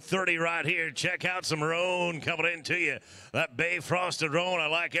lot number 30 right here. Check out some roan coming into you. That Bay Frosted roan, I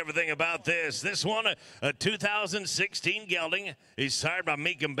like everything about this. This one, a 2016 gelding. He's sired by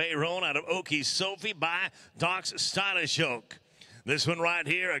Meekum Bay Roan out of Okie Sophie by Doc's Stylish Oak. This one right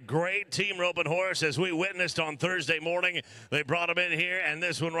here, a great team roping horse, as we witnessed on Thursday morning. They brought him in here, and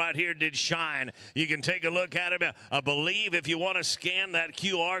this one right here did shine. You can take a look at him. I believe if you want to scan that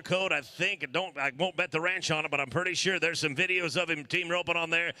QR code, I won't bet the ranch on it, but I'm pretty sure there's some videos of him team roping on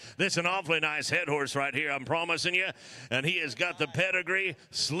there. This is an awfully nice head horse right here, I'm promising you. And he has got the pedigree.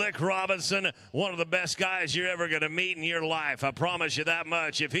 Slick Robinson, one of the best guys you're ever going to meet in your life. I promise you that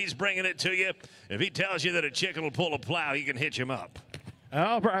much. If he's bringing it to you, if he tells you that a chicken will pull a plow, you can hitch him up.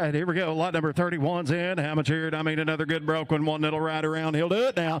 All right, here we go. Lot number 31's in. Amateur, I mean, another good broken one that'll ride around. He'll do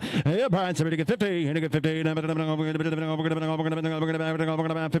it now. Yeah, Brian, somebody get 50. And get 15. We're going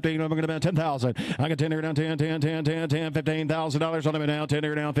to 10,000. I got 10 here down 10, $15,000 on him now. 10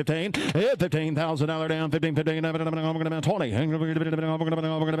 here down 15. Yeah, $15,000 down 15, 15. We're going to 20. We're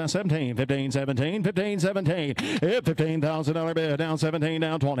going to 17, 15, 17, 15, 17. Yeah, $15,000 bid down 17,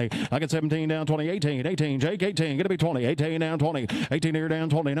 down 20. I got 17 down 20, 18, 18. Jake, 18. Going to be 20, 18 down 20, 18 down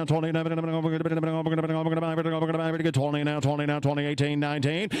 20, now 20, now 20, now 20, now 20, 18,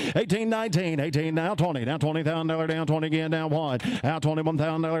 19, 18, 19, 18, now 20, now $20,000 down 20 again, down 1, now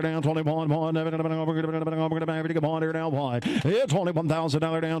 $21,000 down 21, 1, now 1 down 1, yeah,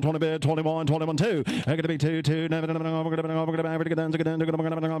 $21,000 down 20 bid, 21, 21, 2, I got to be 2, 2, now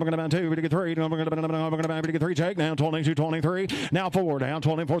 2, 3, Jake, now 22, 23, now 4, down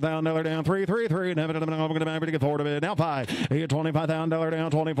 $24,000 down 3, 3, 3, now 4 to bid, now 5, here $25,000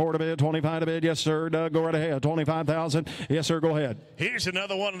 down, 24 to bid, 25 to bid. Yes, sir. Doug, go right ahead. 25,000. Yes, sir. Go ahead. Here's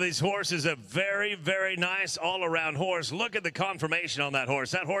another one of these horses, a very, very nice all-around horse. Look at the conformation on that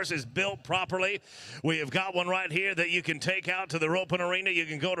horse. That horse is built properly. We have got one right here that you can take out to the roping arena. You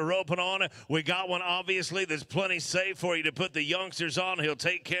can go to roping on. We got one, obviously, that's plenty safe for you to put the youngsters on. He'll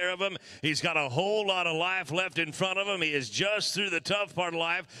take care of them. He's got a whole lot of life left in front of him. He is just through the tough part of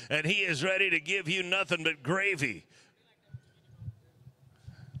life, and he is ready to give you nothing but gravy.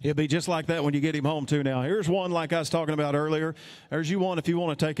 He'll be just like that when you get him home, too. Now, here's one like I was talking about earlier. There's you one if you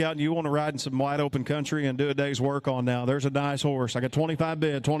want to take out and you want to ride in some wide open country and do a day's work on now. There's a nice horse. I got 25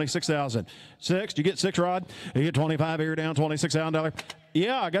 bid, 26,000. 6, you get 6, Rod? You get 25 here down, $26,000.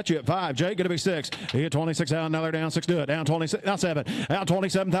 Yeah, I got you at 5. Jake, going to be 6. You get $26,000 down 6. Do it. Down 26. Now 7. Down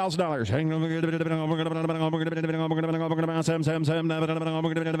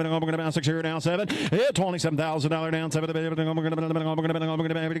 $27,000. Down 6 here down 7. Yeah, $27,000 down 7.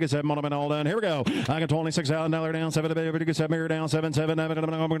 To get 7 on them and all done. Here we go. I got $26,000 down 7 to get 7 here down 7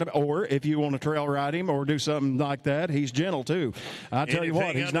 7. Or if you want to trail ride him or do something like that, he's gentle too. I tell you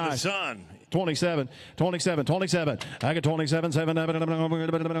what, he's nice. Sun. 27. I get 27, 7. I'm going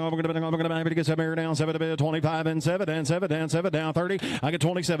to get 7 here down, 7 to bid, 25 and 7, and 7, and 7 down 30. I get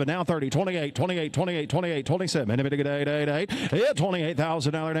 27, now 30, 28, 27. And if it get 8. Yeah,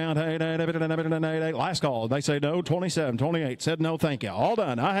 $28,000 down, 8. Last call. They say no, 27, 28. Said no, thank you. All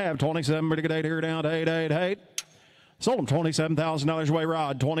done. I have 27, but to get 8 here down, 8. Sold them $27,000 away,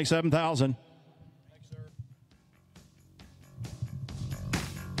 Rod. 27,000.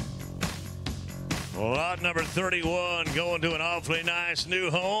 Lot number 31 going to an awfully nice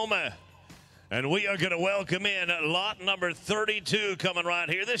new home. And we are going to welcome in lot number 32 coming right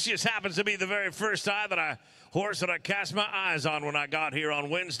here. This just happens to be the very first time that horse that I cast my eyes on when I got here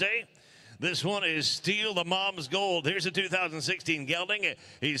on Wednesday. This one is Steal the Mom's Gold. Here's a 2016 gelding.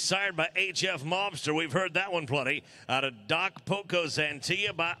 He's sired by HF Mobster. We've heard that one plenty. Out of Doc Poco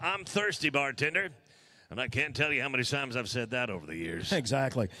Santilla by I'm Thirsty Bartender. And I can't tell you how many times I've said that over the years.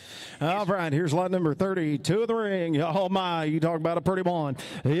 Exactly. All right, here's lot number 32 of the ring. Oh, my, you talk about a pretty one.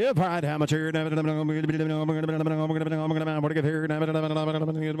 Yep, all right, how much here? I'm going to give here.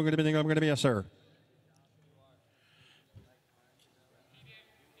 Yes, sir.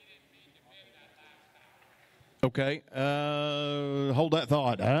 Okay, hold that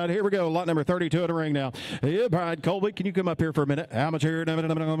thought. All right, here we go. Lot number 32 of the ring now. Yep, all right, Colby, can you come up here for a minute? How much here? I'm going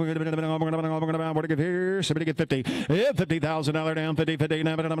to give here. Somebody get 50. Yep, $50,000 down, 50. I'm going to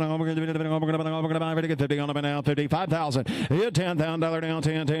get 50 on them now, 55,000. Yep, $10,000 down,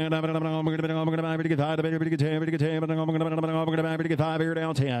 10. I'm going to get 5 here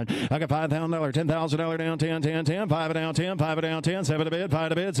down, 10. I got $5,000, $10,000 down, 10. 5 down, 10. 5 down, 10. 7 to bid, 5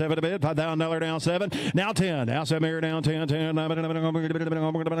 to bid, 7 to bid, $5,000 down, 7. Now 10. Now 7 here down, 10. I'm going to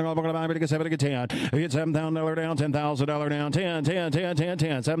get 7 to get 10. We get $7,000 down, $10,000 down, 10.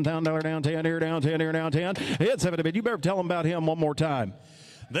 $7,000 down, 10 here down, 10 here down, 10. Hit 7 to bid. You better tell them about him one more time.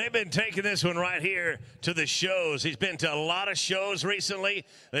 They've been taking this one right here to the shows. He's been to a lot of shows recently.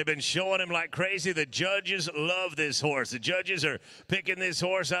 They've been showing him like crazy. The judges love this horse. The judges are picking this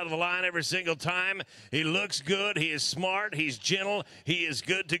horse out of the line every single time. He looks good. He is smart. He's gentle. He is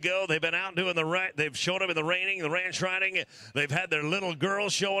good to go. They've been out doing they've shown him in the reining, the ranch riding. They've had their little girl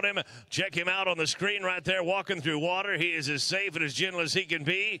showing him. Check him out on the screen right there, walking through water. He is as safe and as gentle as he can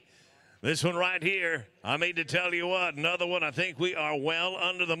be. This one right here, I mean to tell you what, another one I think we are well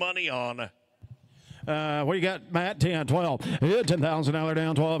under the money on. What you got, Matt? 10, 12. $10,000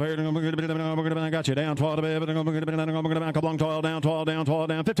 down, 12 here. I got you down 12 to bid. Couple long 12 down, 12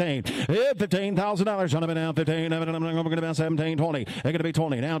 down, 15. $15,000 on it down, 15. I'm going to be 17, 20. It's going to be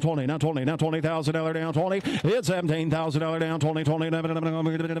 20, now 20, now $20,000 down, 20. It's $17,000 down, 20.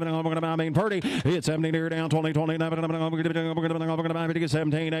 I mean, Purdy. It's 17 here down, 20. I'm going to get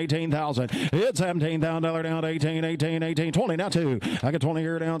 17, 18,000. It's $17,000 down, 18, 20. Now 2. I got 20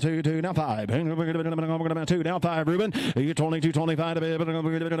 here down, 2, now 5. I'm going to be 2, now 5, Ruben. You get 22, 25 to bid. I'm going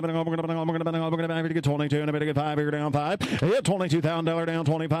to get 22, and I'm going to get 5 here down, 5. Hit $22,000 down,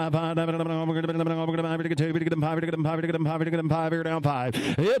 25, 5. I'm going to get 2, get them 5 here down, 5.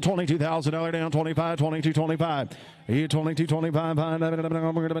 Hit $22,000 down, 25, 22, 25. Hit 22, 25,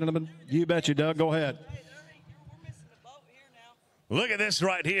 5. You bet you, Doug. Go ahead. Look at this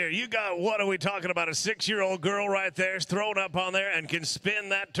right here. You got, what are we talking about? A 6-year-old girl right there is thrown up on there and can spin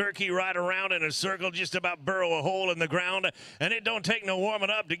that turkey right around in a circle, just about burrow a hole in the ground. And it don't take no warming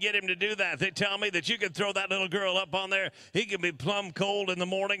up to get him to do that. They tell me that you can throw that little girl up on there. He can be plumb cold in the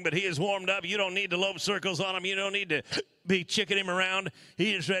morning, but he is warmed up. You don't need to lope circles on him. You don't need to be chicking him around.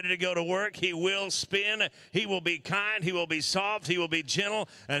 He is ready to go to work. He will spin. He will be kind. He will be soft. He will be gentle.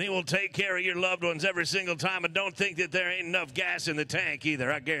 And he will take care of your loved ones every single time. And don't think that there ain't enough gas in the tank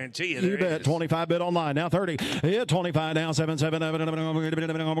either. I guarantee you there is. You bet. 25 bid online. Now 30. Yeah, 25 down, 7. I'm going to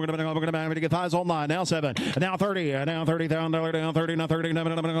get 5s online. Now 7. Now 30. Now $30,000 down, 30. Now 30. I'm going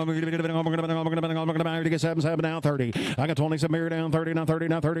to get 7 down, 30. I got 27 here down, 30. Now 30.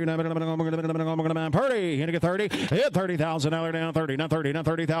 Now 30. I'm going to Purdy. Going to get 30. Hit $30,000 down, 30. Now 30. Now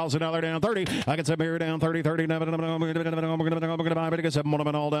 $30,000 down, 30. I got 7 here down, 30. I'm going to get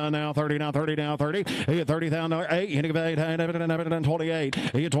 7 all done now, 30. Now 30. Now 30. Hit $30,000. 8. You get 8. 28.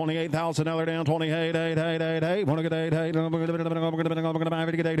 You get $28,000 down, 28. 8. Want to get 8. I'm going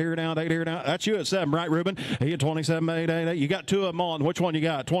to get 8 here down, 8 here down. That's you at 7, right, Ruben? You get 27, 8. You got 2 of them on. Which one you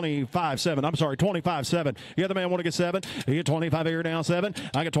got? 25, 7. I'm sorry, 25, 7. You other man want to get 7. You get 25 here down, 7.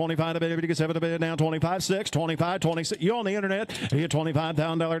 I get 25 to bid. You get 7 to bid down, 25, 6. 25, 26. You on the internet? He had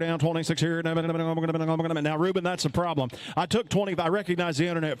 $25,000 down, 26 here. Now, Ruben, that's the problem. I took 25. I recognize the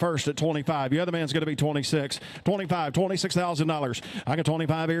internet first at 25. The other man's going to be 26. 25, $26,000. I got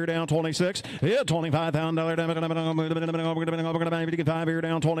 25 here down, 26. Yeah, $25,000 down. 5 here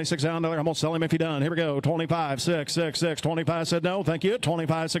down, $26,000. I'm going to sell him if he done. Here we go. 25, 6, 6, 6. 25 said no. Thank you.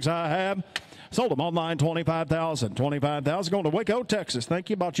 25, 6 I have. Sold him online, 25,000. 25,000 going to Waco, Texas.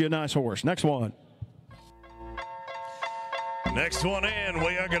 Thank you. Bought you a nice horse. Next one. Next one in,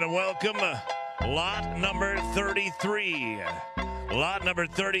 we are going to welcome lot number 33. Lot number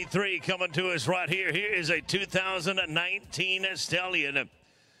 33 coming to us right here. Here is a 2019 stallion.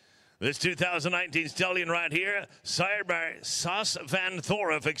 This 2019 stallion right here, sired by Sas Van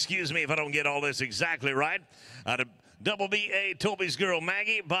Thoref, excuse me if I don't get all this exactly right, out of Double B.A. Toby's Girl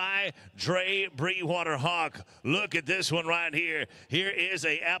Maggie by Dre Brewater Hawk. Look at this one right here. Here is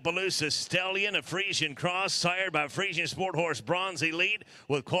a Appaloosa Stallion, a Frisian cross, sired by Frisian Sport Horse Bronze Elite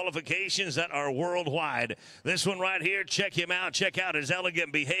with qualifications that are worldwide. This one right here, check him out. Check out his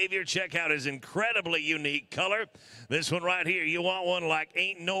elegant behavior. Check out his incredibly unique color. This one right here, you want one like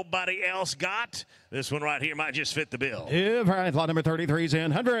ain't nobody else got? This one right here might just fit the bill. Yeah, right. Lot number 33's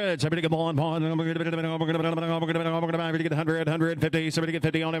in hundreds. Somebody get on, somebody get 100, 150, somebody get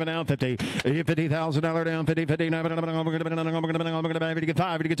 50 on him down, 50. $50,000 down, 50, 50, get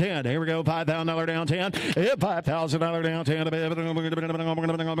 5, get 10. Here we go, $5,000 down, 10. Yeah, $5,000 down, 10. Get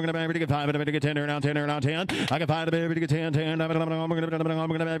 5, get 10 down, 10 down, 10. I can find a baby to get 10, 10.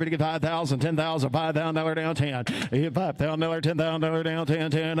 Get 5,000, 10,000, $5,000 down, 10. $5,000, $10,000 down, 10,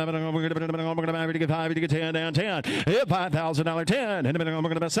 10. Get 5, get 10 down, 10. $5,000, 10. And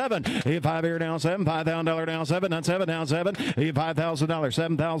about 7. 5 here down, 7. $5,000 down, 7. Down 7, down 7. $5,000,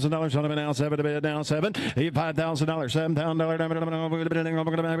 $7,000 on him down 7 to bid down 7. $5,000,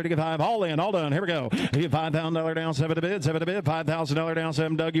 $7,000 get 5. All in, all done. Here we go. $5,000 down 7 to bid, 7 to bid. $5,000 down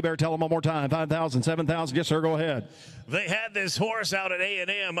 7. Doug, you better tell them one more time. 5,000, 7,000. Yes, sir. Go ahead. They had this horse out at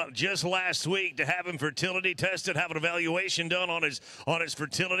A&M just last week to have him fertility tested, have an evaluation done on his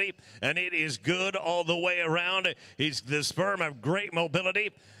fertility, and it is good all the way around. The sperm have great mobility.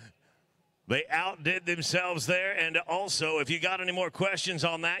 They outdid themselves there. And also, if you got any more questions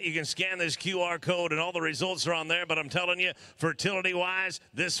on that, you can scan this QR code and all the results are on there. But I'm telling you, fertility-wise,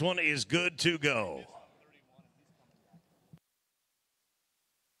 this one is good to go.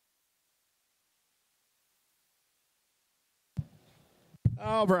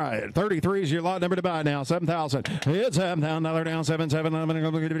 All right, 33 is your lot number to buy now. 7,000. It's $7,000 down. 7, 7. I'm going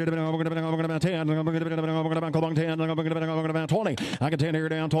to 10. 20. I can 10 here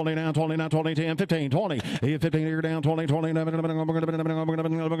down. 20 down. 20 now. 20 10. 15. 20. 15 here down. 20 20. Get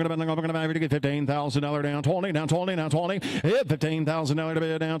 $15,000 down. 20 now. 20 now. 20. $15,000 to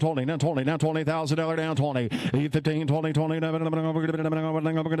bid down. 20 now. 20 now. $20,000 down. 20. 15 20 20. Get 15.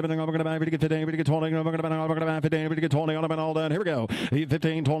 Get 20. Get 20 on them and all done. Here we go.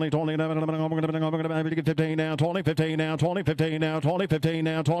 15, 20, 20, 15 down, 20, 15 down, 20, 15 down, 20, 15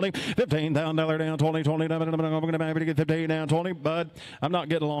 down, 20, $15,000 down, 20, 20, I'm going to get 15 down, 20, but I'm not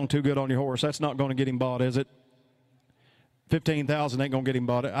getting along too good on your horse. That's not going to get him bought, is it? 15,000 ain't going to get him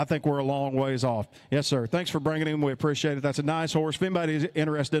bought. I think we're a long ways off. Yes, sir. Thanks for bringing him. We appreciate it. That's a nice horse. If anybody's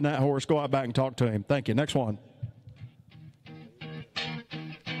interested in that horse, go out back and talk to him. Thank you. Next one.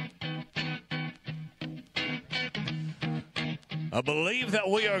 I believe that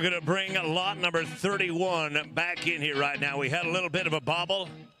we are going to bring lot number 31 back in here right now. We had a little bit of a bobble.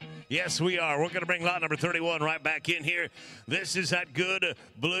 Yes, we are. We're going to bring lot number 31 right back in here. This is that good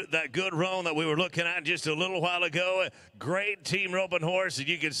roan that we were looking at just a little while ago. Great team roping horse that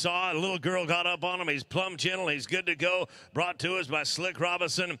you can saw. A little girl got up on him. He's plumb gentle. He's good to go. Brought to us by Slick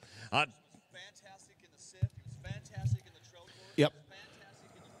Robinson. Fantastic in the sift. He was fantastic in the trail course. Yep.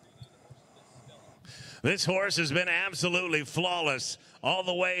 This horse has been absolutely flawless all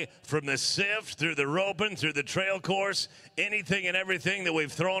the way from the sift, through the roping, through the trail course. Anything and everything that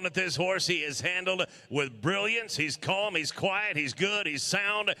we've thrown at this horse, he has handled with brilliance. He's calm, he's quiet, he's good, he's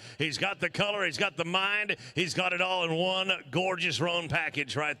sound. He's got the color, he's got the mind. He's got it all in one gorgeous roan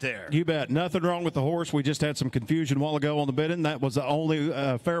package right there. You bet. Nothing wrong with the horse. We just had some confusion a while ago on the bidding. That was the only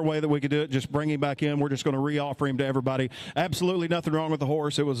fair way that we could do it. Just bring him back in. We're just going to re-offer him to everybody. Absolutely nothing wrong with the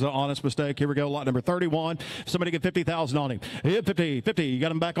horse. It was an honest mistake. Here we go. Lot number 31. Somebody get 50,000 on him. 50, 50. You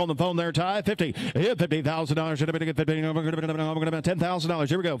got him back on the phone there, Ty. 50. Hit $15,000. Should have been a good 15. I'm going to $10,000.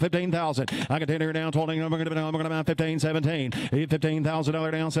 Here we go. 15,000. I can take her down 20. I'm going to 15, 17. Hit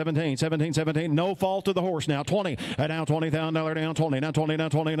 $15,000 down 17. 17, 17. No fault of the horse now. 20. Now $20,000 down 20. Now 20. Now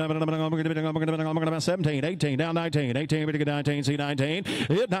 20. I'm going to 17. 18. Down 19. 18. We get 19. See 19.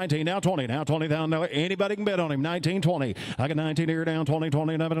 Hit 19. Now 20. Now $20,000. Anybody can bet on him. 19, 20. I got 19 here down 20.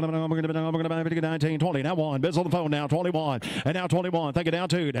 20. I'm going to get 19, 20. Now 1. Biz on the phone now. 21. And now 21. Take it down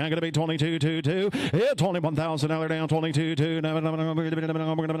 2. Now going to be 22, 2, 2. Hit $21,000 down 22, 2. Now I'm going to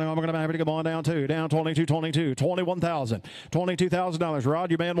go on down 2. Down 22, 22. 21,000. $22,000. Rod,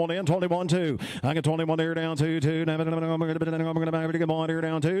 you man one in. 21, 2. I got 21 here down 2, 2. Now I'm going to go on here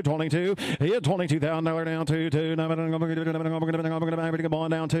down 2. 22. Hit $22,000 down 2, 2. Now I'm going to go on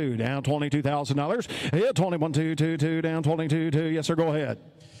down 2. Down $22,000. Hit 21, 2, 2, 2. Down 22, 2. Yes, sir. Go ahead.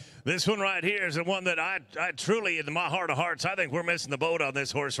 This one right here is the one that I truly, in my heart of hearts, I think we're missing the boat on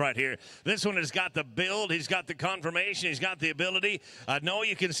this horse right here. This one has got the build. He's got the confirmation. He's got the ability. I know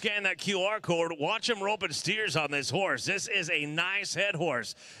you can scan that QR code. Watch him roping steers on this horse. This is a nice head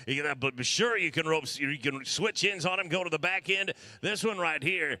horse. But be sure you can rope. You can switch ends on him, go to the back end. This one right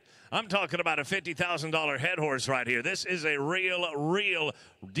here, I'm talking about a $50,000 head horse right here. This is a real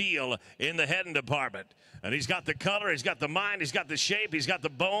deal in the heading department. And he's got the color, he's got the mind, he's got the shape, he's got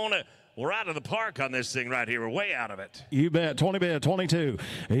the bone. We're out of the park on this thing right here. We're way out of it. You bet. 20 bid, 22.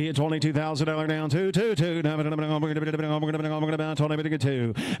 He hit $22,000 down 2, 2, 2. Now I'm going to bounce 20 bid to get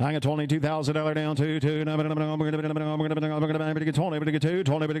 2. I got $22,000 down 2, 2. Now I'm going to get 20 bid to get 2,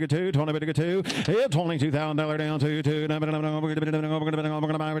 20 bid to get 2, 20 bid to get 2. Hit $22,000 down 2, 2. Now I'm going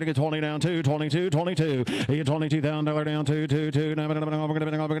to get 20 down 2, 22, 22. He hit $22,000 down 2, 2, 2. Now I'm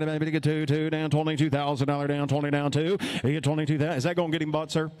going to get 2, 2. Down $22,000 down 20 down 2. He hit $22,000. Is that going to get him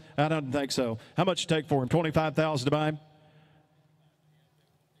bought, sir? I don't think so. How much you take for him? $25,000 to buy him?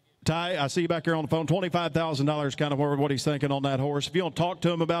 Ty, I see you back here on the phone. $25,000 kind of what he's thinking on that horse. If you want to talk to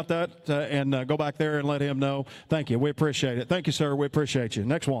him about that and go back there and let him know, thank you. We appreciate it. Thank you, sir. We appreciate you.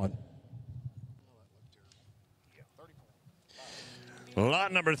 Next one.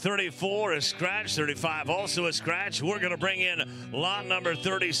 Lot number 34 is scratch. 35 also a scratch. We're going to bring in lot number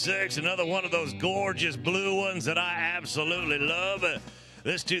 36, another one of those gorgeous blue ones that I absolutely love.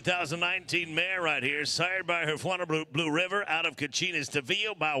 This 2019 mare right here, sired by her Fuana Blue River out of Cachinas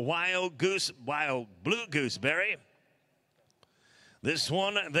Tavillo by Wild Blue Gooseberry. This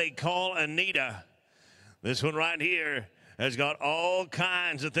one they call Anita. This one right here has got all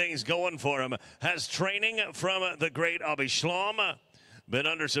kinds of things going for him. Has training from the great Abi Schlom. Been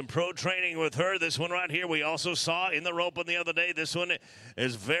under some pro training with her. This one right here we also saw in the roping the other day. This one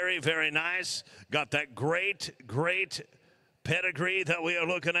is very nice. Got that great pedigree that we are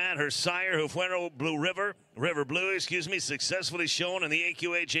looking at. Her sire, Fuana Blue River Blue, successfully shown in the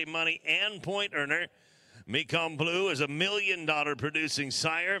AQHA Money and Point Earner. Mekong Blue is $1 million producing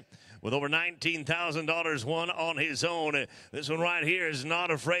sire with over $19,000 won on his own. This one right here is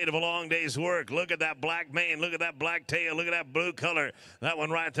not afraid of a long day's work. Look at that black mane. Look at that black tail. Look at that blue color. That one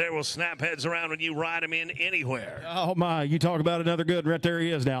right there will snap heads around when you ride him in anywhere. Oh, my. You talk about another good. Right there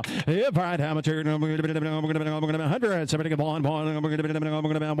he is now. If right, how much here? I'm going to 100. Somebody come on. I'm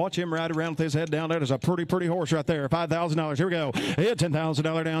going to watch him ride around with his head down there. There's a pretty horse right there. $5,000. Here we go. Hit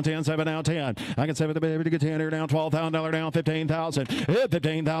 $10,000 down 10. 7 down 10. I can 7 to baby to get 10 here down. $12,000 down 15,000. Hit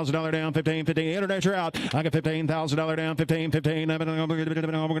 $15,000 down 15. Internet, you're out. I got $15,000 down 15. I'm going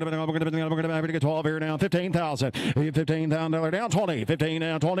to get 12 here down 15,000. $15,000 down 20. 15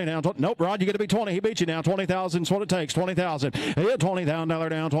 down 20 down. Nope, Rod, you got to be 20. He beat you now. 20,000 is what it takes. 20,000. Hit $20,000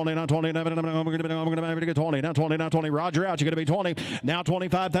 down 20 down 20. I'm going to get 20 down 20 down 20. Rod, you're out. You got to be 20. Now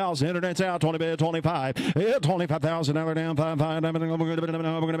 25,000. Internet's out. 20 bid 25. Hit $25,000 down 5. I'm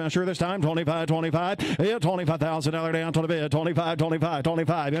going to be sure this time. 25. Hit $25,000 down 20 bid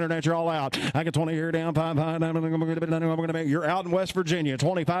 25. Internet, you're all out. I get 20 here down 5. I'm going to make. You're out in West Virginia.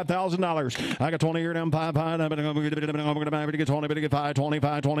 $25,000. I got 20 here down 5. I'm going to get 20, but to get 5.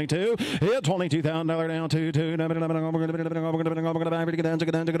 25, 22. Hit $22,000 down 2. I'm going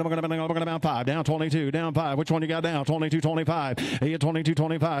to get 5 down 22 down 5. Which one you got down? 22, 25. Hit 22,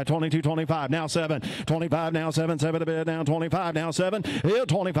 25. 22, 25. Now 7. 25 now 7. 7 to bid down 25 now 7. Hit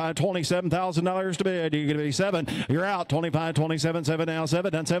 25, $27,000 to bid. You're going to be 7. You're out. 25, 27. 7 now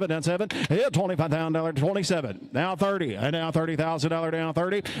 7. Down 7. Down 7. Hit $25,000 27. Now 30. And now $30,000 down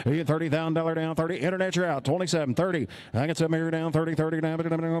 30. Hit $30,000 down 30. Internet, you're out. 27. 30. I get some here down 30. 30 now. I'm going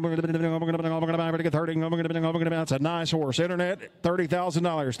to get 30. I'm going to bounce. A nice horse. Internet,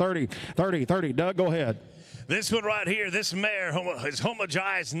 $30,000. 30. Doug, go ahead. This one right here, this mare is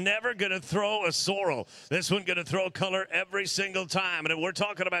homogized, never going to throw a sorrel. This one going to throw color every single time. And if we're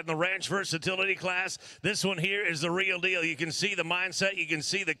talking about in the ranch versatility class, this one here is the real deal. You can see the mindset. You can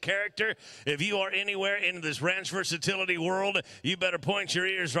see the character. If you are anywhere in this ranch versatility world, you better point your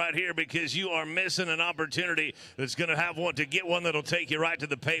ears right here because you are missing an opportunity that's going to have one to get one that'll take you right to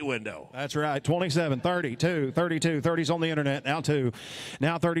the pay window. That's right. 27, 32, 32. 30's on the internet. Now 2.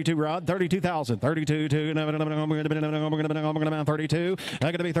 Now 32, Rod. 32,000. 32, 2. 32.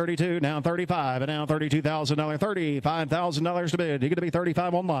 Going to be 32. Now 35. And now $32,000. $35,000 to bid. You're going to be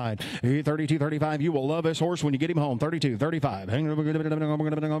 35 online. 32, 35. You will love this horse when you get him home. 32, 35. Terry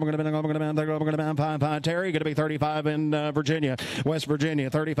going to be 35 in Virginia, West Virginia.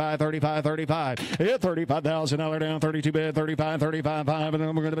 35, 35, 35. $35,000 down. 32 bid. 35, 35, 5.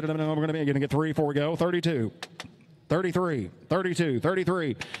 And we're going to get 3 before we go. 32. 33, 32,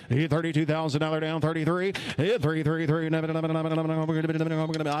 33, $32,000 down, 33,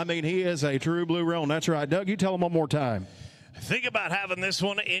 333. I mean, he is a true blue roan. That's right. Doug, you tell him one more time. Think about having this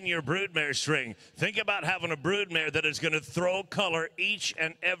one in your broodmare string. Think about having a broodmare that is going to throw color each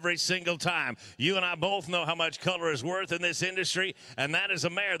and every single time. You and I both know how much color is worth in this industry, and that is a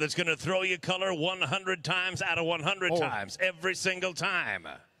mare that's going to throw you color 100 times out of 100 times, every single time.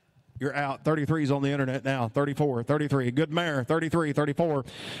 You're out. 33's on the internet now. 34, 33. Good mare. 33, 34.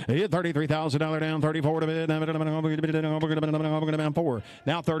 $33,000 down. 34 to bid. 4.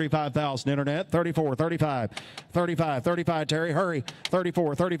 Now 35,000 internet. 34, 35. 35, 35. Terry, hurry.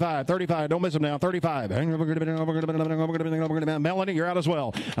 34, 35, 35. Don't miss him now. 35. Melanie, you're out as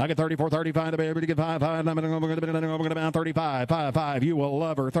well. I get 34, 35 to bid. We get 5, 5. 35, 5, 5. You will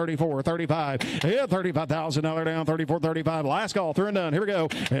love her. 34, 35. $35,000 down. 34, 35. Last call. Through and done. Here we go.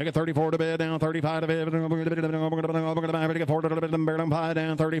 I get 34 to bid, down 35 to bid, down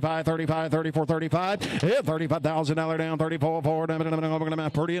 35, 35, 34, 35, $35,000 down, 34, 4,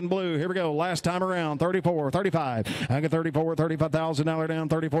 pretty in blue. Here we go, last time around, 34, 35. I get 34, $35,000 down,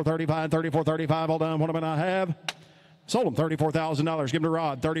 34, 35, 34, 35, all done. What am I have? Sold him $34,000. Give him to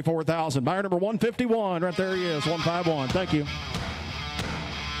Rod, 34,000. Buyer number 151, right there he is, 151. Thank you.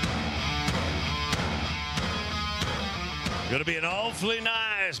 Going to be an awfully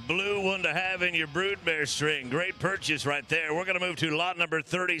nice blue one to have in your broodmare string. Great purchase right there. We're going to move to lot number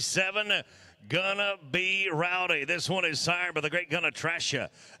 37. Gonna Be Rowdy. This one is sired by the great Gonna Trasha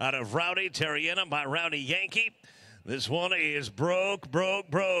out of Rowdy Terriana by Rowdy Yankee. This one is broke.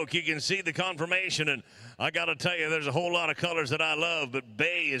 You can see the confirmation, and I got to tell you, there's a whole lot of colors that I love, but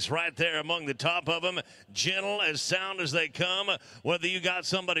Bay is right there among the top of them. Gentle, as sound as they come. Whether you got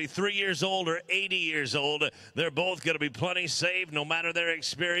somebody 3 years old or 80 years old, they're both going to be plenty safe, no matter their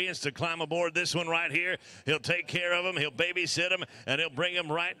experience, to climb aboard this one right here. He'll take care of them, he'll babysit them, and he'll bring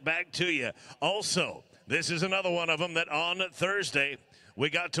them right back to you. Also, this is another one of them that on Thursday, we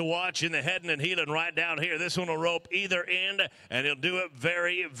got to watch in the heading and heeling right down here. This one will rope either end, and he'll do it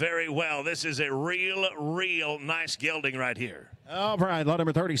very, very well. This is a real nice gelding right here. All right, lot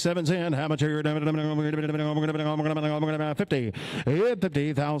number 37's in. How much are you? 50.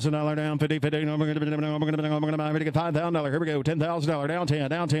 $50,000 down. 50. I'm going to get $5,000. Here we go. $10,000 down. 10.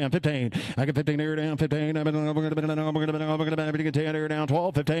 Down 10. 15. I get 15 here down. 15. I'm going to get 10 here down.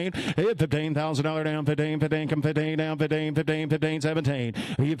 12. 15. $15,000 down. 15. 15. Come 15 down. 15. 15. 15. 17.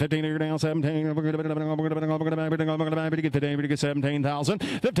 We get 15 here down. 17. I'm going to get 15. We get 17,000.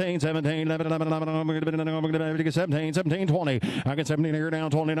 15. 17. I'm going to get 17. 17. 20. I get 17 here down,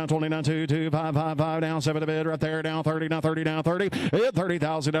 29, 29, 2, 2, 5, 5, 5 down, 7 to bid right there, down 30, now 30, down 30. Hit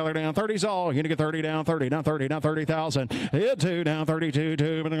 $30,000 down, 30's all. You're going to get 30 down, 30, down 30, down 30,000. Hit 2 down, 32,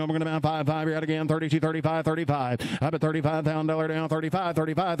 2, but I'm going to down 5, 5, you're out again, 32, 35, 35. I bet $35,000 down, 35,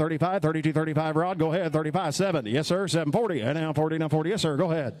 35, 35, 32, 35. Rod, go ahead, 35, 7. Yes, sir, 740. And now 40, now 40. Yes, sir,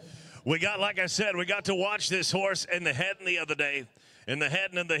 go ahead. We got, like I said, we got to watch this horse in the heading the other day. In the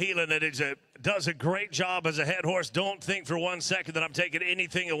heading and the heeling, it does a great job as a head horse. Don't think for 1 second that I'm taking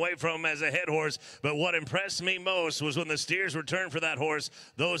anything away from him as a head horse. But what impressed me most was when the steers were turned for that horse,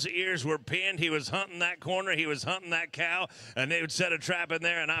 those ears were pinned. He was hunting that corner. He was hunting that cow. And they would set a trap in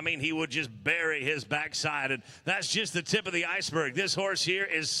there. And, I mean, he would just bury his backside. And that's just the tip of the iceberg. This horse here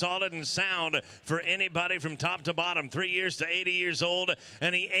is solid and sound for anybody from top to bottom. 3 years to 80 years old.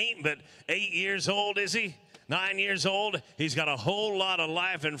 And he ain't but 8 years old, is he? 9 years old. He's got a whole lot of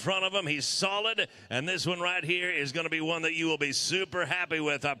life in front of him. He's solid, and this one right here is going to be one that you will be super happy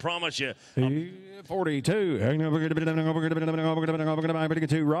with, I promise you. 42.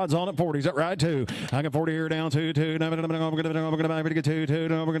 Two rods on it. 40. Is that right? 2. I got 40 here down 2. 2. 2.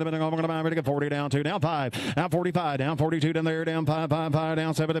 40 down 2. Down 5. Down 45. Down 42. Down there. Down 5. 5. 5.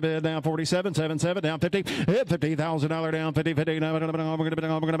 Down 7 a bit. Down 47. 7. 7. Down 50. Hit $50,000 down 50. 50. 50. 2.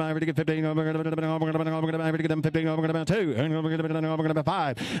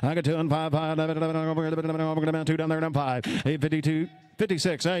 I got 2 and 5. 5. 2 down there. Down 5. 52.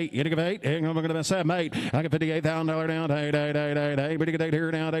 56, 8, you give 8, 7, 8. I got $58,000 down, 8, 8, 8, 8, 8. We get 8 here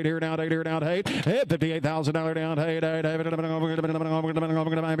down, 8 here down, 8 here down, 8. $58,000 down, 8, 8, 8.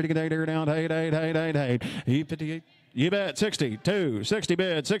 We get 8 here down, 8, 8, 8, 8, 8. 58. You bet. 62. 60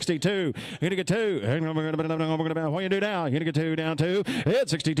 bid. 62. You're going to get 2. What you do now? You're going to get 2 down 2.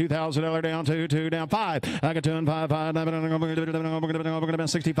 It's $62,000 down 2. 2 down 5. I got 2 and 5. 5.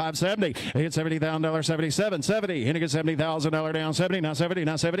 65. 70. It's $70,000. 77. 70. You're going to get $70,000 down 70. Now 70.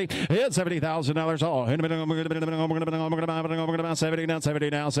 Now 70. It's $70,000 all. 70. Now 70.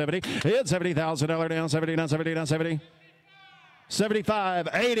 Now 70. It's $70,000 down 70. Now 70. Now 70. 75,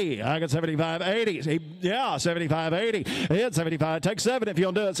 80. I got 75, 80. Yeah, 75, 80. Hit 75. Take 7 if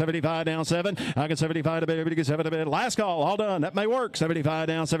you'll do it. 75 down 7. I got 75 to bid. We get 7 to bid. Last call. All done. That may work. 75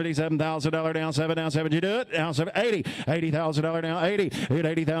 down, $77,000 down 7. Down 7. You do it. Down 7. 80. $80,000 down 80. Hit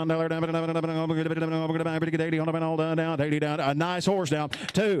 $80,000 down. Get 80 on them and all done down. 80 down. A nice horse down.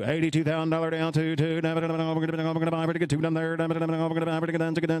 2. $82,000 down 2. 2. Get 2 down there. Get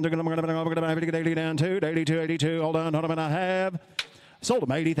 80 down 2. 82, 82. All done. Hold on. I have. Sold him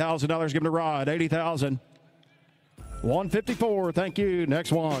 $80,000. Give him a rod. 80,000. 154. Thank you.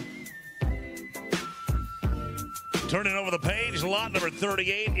 Next one. Turning over the page, lot number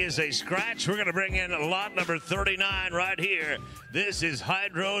 38 is a scratch. We're going to bring in lot number 39 right here. This is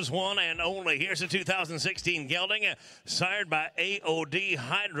Hydro's one and only. Here's a 2016 gelding, sired by AOD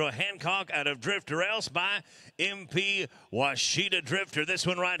Hydro Hancock out of Drifter, else by MP Washita Drifter. This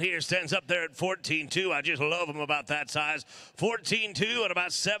one right here stands up there at 14.2. I just love him about that size. 14.2 and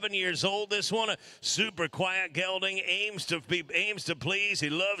about 7 years old. This one, super quiet gelding, aims to please. He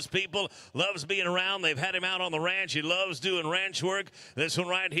loves people, loves being around. They've had him out on the ranch. He loves doing ranch work. This one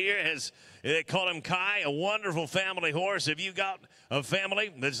right here has, they call him Kai, a wonderful family horse. If you got a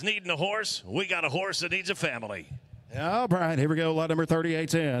family that's needing a horse, we got a horse that needs a family. All right, here we go. Lot number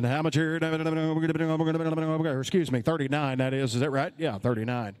 38's in. How much here? Excuse me, 39, that is. Is that right? Yeah,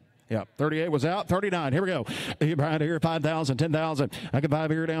 39. Yeah, 38 was out. 39. Here we go. Right here, 5,000, 10,000. I can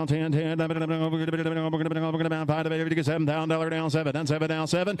 5 here down 10, 10. 5 to get $7,000 down 7. Then 7 down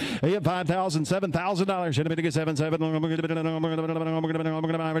 7. He had 5,000, $7,000. Should have been to get 7, 7. To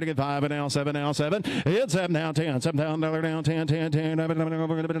get 5 down 7 down 7. He had 7 down 10. $7,000 down 10, 10, 10.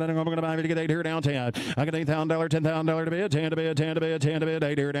 To get 8 here down 10. I got $8,000, $10,000 to bid, 10 to bid, 10 to bid, 10 to bid,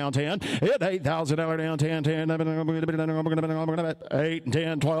 8 here down 10. Hit $8,000 down 10, 10. 8 and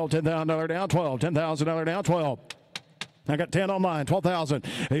 10, 12, $10,000 down 12, $10,000 down 12. I got 10 on mine, 12,000.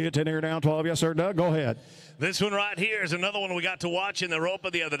 You get 10 here down 12. Yes, sir, Doug. Go ahead. This one right here is another one we got to watch in the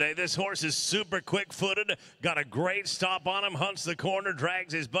Ropa the other day. This horse is super quick-footed, got a great stop on him, hunts the corner,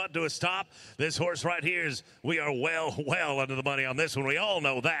 drags his butt to a stop. This horse right here is, we are well under the money on this one. We all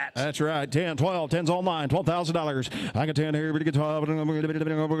know that. That's right. 10, 12, 10's on mine, $12,000. I got 10 here, we get 12. We get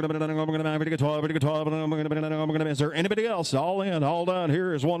 12, we get 12. Is there anybody else? All in, all done.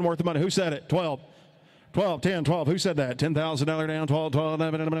 Here is one worth of money. Who said it? 12. 12, 10, 12. Who said that? $10,000 down, 12, 12.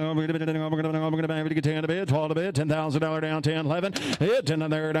 We're going to get 10 to bid, 12 to bid, $10,000 down, 10, 11. Hit 10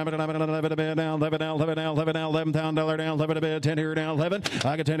 there, 11 to bid, down, 11 down, 11 down, 11 down, $11,000 down, 11 to bid, 10 here down, 11.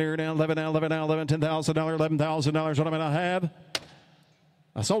 I got 10 here down, 11 down, 11 down, 11, $10,000, $11,000. What am I going to have?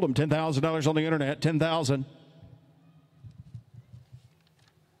 I sold them $10,000 on the internet, 10,000.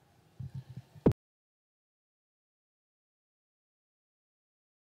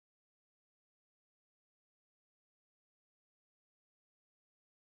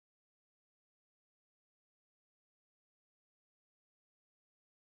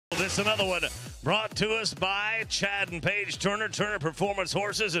 This is another one brought to us by Chad and Paige Turner, Turner Performance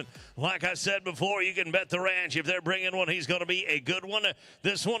Horses. And like I said before, you can bet the ranch if they're bringing one, he's going to be a good one.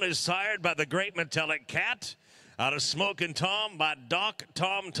 This one is sired by the Great Metallic Cat out of Smokin' Tom by Doc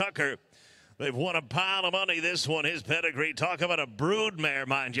Tom Tucker. They've won a pile of money, this one, his pedigree. Talk about a brood mare,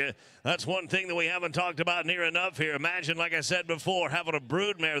 mind you. That's one thing that we haven't talked about near enough here. Imagine, like I said before, having a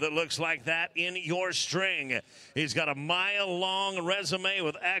brood mare that looks like that in your string. He's got a mile-long resume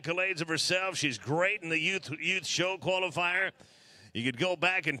with accolades of herself. She's great in the youth show qualifier. You could go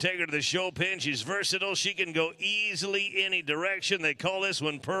back and take her to the show pen. She's versatile. She can go easily any direction. They call this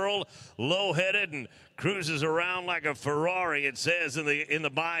one Pearl, low-headed and cruises around like a Ferrari, it says in the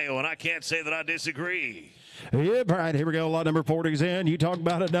bio, and I can't say that I disagree. Yep, right, here we go. Lot number 40's in. You talk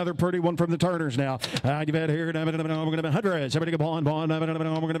about another pretty one from the Turners now. You've had here 100. Somebody go on.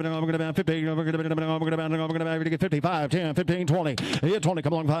 50. 55, 10, 15, 20. Yeah, 20.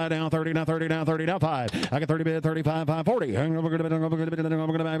 Come along, 5 down, 30 down, 30 down, 30 down, 5. I got 30 bid, 35, 5, 40. I'm going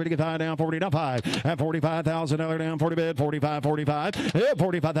to get 5 down, 40 down, 5. At $45,000 down, 40 bid, 45, 45. Yeah,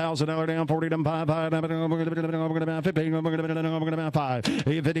 $45,000 down, 40 down, 5, 5. I'm going to 50. I'm going to 5.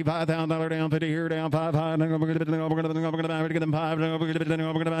 $55,000 down, 50 here down, 5, 5. I'm going to get them 5. I'm going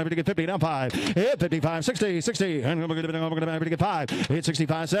to get 50 down 5. Hit 55, 60, 60. I'm going to get 5. Hit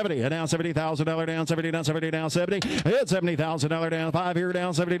 65, 70. And down $70,000 down, 70 down, 70 down, 70. Hit $70,000 down 5 here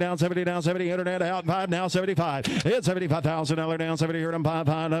down, 70 down, 70 down, 70. Internet out 5 now 75. Hit $75,000 down, 70 here down 5,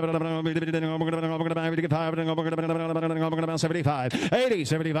 5. I'm going to get 5. I'm going to 75, 80,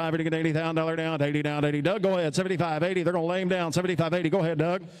 75. Get $80,000 down, 80 down, 80. Doug, go ahead. 75, 80. They're going to lay him down. 75, 80. Go ahead,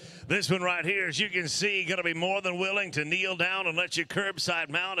 Doug. This one right here, as you can see, going to be more than willing to kneel down and let you curbside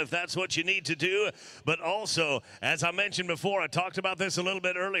mount if that's what you need to do. But also, as I mentioned before, I talked about this a little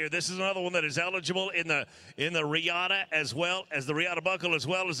bit earlier. This is another one that is eligible in the Riata as well as the Riata buckle, as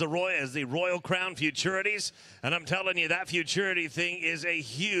well as the Royal Crown Futurities. And I'm telling you, that futurity thing is a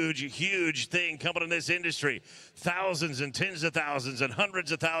huge, huge thing coming in this industry. Thousands and tens of thousands and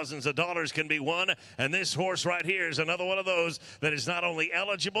hundreds of thousands of dollars can be won. And this horse right here is another one of those that is not only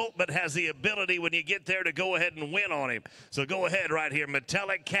eligible, but has the ability when you get there to go ahead and win on him. So go ahead right here.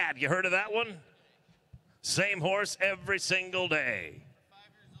 Metallic Cat. You heard of that one? Same horse every single day.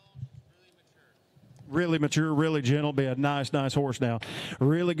 Really mature, really gentle. Be a nice horse now.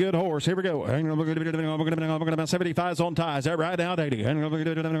 Really good horse. Here we go. 75's on ties. That right now, 80. I'm going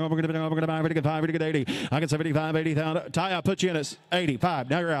to get 80. I get 75, 80,000. Tie, I put you in at 85.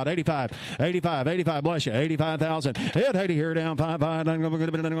 Now you're out. 85, 85, 85. Bless you. 85,000. Hit 80 here down. 5, 5. I'm going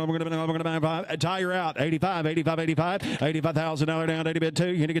to 5. Tie, you're out. 85, 85, 85. $85,000 down. 80 bid 2.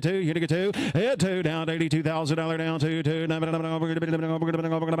 You get 2. You get 2. Hit 2 down. $82,000 down. 2, 2. I'm going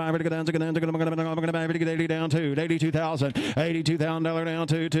to to get 80 down 2, $82,000 down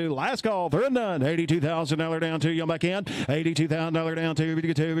 2, 2. Last call, third and done. $82,000 down 2. You back in. $82,000 down 2. We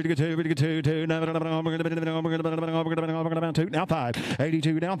get 2, 2. Now 5.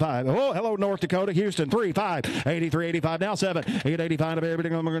 82 down 5. Oh, hello North Dakota, Houston 3, 5. 83, 85 down 7. Hit 85 to bid. We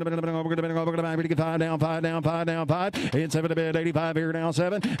get 5 down 5 down 5 down 5. Hit 7 to bid. 85 here down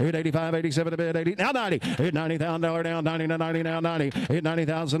 7. Hit 85, 87 to bid. 80 now 90. Hit $90,000 down 90 to 90 now 90. Hit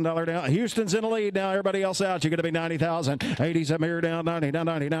 $90,000 down. Houston's in the lead now. Everybody else out. You're going to be 90,000. 87 here down 90 down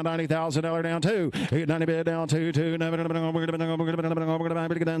 90 down $90,000 down 2. Hit 90 bid down 2 2. We're going to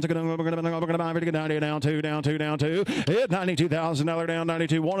get 90 down 2 down 2 down 2. Hit $92,000 down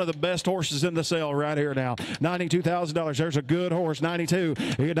 92. One of the best horses in the sale right here now. $92,000. There's a good horse. 92.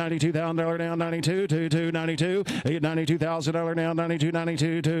 Hit $92,000 down 92 2 2 92. Hit $92,000 down 92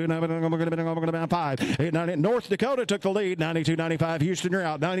 92 2. Now we're going to 5. Hit 90. North Dakota took the lead. 92 95. Houston, you're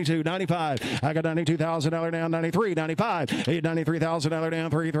out. 92 95. I got $92,000 down 93 95. Hit $93,000 down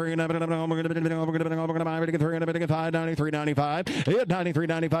 3 3. We're going to get 3 and 5 93 95. Hit 93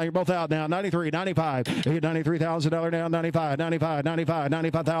 95. You're both out now. 93 95. Hit $93,000 down 95 95 95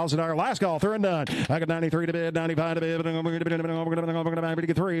 $95,000. Last call, third and done. I got 93 to bid, 95 to bid. We're going to get 3. We're going to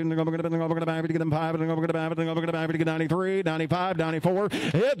get them 5. We're going to get 93 95 94.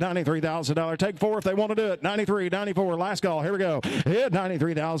 Hit $93,000. Take 4 if they want to do it. 93 94. Last call. Here we go. Hit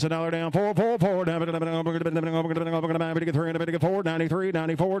 $93,000 down 4 4 4. We're going to get 3 and get 4. 93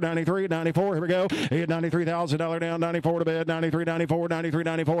 94 93 94. Here we go. Hit $93,000 down 94 to bid. 93 94 93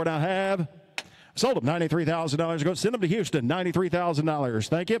 94. Now have sold them $93,000. Go send them to Houston. $93,000.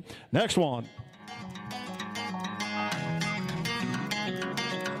 Thank you. Next one.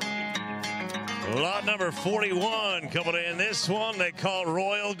 Lot number 41 coming in. This one they call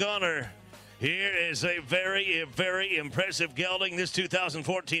Royal Gunner. Here is a very, very impressive gelding. This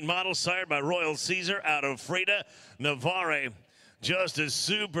 2014 model, sired by Royal Caesar out of Freda, Navarre. Just a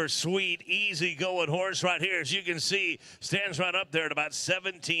super sweet, easy-going horse right here. As you can see, stands right up there at about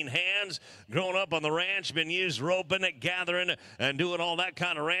 17 hands. Grown up on the ranch, been used roping, gathering, and doing all that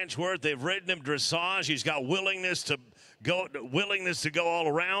kind of ranch work. They've ridden him dressage. He's got willingness to go all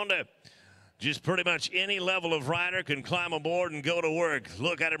around. Just pretty much any level of rider can climb aboard and go to work.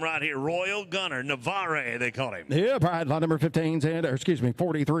 Look at him right here. Royal Gunner, Navarre, they call him. Yeah, pride lot number 15's in, or excuse me,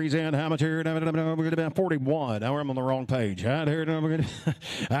 43's in. How much here? 41. Now we're on the wrong page. Out here,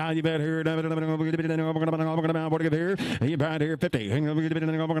 you bet here. What do you give here? You bet here 50. 50.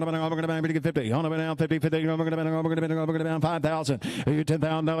 On up and down 50, 50. 5,000. You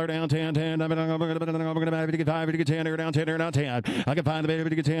 $10,000 down 10, 10. 5, 10 here down 10 here down 10. I can find the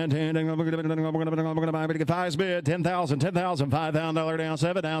baby to get 10, 10. I'm going to get 5 bid 10,000, 10,000, $5,000 down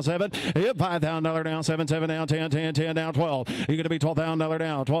 7, down 7. Yep, $5,000 down 7, 7 down 10, 10, 10 down 12. You're going to be $12,000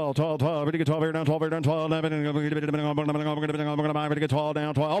 down 12, 12, 12. We're going to get 12 here down 12 here down 12. I'm going to get 12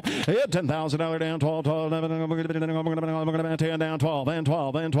 down 12. Yep, $10,000 down 12, 12. I'm going to get 10 down 12, and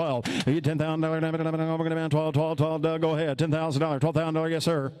 12, and 12. You $10,000 down 12, 12, 12. Doug, go ahead. $10,000, $12,000, yes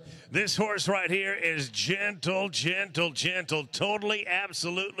sir. This horse right here is gentle, gentle, gentle. Totally,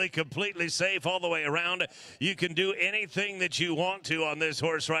 absolutely, completely safe all the way around. You can do anything that you want to on this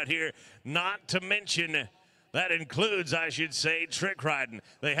horse right here, not to mention that includes, I should say, trick riding.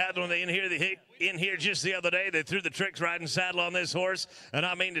 They had one in here just the other day. They threw the trick riding saddle on this horse, and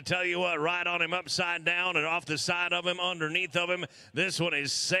I mean to tell you what, right on him upside down and off the side of him, underneath of him. This one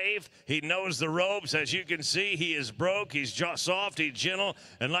is safe. He knows the ropes. As you can see, he is broke. He's just soft. He's gentle.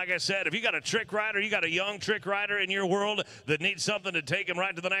 And like I said, if you got a trick rider, you got a young trick rider in your world that needs something to take him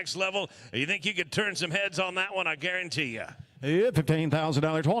right to the next level, you think you could turn some heads on that one, I guarantee you. Yeah,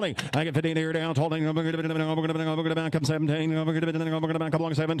 $15,000, 20. I get 15 here down, 20. I'm going to back up 17. I'm going to back up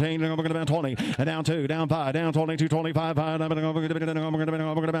along 17. I'm going to back 20. Down 2, down 5, down 22, 25. I'm going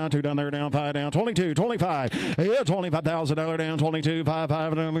to back 2 down there, down 5, down 22, 25. Yeah, $25,000 down, 22, 5,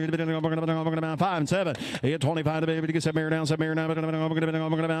 5. I'm going to back 5 and 7. Yeah, 25 to baby to get 7 here down, 7 here now. I'm going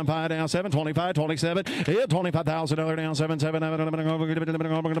to back 5 down, 7, 25, 27. Yeah, $25,000 down, 7, 7. I'm going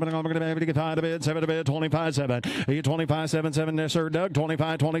to get 5 to bid, 7 to bid, 25, 7. Yeah, 25, 7. 7, yes, sir, Doug.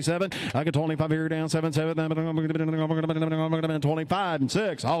 25, 27. I get 25 here down, 7, 7. 25 and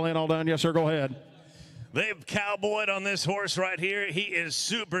 6. All in, all done. Yes, sir. Go ahead. They've cowboyed on this horse right here. He is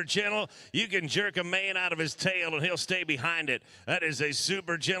super gentle. You can jerk a mane out of his tail and he'll stay behind it. That is a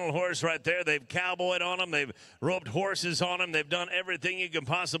super gentle horse right there. They've cowboyed on him. They've roped horses on him. They've done everything you can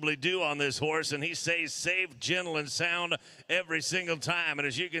possibly do on this horse, and he stays safe, gentle, and sound every single time. And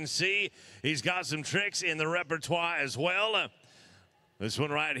as you can see, he's got some tricks in the repertoire as well. This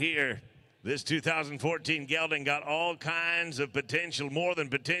one right here. This 2014 gelding got all kinds of potential, more than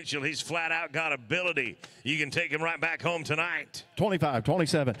potential. He's flat out got ability. You can take him right back home tonight. 25,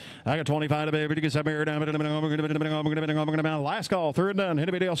 27. I got 25 to baby to get 7 here down. Last call, third and done.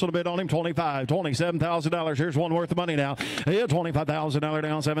 Anybody else with a bid on him? 25, $27,000. Here's one worth of money now. Yeah, $25,000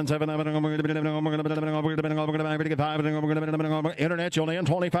 down, 7, 7. Internet, you'll in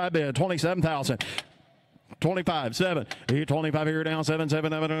 25 bid, 27,000. 25, 7. 25 here down, 7,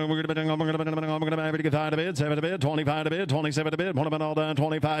 7. I'm going to get 5 to bid, 7 to bid, 25 to bid, 27 to bid. One of them all done,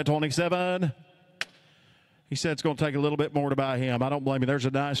 25, 27. He said it's going to take a little bit more to buy him. I don't blame you. There's a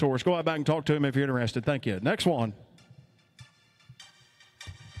nice horse. Go out back and talk to him if you're interested. Thank you. Next one.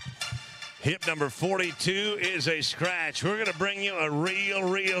 Hip number 42 is a scratch. We're going to bring you a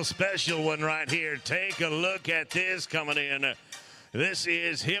real special one right here. Take a look at this coming in. This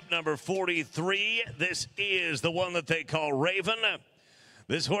is hip number 43. This is the one that they call Raven.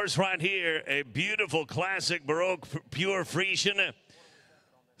 This horse right here, a beautiful classic Baroque pure Frisian.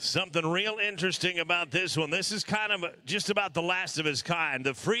 Something real interesting about this one. This is kind of just about the last of his kind.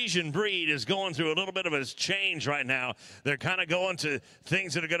 The Frisian breed is going through a little bit of a change right now. They're kind of going to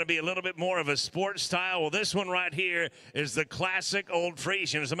things that are going to be a little bit more of a sports style. Well, this one right here is the classic old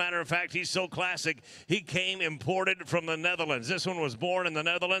Frisian. As a matter of fact, he's so classic, he came imported from the Netherlands. This one was born in the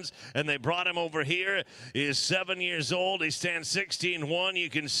Netherlands, and they brought him over here. He is 7 years old. He stands 16-1.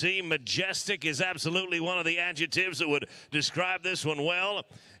 You can see majestic is absolutely one of the adjectives that would describe this one well.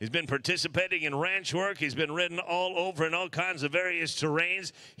 He's been participating in ranch work. He's been ridden all over in all kinds of various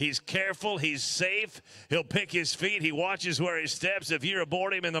terrains. He's careful. He's safe. He'll pick his feet. He watches where he steps. If you're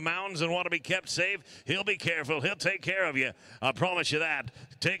aboard him in the mountains and want to be kept safe, he'll be careful. He'll take care of you. I promise you that.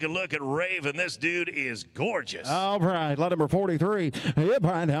 Take a look at Raven. This dude is gorgeous. All right. Lot number 43. Yeah,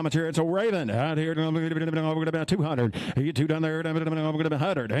 Brian, how much here? It's a Raven. Out here, we're going to about 200. You get 2 down there. We're going to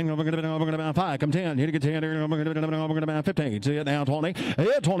 100. Hang on. We're going to about 5. Come 10. You get 10 here. We're going to about 15. See it now, 20.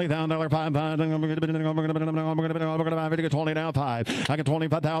 Yeah, $20,000 5 5. I'm going to get 20 down 5. I get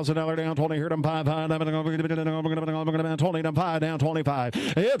 $25,000 down 20. Here them 5 5. I'm going to 20 down 5 down 25.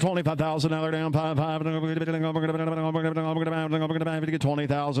 Yeah, $25,000 down 5 5. I'm going to get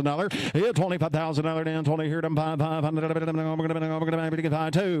 $20,000. Yeah, $25,000 down 20. Here them 5 5. I'm going to get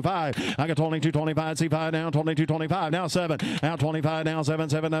 5 2 5. I get 22 25. See 5 down 22 25. Now 7. Now 25 down 7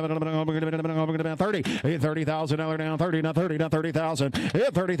 7. I'm going to 30. $30,000 down 30. Now 30. Now 30,000. Yeah,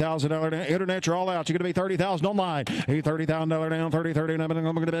 $30,000 down. Internet, you're all out. You're going to be 30,000 online. $30,000 down 30 30. And I'm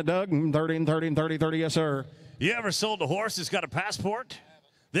going to bet Doug 30 and 30 and 30 30. Yes, sir. You ever sold a horse that's got a passport?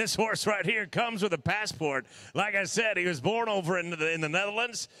 This horse right here comes with a passport. Like I said, he was born over in the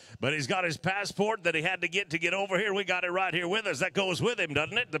Netherlands, but he's got his passport that he had to get over here. We got it right here with us. That goes with him,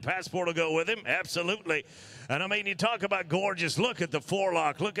 doesn't it? The passport will go with him. Absolutely. And, I mean, you talk about gorgeous. Look at the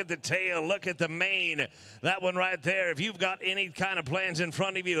forelock. Look at the tail. Look at the mane. That one right there. If you've got any kind of plans in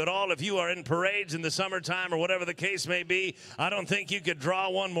front of you at all, if you are in parades in the summertime or whatever the case may be, I don't think you could draw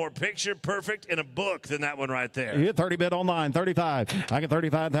one more picture perfect in a book than that one right there. You hit 30 bid online, 35. I get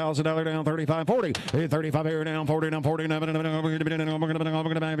 $35,000 down, 35, 40. 35 here down, 40 down, 40 down. I'm going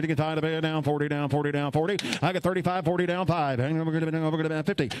to get 5 bid down, 40 down, 40 down, 40. I get 35, 40 down, 5. I'm going to get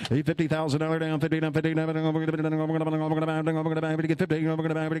 50. $50,000 down, 50 down, 50 down. I'm going to get 50. I'm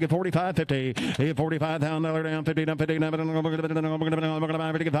going to get 45, 50. $45,000 down, 50 down, 50 down. I'm going to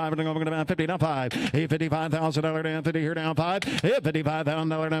get 5. I'm going to get 50 down, 5. $55,000 down, 50 here down, 5. $55,000 down.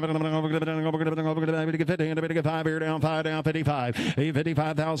 I'm going to get 50. I'm going to get 5 here down, 5 down, 55.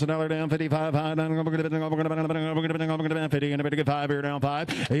 $55,000 down, 55. I'm going to get 50. And I'm going to get 5 here down, 5.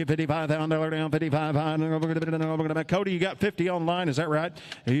 $55,000 down, 55. I'm going to get Cody. You got 50 online, is that right?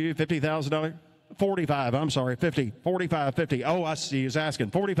 $50,000. 45, I'm sorry, 50, 45, 50. Oh, I see, he's asking.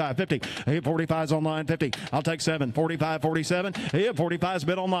 45, 50. 45's online, 50. I'll take 7. 45, 47. 45's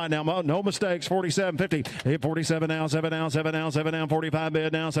bid online now. No mistakes. 47, 50. 47 now, 7 down, 7 down, 7 down. 45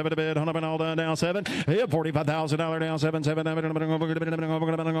 bid down, 7 to bid. 100 all done down, 7. $45,000 down, 7, 7. I'm going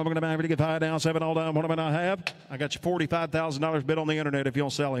to get 5 down, 7 all done. What am I have? I got you $45,000 bid on the internet if you'll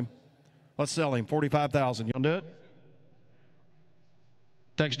sell him. Let's sell him. $45,000. You'll do it?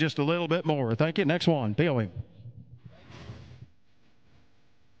 Takes just a little bit more. Thank you. Next one. Peel him.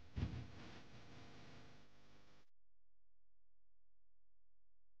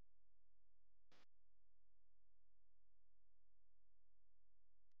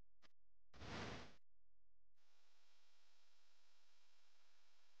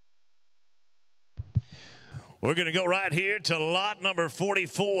 We're going to go right here to lot number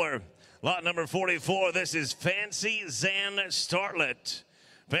 44. Lot number 44. This is Fancy Zan Startlet.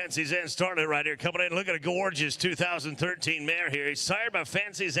 Fancy Zan Startlet right here coming in. Look at a gorgeous 2013 mare here. He's sired by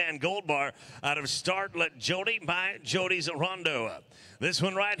Fancy Zan Gold Bar out of Startlet Jody by Jody's Rondo. This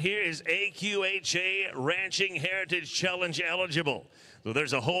one right here is AQHA Ranching Heritage Challenge eligible. So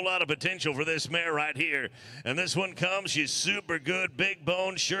there's a whole lot of potential for this mare right here. And this one comes, she's super good, big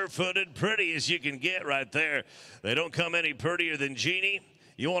bone, sure-footed, pretty as you can get right there. They don't come any prettier than Jeannie.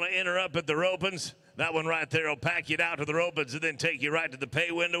 You want to enter up at the ropens? That one right there will pack you down to the ropens and then take you right to the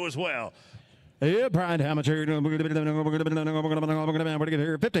pay window as well. Yeah, Brian Amateur. We're going to get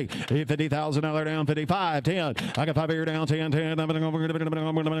here 50. $50,000 down, 55, 10. I got 5 here down, 10, 10. I'm going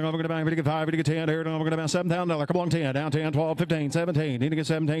to get 5, 10 here. I'm going to get $7,000. Come on, 10, down 10, 12, 15, 17. Need to get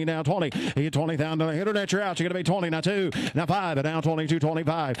 17 down, 20. Hit $20,000. Internet, you're out. You're going to be 20. Now 2. Now 5. Down 22,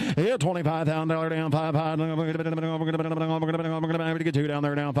 25. Hit $25,000 down, 5, 5. I'm going to get 2 down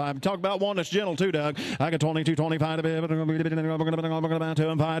there, down 5. Talk about one that's gentle too, Doug. I got 22, 25 to bid. I'm going to 2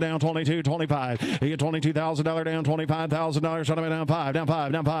 and 5 down, 22, 25. He get $22,000 down, $25,000. Shut him down 5, down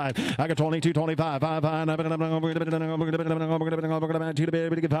 5, down 5. I got 22, 25, 5, 5. I'm going to get 2 to bid.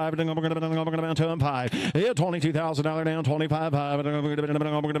 We get 5. I'm going to 2 and 5. He get $22,000 down, 25, 5. I'm going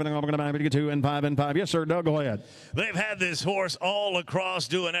to get 2 and 5 and 5. Yes, sir. Doug, go ahead. They've had this horse all across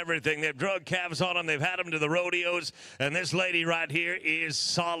doing everything. They've drug calves on him. They've had him to the rodeos. And this lady right here is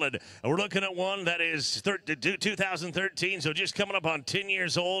solid. We're looking at one that is 2013, so just coming up on 10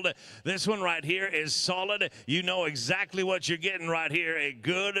 years old. This one right here is solid. You know exactly what you're getting right here. A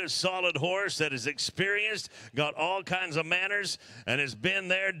good, solid horse that is experienced, got all kinds of manners, and has been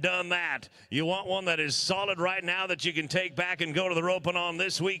there, done that. You want one that is solid right now that you can take back and go to the roping on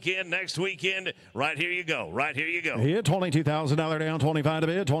this weekend, next weekend. Right here you go. Right here you go. Yeah, $22,000 down, 25 to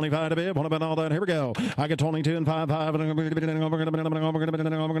bid, 25 to bid. What about all that? Here we go. I get 22 and 5, 5. And I'm going to get 3. And I'm going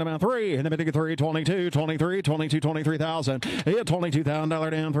to get 3, 22, 23, 22, 23,000. Yeah,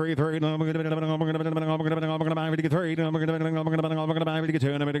 $22,000 down, 3, 3. And I'm going to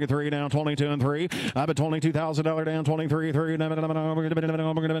 3 down 22 and 3. I've been $22,000 down 23 3. You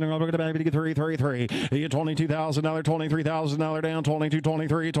 $22,000, $23,000 down 22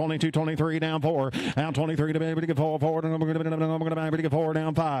 23 22 23 down 4 down 23 to be able to get 4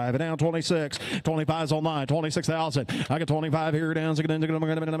 down 5 down 26 25's on 9 26,000. I got 25 here down. I'm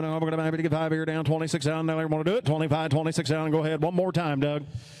going to get 5 here down 26 down. Now I want to do it 25 26 down. Go ahead one more time, Doug.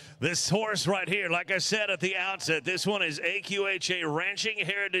 This horse right here, like I said at the outset, this one is AQHA Ranching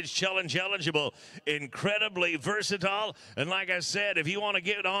Heritage Challenge eligible. Incredibly versatile. And like I said, if you want to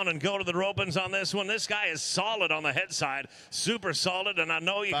get on and go to the ropings on this one, this guy is solid on the head side. Super solid. And I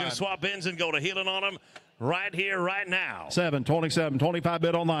know you can swap ins and go to heeling on him. Right here, right now. 7, 27, 25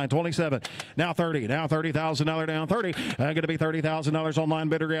 bid online, 27. Now 30. Now $30,000 down 30. Going to be $30,000 online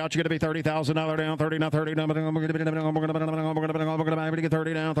bidder out. You're going to be $30,000 down 30. Now 30. I'm going to get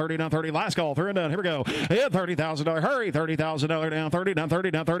 30 down 30 down 30. Last call. Through and done. Here we go. Hit $30,000. Hurry. $30,000 down 30 down 30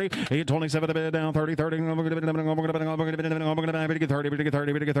 down 30. Hit 27 to bid down 30 30. I'm going to get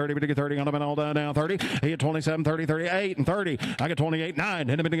 30. Get 30 on them all down 30. Hit 27 30 38 and 30. I got 28 9.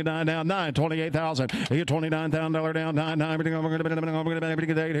 Hit a bid 9 down 9. 28,000. Hit $29,000 down 9 9. I'm going to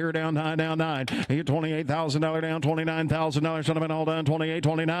get 8 here down 9 down 9. Hit $28,000 down $29,000. Should have been all done 28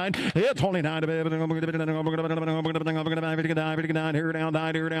 29. Hit 29 to be. I'm going to get 9 here down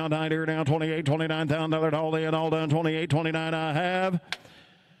 9 here down 9 here down 28 $29,000 all in all done 28 29. I have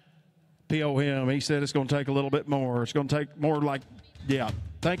POM. He said it's going to take a little bit more. It's going to take more like yeah.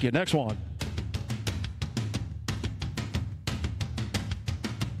 Thank you. Next one.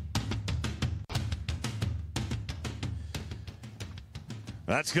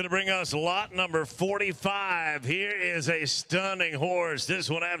 That's going to bring us lot number 45. Here is a stunning horse. This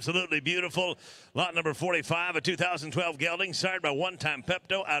one absolutely beautiful. Lot number 45, a 2012 gelding, sired by one-time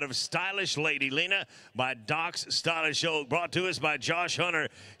Pepto out of Stylish Lady Lena by Doc's Stylish Show, brought to us by Josh Hunter.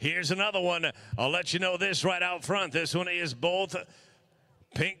 Here's another one. I'll let you know this right out front. This one is both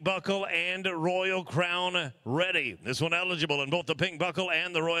Pink Buckle and Royal Crown ready. This one eligible in both the Pink Buckle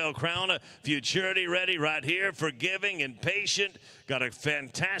and the Royal Crown. Futurity ready right here. Forgiving and patient. Got a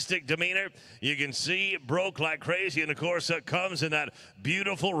fantastic demeanor. You can see broke like crazy. And, of course, it comes in that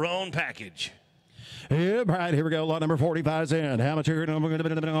beautiful roan package. Yep, right, here we go. Lot number 45's in. How much here?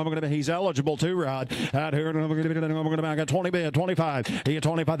 He's eligible too, Rod. Out here, I got 20 bid, 25. He had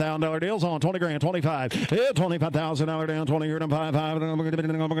 $25,000 deals on 20 grand, 25. Hit $25,000 down, 20 here, 5, 5. I'm going to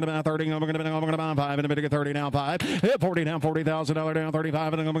 30. I'm going to buy 5, and I'm going to get 30 down 5. Hit 40 down, $40,000 down,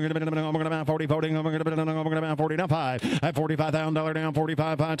 35. And I'm going to buy 40, 40. I'm going to buy 40 down 5. At $45,000 down,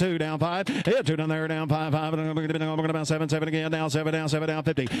 45, 5, 2 down 5. Hit 2 down there down 5, 5. And I'm going to buy 7, 7 again, down 7 down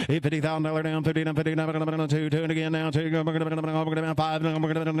 50. Hit $50,000 down, 50 down 50. 2 and again now 2. I'm going to 5. I'm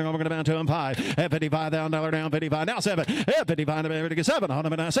going to 2 and 5. At $55,000 down 55 now 7. At 55 to get 7. On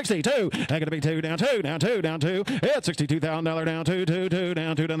him 62. I'm going to be 2 down 2 down 2 down 2. At $62,000 down 2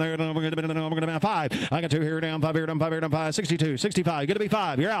 down 2 down there. I'm going to 5. I got 2 here down 5 here down 5 here down 5. 62 65. Going to be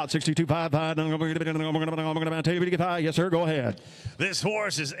 5. You're out 62 5 5. I'm going to 2 to get 5. Yes sir. Go ahead. This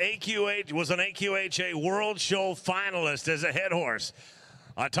horse is was an AQHA World Show finalist as a head horse.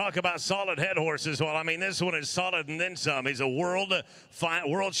 I talk about solid head horses. Well, I mean, this one is solid and then some. He's a world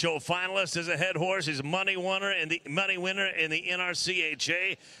show finalist as a head horse. He's a money winner in the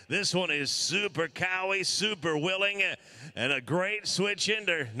NRCHA. This one is super cowy, super willing, and a great switch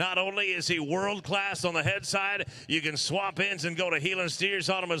ender. Not only is he world class on the head side, you can swap ins and go to heel and steers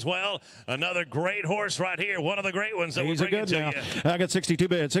on him as well. Another great horse right here. One of the great ones that we're bringing to you. I got 62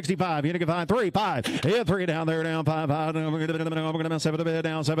 bid, 65. You can find 3, 5. Hit 3 down there, down 5, 5. I'm going to 7 to bid.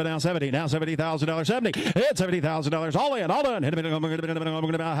 Down 7 down 70. Now $70,000 70. Hit $70,000 all in, all done. Hit I'm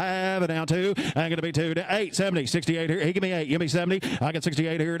going to have it down 2. I'm going to be 2 to 8 70 68 here. He give me 8. Give me 70. I got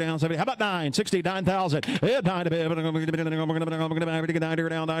 68 here down 70. How about 9? 69,000. Hit 9 to bid. I'm going to get 9 here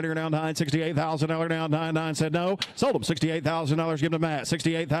down 9 here down 9. $68,000 down 9 9 said no. Sold him $68,000. Give him to Matt.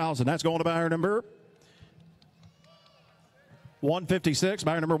 68,000. That's going to buyer number 156,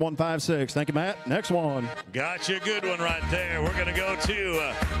 buyer number 156. Thank you, Matt. Next one. Got you a good one right there. We're going to go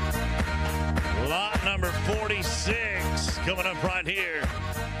to lot number 46 coming up right here.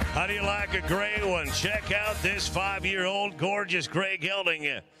 How do you like a gray one? Check out this 5-year-old gorgeous gray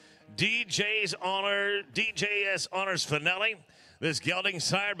gelding. DJS Honors Finale. This gelding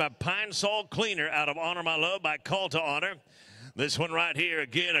sired by Pine Sol Cleaner out of Honor My Love by Call to Honor. This one right here,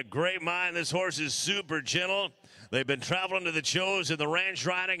 again, a great mind. This horse is super gentle. They've been traveling to the shows in the ranch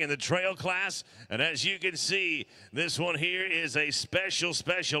riding and the trail class. And as you can see, this one here is a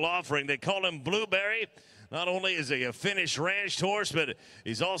special offering. They call him Blueberry. Not only is he a finished ranched horse, but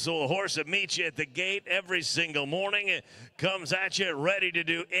he's also a horse that meets you at the gate every single morning. It comes at you ready to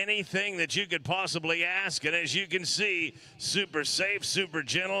do anything that you could possibly ask. And as you can see, super safe, super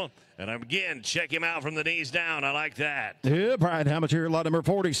gentle. And again, check him out from the knees down. I like that. Yeah, Brian Amateur, lot number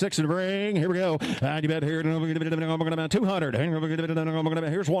 46 in the ring. Here we go. And you bet here, 200.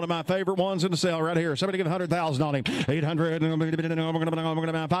 Here's one of my favorite ones in the sale right here. Somebody give 100,000 on him. 800.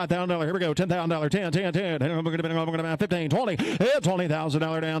 $5,000. Here we go. $10,000. 10, 10, 10. 15, 20.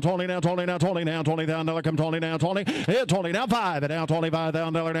 $20,000 down. 20 now, 20 now, 20 now. $20,000. Come 20 now, 20. 20 now, 5. Down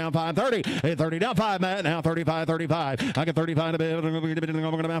 $25,000 down 5. 30. 30 down 5, Matt. Now 35, 35. I get 35 to bid.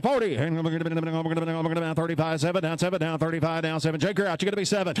 40. 35, 7 down 7 down 35 down 7. Jake Crouch, you're gonna be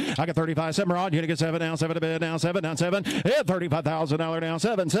 7. I got 35, 7 Rod, you're gonna get 7 down 7 to bid down 7 down 7. Hit $35,000 down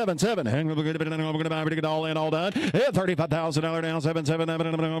 7 7 7. And we're gonna get all in all done. Hit $35,000 down 7 7. We're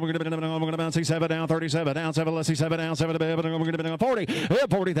gonna see 7 down 37 down 7. Let's see 7 down 7 to bid. We're gonna get 40. Hit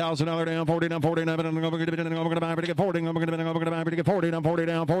 $40,000 down 40 down 40. We're gonna get 40. We're gonna get 40 down 40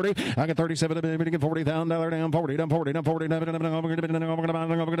 down 40. I got 37 to bid. We're gonna get $40,000 down 40 down 40 down 40.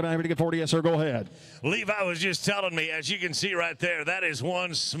 We're gonna get 40. Yes, sir. Go ahead. Levi was just telling me, as you can see right there, that is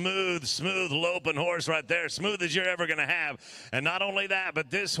one smooth loping horse right there, smooth as you're ever going to have. And not only that,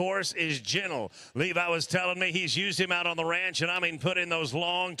 but this horse is gentle. Levi was telling me he's used him out on the ranch, and I mean put in those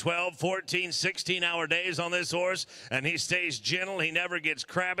long 12, 14, 16-hour days on this horse, and he stays gentle. He never gets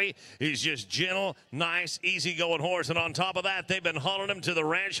crabby. He's just gentle, nice, easy-going horse. And on top of that, they've been hauling him to the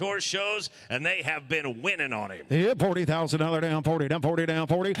ranch horse shows, and they have been winning on him. Yeah, $40,000 down 40 down 40 down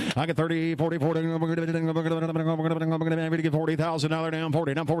 40. I get 30, 40, 40. We're going to get $40,000 down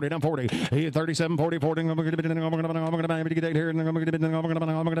 40 down 40 down 40. 37, 40, 40. We're going to get 8 here. And we're going to get 8.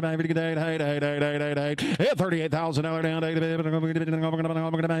 Yeah, $38,000 down 8.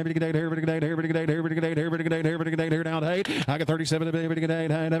 Here down 8. I got 37 to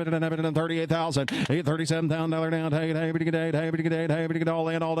 38,000. $37,000 down 8. Get all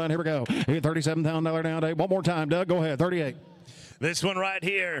in, all done. Here we go. $37,000 down 8. One more time, Doug. Go ahead. 38. This one right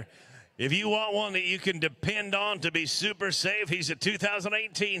here, if you want one that you can depend on to be super safe, he's a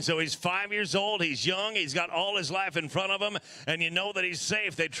 2018, so he's 5 years old. He's young. He's got all his life in front of him, and you know that he's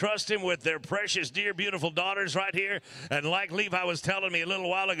safe. They trust him with their precious, dear, beautiful daughters right here. And like Levi was telling me a little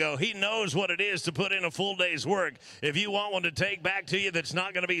while ago, he knows what it is to put in a full day's work. If you want one to take back to you that's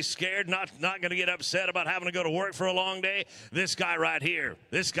not going to be scared, not going to get upset about having to go to work for a long day, this guy right here.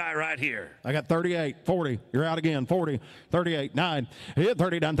 This guy right here. I got 38, 40. You're out again. 40, 38, 9. Hit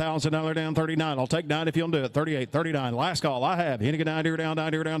 $39,000 down 39. I'll take 9 if you'll do it. 38, 39. Last call I have. Hitting a 9 here down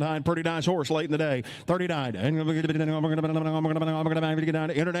 9. Pretty nice horse late in the day. 39. And we're going to get 9.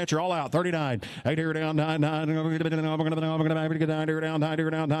 Internet, you're all out. 39. 8 here down 9. We're going to get 9 here down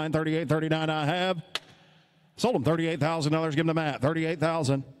 9. 38, 39. I have. Sold him $38,000. Give him the mat.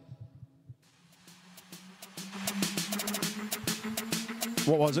 38,000.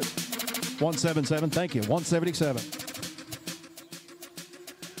 What was it? 177. Thank you. 177.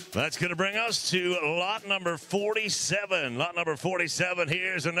 That's going to bring us to lot number 47. Lot number 47.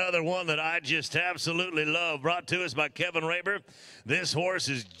 Here's another one that I just absolutely love. Brought to us by Kevin Raber. This horse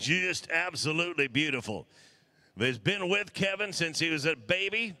is just absolutely beautiful. He's been with Kevin since he was a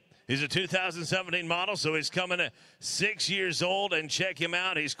baby. He's a 2017 model, so he's coming at 6 years old, and check him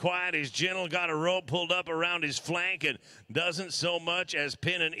out. He's quiet, he's gentle, got a rope pulled up around his flank and doesn't so much as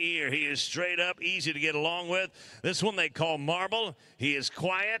pin an ear. He is straight up, easy to get along with. This one they call Marble. He is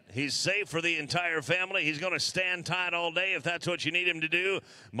quiet, he's safe for the entire family. He's going to stand tight all day if that's what you need him to do.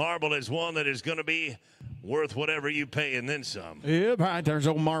 Marble is one that is going to be worth whatever you pay and then some. Yep, right there's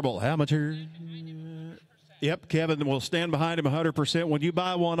old Marble. How much here? Yep, Kevin will stand behind him 100%. When you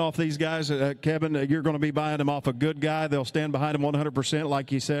buy one off these guys, Kevin, you're going to be buying them off a good guy. They'll stand behind him 100%.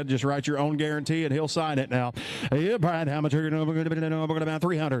 Like you said, just write your own guarantee, and he'll sign it now. Yeah, Brian, how much are you going to be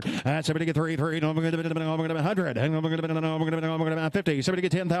 300? That's somebody get 3. We're going to be 100. And we're going to be 50. Somebody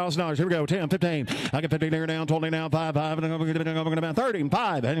get $10,000. Here we go, 10, 15. I get 15 here now, 20 now, 5, 5. And we're going to be 30,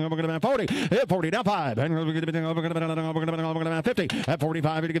 5. And we're going to be 40. Yeah, 40 now, 5. And we're going to be 50. At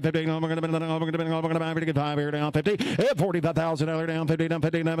 45, you get 15. We're going to be 5 here down 50. $45,000 down 50 down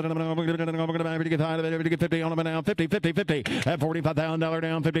 50. We're going to get 50 on them down 50 50 50. At $45,000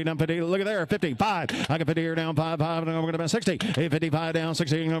 down 50 down 50. Look at there 55. I got 50 here down 5 5. And we're going to be 60. 55 down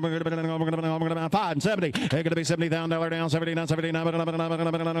 60. We're going to be 5 and 70. It's going to be $70,000 down 70 down 79. We're going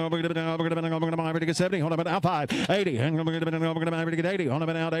to get 70. Hold on down 5 80. And we're going to get 80. Hold on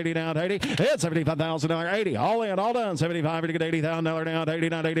down 80 down 80. It's $75,000 80. All in all done. 75 to get $80,000 down 80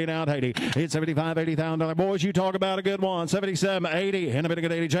 down 80 down 80. It's $75 $80,000. boys. You talk about a good one. 77, 80, and a bit of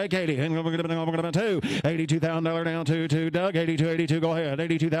good 80. Jake, 80, and we're going to two. $82,000 down, two. Doug, 82. Go ahead.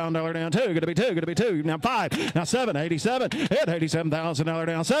 $82,000 down, two. Going to be two. Now 5. Now 7, 87. Hit $87,000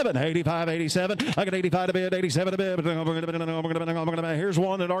 down, 7. 85, 87. I got 85 to bid, 87 to bid. Here's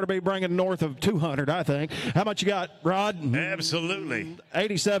one that ought to be bringing north of 200, I think. How much you got, Rod? Absolutely.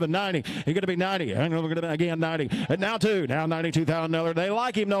 87, 90. He's going to be 90. And we're going to again 90. And now 2. Now $92,000. They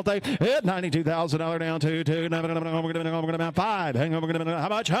like him, don't they? Hit $92,000 down, 2. Now we're going to 5. Hang on, we're going to how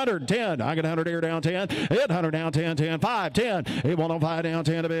much? 110. I got 100 here down 10. Hit 100 down 10. 5, 10. Hit 105 down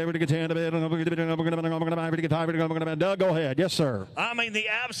 10 to bid. We're going to get 10 to bid. We're going to get 5. We're going to Doug, go ahead. Yes, sir. I mean, the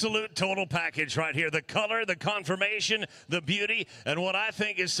absolute total package right here. The color, the conformation, the beauty, and what I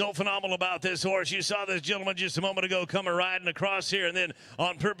think is so phenomenal about this horse. You saw this gentleman just a moment ago coming riding across here, and then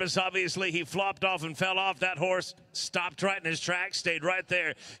on purpose, obviously, he flopped off and fell off. That horse stopped right in his tracks, stayed right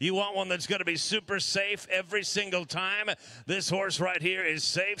there. You want one that's going to be super safe every single time. This horse right here is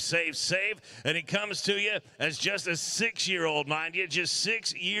safe, and he comes to you as just a 6-year-old, mind you, just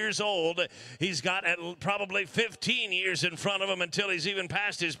 6 years old. He's got probably 15 years in front of him until he's even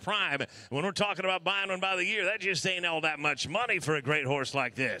past his prime. When we're talking about buying one by the year, that just ain't all that much money for a great horse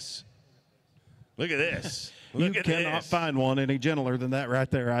like this. Look at this. You cannot find one any gentler than that right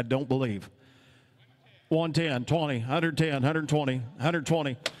there, I don't believe. 110, 20, 110, 120,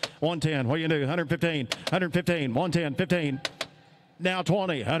 120, 110. What do you do? 115, 115, 110, 15. Now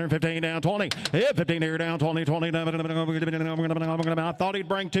 20, 115 down 20. Hit 15 here down 20, 20. I thought he'd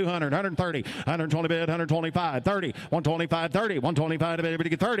bring 200, 130, 120 bid, 125, 30, 125, 30, 125 to bid, to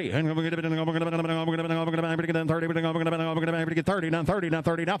get 30. And we're going to get 30, we're going to get 30, now 30, now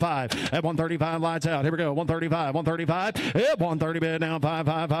 30, now 5. At 135, lights out. Here we go, 135, 135. Hit 130 bid, now 5,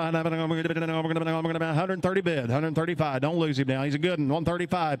 5, 5. 130 bid, 135. Don't lose him now. He's a good one.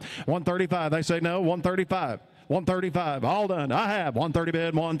 135, 135. They say no, 135. 135, all done. I have 130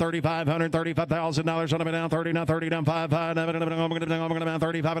 bid, 135, $135,000 on him down 30, now 30, down 5, 5, I'm going to down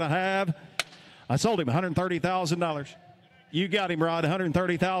 35 and a half. I sold him $130,000. You got him, Rod,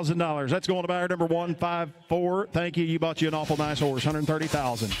 $130,000. That's going to buyer number 154. Thank you. You bought you an awful nice horse,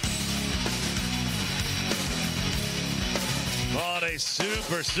 $130,000. What a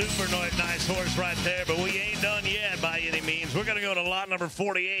super nice horse right there, but we ain't done yet by any means. We're going to go to lot number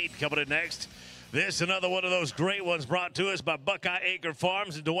 48 coming in next. This another one of those great ones brought to us by Buckeye Acre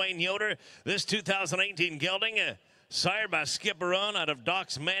Farms and Dwayne Yoder. This 2018 gelding, sired by Skipper Run out of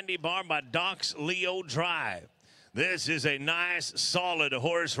Doc's Mandy Barn by Doc's Leo Drive. This is a nice, solid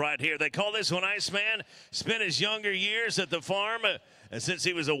horse right here. They call this one Iceman. Spent his younger years at the farm since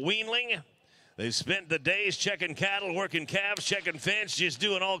he was a weanling. They've spent the days checking cattle, working calves, checking fence, just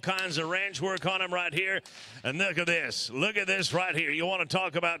doing all kinds of ranch work on him right here. And look at this. Look at this right here. You want to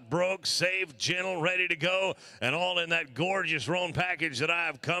talk about broke, safe, gentle, ready to go, and all in that gorgeous roan package that I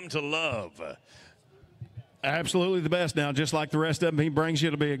have come to love. Absolutely the best now, just like the rest of them. He brings you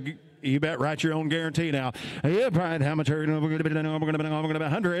to be a you bet, write your own guarantee now. Yeah, Brian, how much are you? We're going to be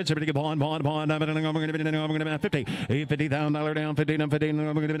 $100. Somebody get bond. We're going to be $50. $50,000 down, 15. We're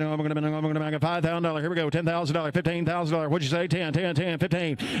going to be $5,000. Here we go, $10,000, $15,000. What'd you say? 10,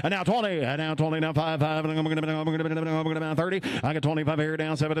 15. And now 20. Now 20. Now 5. We're going to be 30. I got 25 here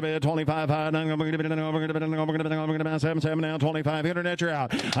down, 7 to bid, 25 high. We're going to be 7. Now 25. Internet, you're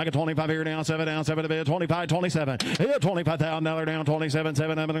out. I got 25 here down, 7 to bid, 25, 27. Yeah, $25,000 down, 27,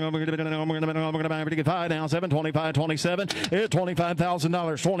 7. I'm going to get 5 down, 7, 25, 27. It's $25,000,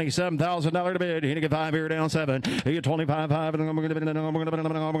 $27,000 to bid. You get 5 here down, 7. You get 25, 5. I'm going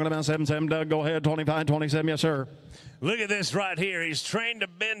to 7, 7. Doug, go ahead, 25, 27. Yes, sir. Look at this right here. He's trained to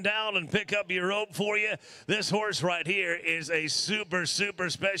bend down and pick up your rope for you. This horse right here is a super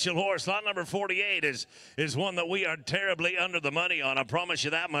special horse. Lot number 48 is one that we are terribly under the money on. I promise you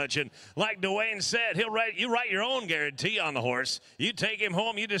that much. And like Dwayne said, you write your own guarantee on the horse. You take him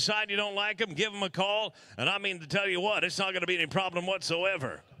home. You decide you don't like him, give him a call. And I mean to tell you what, it's not going to be any problem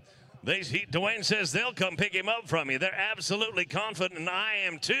whatsoever. Dwayne says they'll come pick him up from you. They're absolutely confident, and I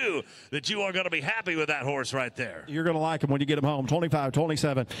am too, that you are going to be happy with that horse right there. You're going to like him when you get him home. 25,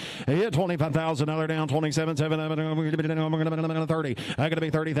 27. Yeah, $25,000 down, 27, 7. I'm going to be 30. I'm going to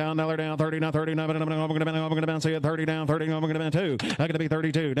be $30,000 down, 30, now 30. I'm going to bounce it 30 down, 30. I'm going to be 2. I'm going to be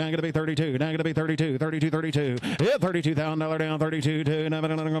 32. Now I'm going to be 32. Now I'm going to be 32. 32. Yeah, $32,000 down, 32. 2. And I'm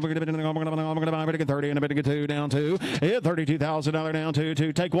going to get 30, and I'm going to get 2 down 2. Yeah, $32,000 down, 2.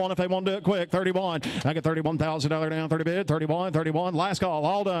 Take one if they 31, do it quick. 31. I get $31,000 down, 30 bid. 31, 31. Last call.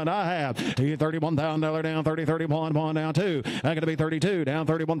 All done. I have. You get $31,000 down, 30, 31. One down, 2. I got to be 32. Down,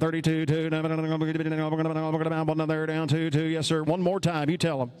 31, 32. 2. One there, down, 2, 2. Yes, sir. One more time. You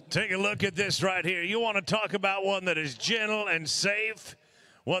tell them. Take a look at this right here. You want to talk about one that is gentle and safe,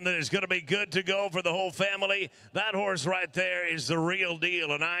 one that is going to be good to go for the whole family. That horse right there is the real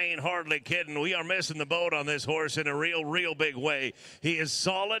deal, and I ain't hardly kidding. We are missing the boat on this horse in a real big way. He is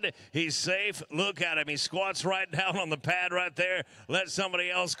solid. He's safe. Look at him. He squats right down on the pad right there. Let somebody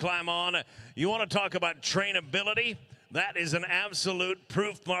else climb on. You want to talk about trainability? That is an absolute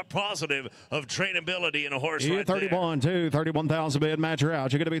proof positive of trainability in a horse right 31, there. 2, 31,000 bid, match her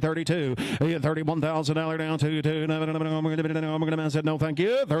out. You're going to be 32. You get $31,000 down, 2, 2. I'm going to said no, thank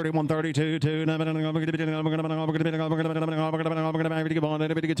you. 31, 32, 2. I'm going to get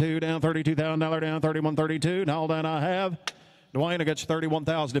 2 down, $32,000 down, 31, 32. Now then I have Dwayne. I got you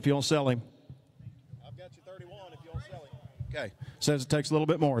 31,000 if you'll sell him. I've got you 31 if you'll sell him. Okay. Says it takes a little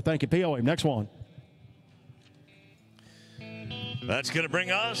bit more. Thank you. PO him. Next one. That's going to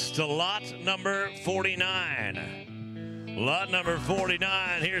bring us to lot number 49. Lot number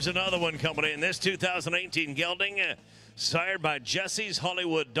 49. Here's another one coming in. This 2018 gelding, sired by Jesse's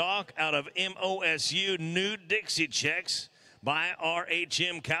Hollywood Dock out of MOSU New Dixie Checks by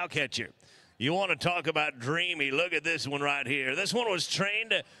RHM Cowcatcher. You want to talk about dreamy. Look at this one right here. This one was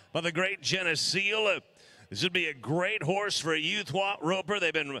trained by the great Jenna Seal. This would be a great horse for a youth roper.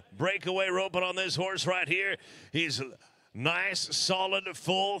 They've been breakaway roping on this horse right here. He's nice, solid,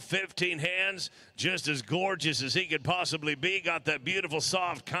 full, 15 hands, just as gorgeous as he could possibly be. Got that beautiful,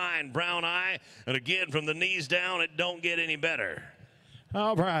 soft, kind brown eye. And again, from the knees down, it don't get any better.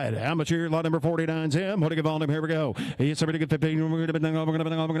 All right, amateur lot number 49's him. What do you give on him? Here we go. He's somebody get 15. We're going to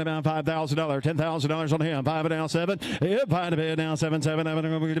 $5,000, $10,000 on him. 5 down 7. 5 to bid down 7, 7. I'm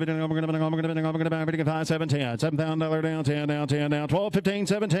going to get 5, 7, 10. $7,000 down, 10 down, 10 down, 12, 15,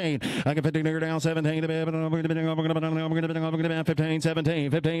 17. I get 15 down 17 to bid. I'm going to bid 15, 17.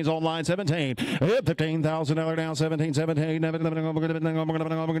 15's on line 17. $15,000 down 17, 17. I'm going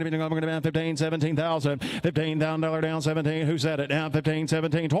to bid 15, 17,000. $15,000 down 17. Who said it? Down 15.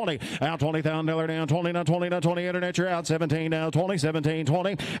 17, 20, out $20,000 down, 20, now 20, now 20, internet, you're out, 17, now 20, 17,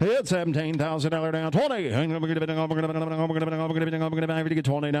 20, it's $17,000 down, 20, I'm going to get 20,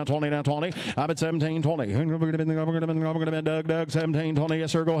 now 20, now 20, I'm at 17, 20, I'm going to Doug, 17, 20,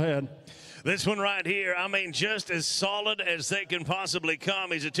 yes sir, go ahead. This one right here, I mean, just as solid as they can possibly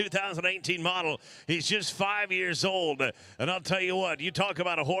come. He's a 2018 model. He's just 5 years old. And I'll tell you what, you talk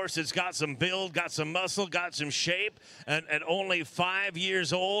about a horse that's got some build, got some muscle, got some shape, and only 5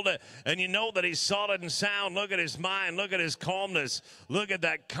 years old. And you know that he's solid and sound. Look at his mind. Look at his calmness. Look at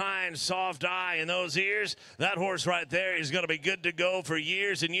that kind, soft eye in those ears. That horse right there is going to be good to go for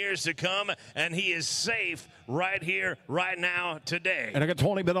years and years to come. And he is safe right here, right now, today. And I got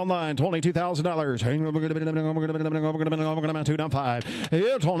 20 bid online, $22,000. I'm going to 2 down 5.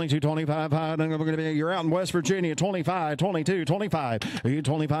 Yeah, 22, 25, 5. You're out in West Virginia, 25, 22, 25.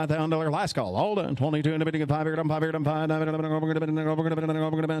 $25,000 last call. All done. 22 and a bit to get 5 here, down 5 here, down 5. I'm going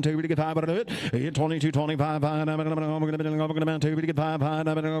to 2 to get 5 out of it. 22, 25, 5. I'm going to 2 to get 5. I'm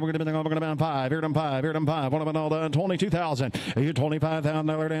going to 5 here, down 5 here, down 5. What about all done? 22,000.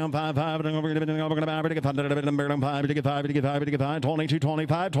 $25,000 down 5, 5. I'm going to get 5 to get 5. 22,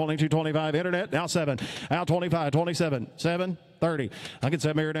 25, 22, 25. Internet now 7. Out 25, 27, 7. 30. I get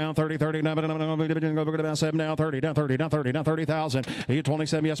 7 here down 30, 30. Now, I'm going to go down 7 down 30, down 30, down 30, down 30,000. You get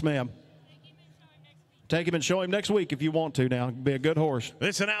 27, yes, ma'am. Take him and show him next week if you want to now. Be a good horse.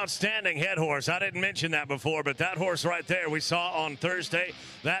 It's an outstanding head horse. I didn't mention that before, but that horse right there we saw on Thursday,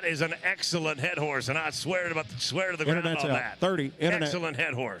 that is an excellent head horse, and I swear to the ground on that. 30. Internet. Excellent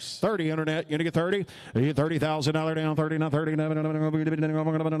head horse. 30 internet. You're going to get 30. You get $30,000 down 30, now 30. I'm going to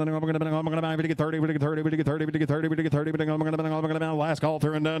get 30. We get 30. We get 30. We get 30. We get 30. I'm going to last call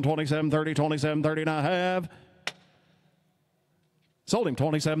through and done. 27, 30, 27, 30. And I have sold him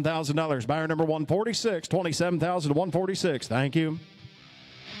 $27,000. Buyer number 146, $27,146. Thank you.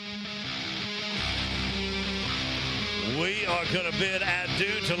 We are going to bid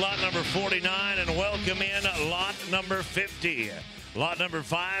adieu to lot number 49 and welcome in lot number 50. Lot number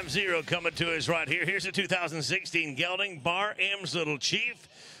 50 coming to us right here. Here's a 2016 gelding, Bar M's Little Chief.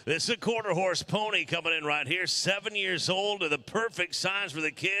 This is a quarter horse pony coming in right here, 7 years old, the perfect size for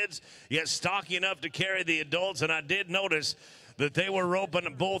the kids, yet stocky enough to carry the adults. And I did notice that they were roping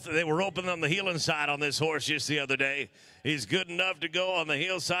on the heel inside on this horse just the other day. He's good enough to go on the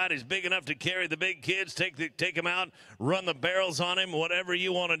heel side. He's big enough to carry the big kids, take him out, run the barrels on him, whatever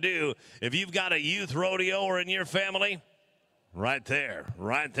you want to do. If you've got a youth rodeo or in your family, Right there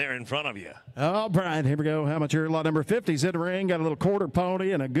in front of you. All right, here we go. How much here? Lot number 50's in the ring. Got a little quarter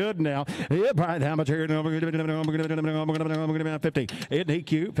pony and a good now. Yeah, Brian, how much here? 50. In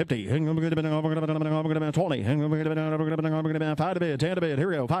DQ, 50. 20. 5 to bid, 10 to bid. Here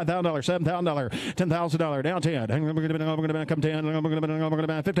we go. $5,000, $7,000, $10,000, down 10. Come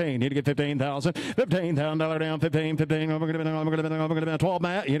 10. 15. Need to get 15,000. $15,000 down 15. 15. 12,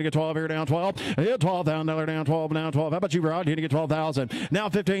 Matt. You need to get 12 here, down 12. Yeah, $12,000 down 12, now 12. How about you, Rod? You need to get 12,000. Now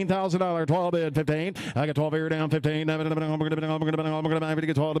 $15,000. 12 bid, 15. I got 12 here, down 15. I'm going to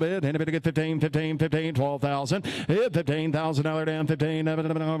get 12 to bid. And I'm going to get 15, 12,000. Yeah, $15,000 down 15. I'm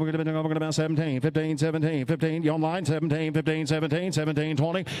going to 17, 15, 17, 15. You online? 17, 15, 17, 17,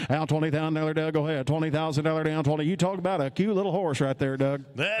 20. Out $20,000, Doug. Go ahead. $20,000 down 20. You talk about a cute little horse right there, Doug.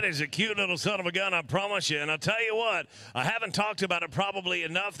 That is a cute little son of a gun, I promise you. And I'll tell you what, I haven't talked about it probably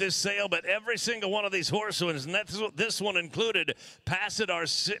enough this sale, but every single one of these horse ones, and this one included, passed our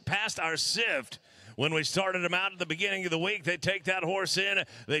sift. When we started him out at the beginning of the week, they take that horse in,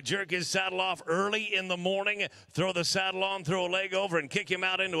 they jerk his saddle off early in the morning, throw the saddle on, throw a leg over, and kick him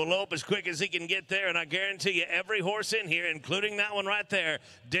out into a lope as quick as he can get there. And I guarantee you, every horse in here, including that one right there,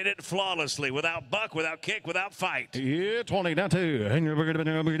 did it flawlessly, without buck, without kick, without fight. Yeah, 20 down 2. We're going to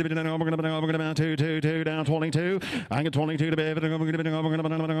down 2 down 22. I get 22 to bed. I'm going to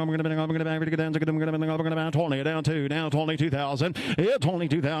down 20 down 2 down 22,000. Yeah,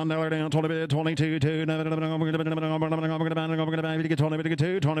 $22,000 down 20 bid 22. I'm going to get 20 bid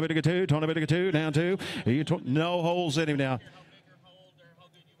 2, 20 bid 2, 20 bid 2 down 2. No holes in him now.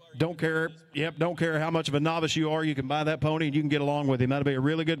 Don't care. Yep, don't care how much of a novice you are. You can buy that pony and you can get along with him. That'll be a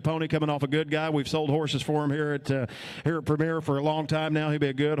really good pony coming off a good guy. We've sold horses for him here at Premier for a long time now. He'll be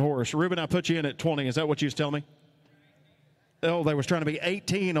a good horse. Ruben, I put you in at 20. Is that what you was telling me? Oh, they was trying to be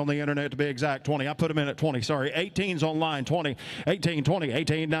 18 on the internet to be exact. 20. I put them in at 20. Sorry. 18's online. 20. 18, 20,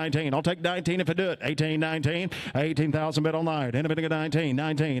 18, 19. I'll take 19 if I do it. 18, 19. 18,000 bid online. And I'm going to get 19,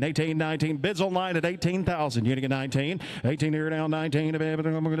 19, 18, 19. Bids online at 18,000. You're going to get 19. 18 here down 19. I'm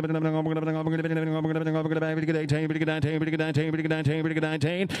going to get 18. But you get 19. But you get 19. But you get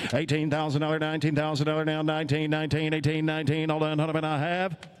 19. $18,000, $19,000 down 19, 19, 18, 19. All done. How many I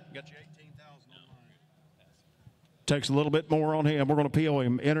have? Got you 18,000. Takes a little bit more on him. We're going to PO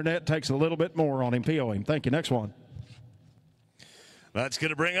him. Internet takes a little bit more on him. PO him. Thank you. Next one. That's going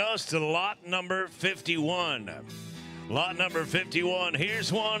to bring us to lot number 51. Lot number 51.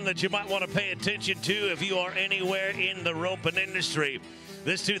 Here's one that you might want to pay attention to if you are anywhere in the roping industry.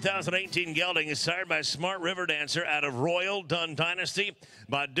 This 2018 gelding is sired by Smart River Dancer out of Royal Dunn Dynasty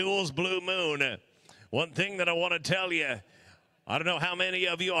by Duels Blue Moon. One thing that I want to tell you, I don't know how many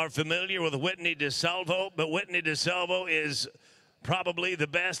of you are familiar with Whitney DeSalvo, but Whitney DeSalvo is probably the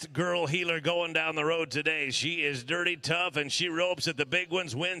best girl healer going down the road today. She is dirty tough, and she ropes at the big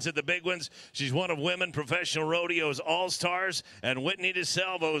ones, wins at the big ones. She's one of Women Professional Rodeo's All-Stars, and Whitney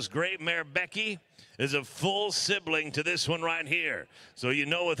DeSalvo's great mare Becky is a full sibling to this one right here. So you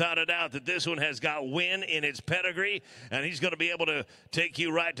know without a doubt that this one has got win in its pedigree, and he's going to be able to take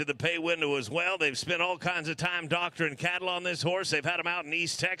you right to the pay window as well. They've spent all kinds of time doctoring cattle on this horse. They've had him out in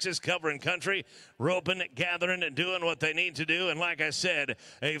East Texas covering country, roping, gathering, and doing what they need to do. And like I said,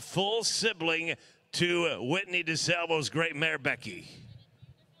 a full sibling to Whitney DeSalvo's great mare Becky.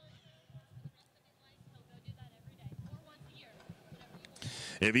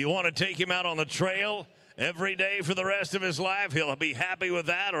 If you want to take him out on the trail every day for the rest of his life, he'll be happy with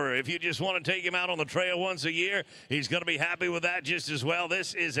that. Or if you just want to take him out on the trail once a year, he's going to be happy with that just as well.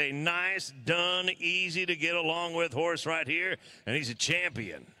 This is a nice, done, easy to get along with horse right here, and he's a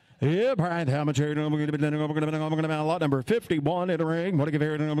champion. Yeah, Brian, how much here? I'm going to be lot number 51 in the ring. What do you give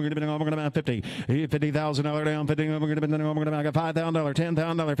here? I'm going to be 50. $50,000 down, 50. I'm going to be I got $5,000,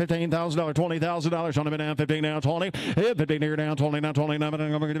 $10,000, $15,000, $20,000 on him down, 15 down, 20. Yeah, 15 here down, 20 now, 20. I'm going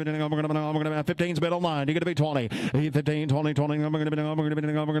to be 15's bid online. You got to be 20. 15, 20, 20. I'm going to be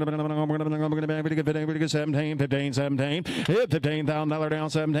 17, 15, 17. Yeah, $15,000 down,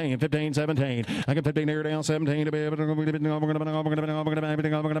 17, 15, 17. I got 15 here down, 17 to be able to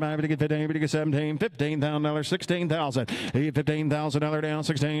to get 15, to get 17, $15,000, $16,000. $15,000 down,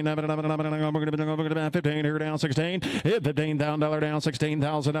 16. 15 here down, 16. $15,000 down,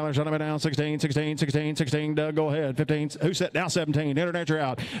 $16,000. Shut him down, 16, 16, 16, 16. Doug, go ahead. 15. Who set down 17? Internet, you're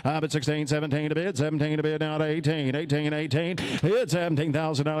out. But 16, 17 to bid. 17 to bid down to 18. 18, 18. Hit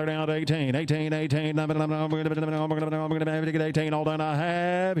 $17,000 down to 18. 18, 18. I'm going to get 18. All done. I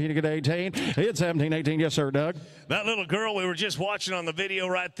have. He to get 18. Hit 17, 18. Yes, sir, Doug. That little girl we were just watching on the video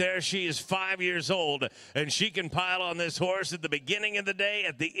right there. there. She is 5 years old, and she can pile on this horse at the beginning of the day,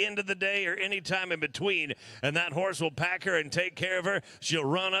 at the end of the day, or any time in between, and that horse will pack her and take care of her. She'll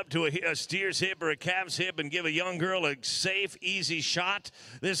run up to a steer's hip or a calf's hip and give a young girl a safe, easy shot.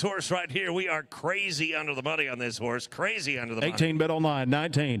 This horse right here, we are crazy under the money on this horse. Crazy under the money. 18 bid on line,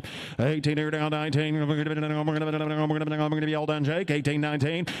 19. 18 here down, 19. We're going to be all done, Jake. 18,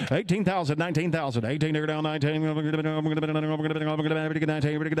 19. 18,000, 19,000. 18 here down, 19. We're going to be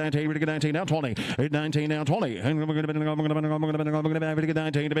 19, now 20. 19, now 20. And we're going to be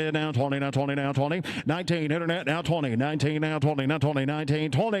 19 to bid, now 20, now 20, now 20. 19, internet, now 20. 19, now 20, now 20.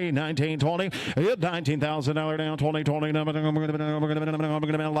 19, 20, 19, 20. $19,000 down, 20, 20. We're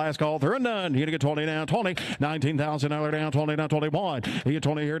going to be last call, through and done. You're going to get 20 down, 20. $19,000 down, 20, now 21. You get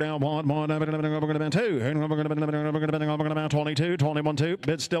 20 here down, 1, 2. And we're going to be 22, 21, 2.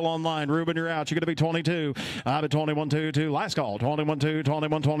 Bid still online. Ruben, you're out. You're going to be 22. I'm at 21, 2, 2. Last call, 21, 2,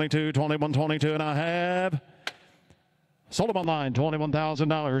 21, 22, 21, 22. And I have sold them online, $21,000,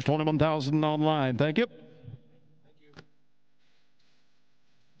 $21,000 online. Thank you.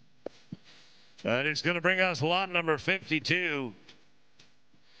 And it's going to bring us lot number 52.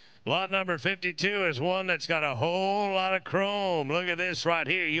 Lot number 52 is one that's got a whole lot of chrome. Look at this right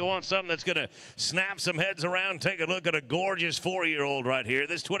here. You want something that's going to snap some heads around? Take a look at a gorgeous 4-year-old right here.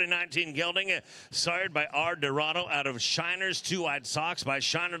 This 2019 gelding, sired by R. Dorado out of Shiner's Two-Eyed Sox by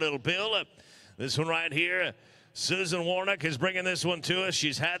Shiner Little Bill. This one right here, Susan Warnock is bringing this one to us.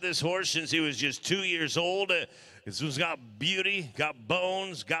 She's had this horse since he was just 2 years old. This one's got beauty, got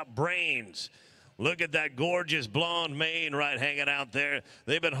bones, got brains. Look at that gorgeous blonde mane right hanging out there.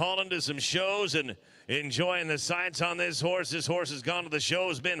 They've been hauling to some shows and enjoying the sights on this horse. This horse has gone to the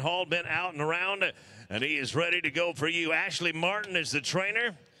shows, been hauled, been out and around, and he is ready to go for you. Ashley Martin is the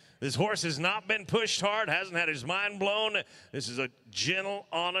trainer. This horse has not been pushed hard, hasn't had his mind blown. This is a gentle,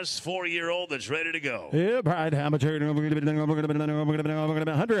 honest 4-year-old that's ready to go. Yep, right. How much? We're going to be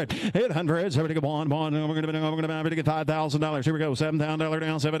 100. Hit 100. So we're going to go on. We're going to get $5,000. Here we go. $7,000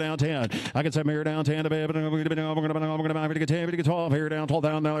 down, 7 down, 10. I can 7 here down, 10 to be. We're going to get 10. We get 12 here down,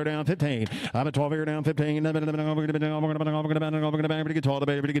 $12,000 down, 15. I'm at 12 here down, 15. We're going to get 12 to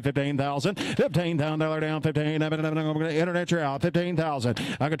be. We're going to get 15,000. $15,000 down, 15. Internet, you're out. 15,000.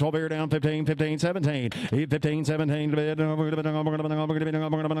 I got 12 here down, 15, 15, 17. 15, 17 to bid. We're going to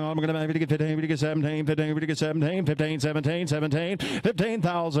get 15, we get 17, 15, we get 17, 15, 17, 17,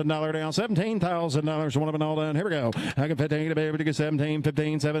 $15,000 down, $17,000. One of them all done. Here we go. I get 15 to bid, we get 17,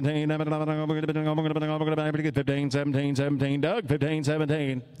 15, 17. We're going to get 15, 17, 17. Doug, 15,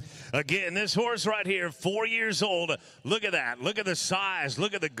 17. Again, this horse right here, 4 years old. Look at that. Look at the size.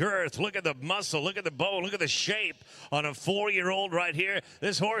 Look at the girth. Look at the muscle. Look at the bone. Look at the shape on a 4-year-old right here.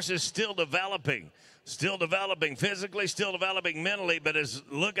 This horse is still developing. Still developing physically, still developing mentally, but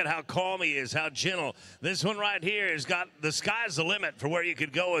look at how calm he is, how gentle. This one right here has got, the sky's the limit for where you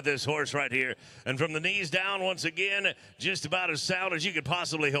could go with this horse right here. And from the knees down, once again, just about as sound as you could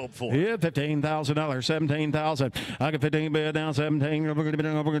possibly hope for. Yeah, $15,000, $17,000. I get 15 bid down, 17. We're going to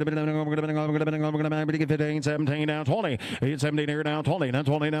get 15, 17 down, 20. 17 here down, 20. Now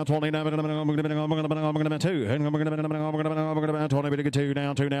 20, now 20. Now we're going to 2. And we're going to 20. We get 2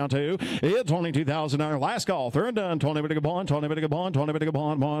 down, 2 down, 2. Yeah, $22,000. Last call, third and done. 20 bid bond, 20 bid bond, 20 bid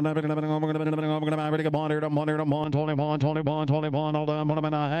bond, bond. I'm going to bond here, 20 bond, all done. What am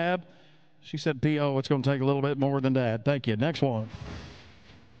I have? She said PO. It's going to take a little bit more than that. Thank you. Next one.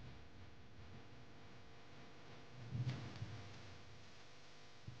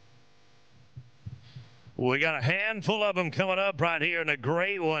 We got a handful of them coming up right here, and a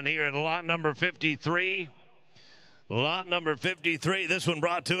great one here in lot number 53. Lot number 53, this one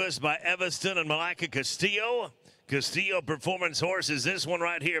brought to us by Evanston and Malika Castillo. Castillo Performance Horses. This one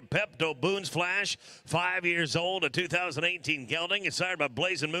right here, Pepto Boone's Flash, 5 years old, a 2018 gelding. It's sired by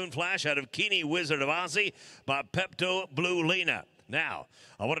Blazing Moon Flash out of Keeney Wizard of Ozzy by Pepto Blue Lena. Now,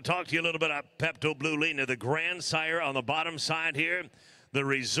 I want to talk to you a little bit about Pepto Blue Lena, the grandsire on the bottom side here. The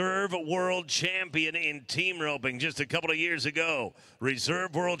Reserve World Champion in team roping just a couple of years ago.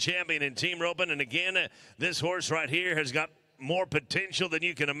 Reserve World Champion in team roping. And again, this horse right here has got more potential than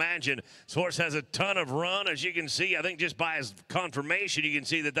you can imagine. This horse has a ton of run, as you can see. I think just by his conformation, you can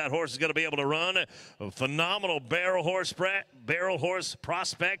see that that horse is going to be able to run. A phenomenal barrel horse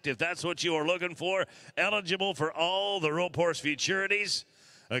prospect, if that's what you are looking for. Eligible for all the rope horse futurities.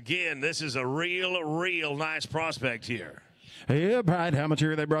 Again, this is a real nice prospect here. Yeah, Pride, how much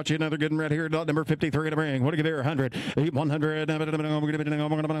here? They brought you another good one right here. Lot number 53 in the ring. What do you give here? 100, 100,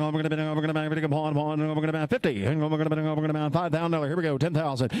 50, 50, $5,000. Here we go,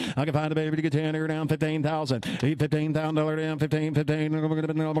 10,000. I can find a baby to get 10 here down, 15,000. $15,000 down, 15, 15.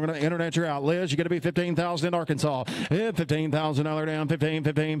 Internet, you're out. Liz, you got to be 15,000 in Arkansas. $15,000 down, 15,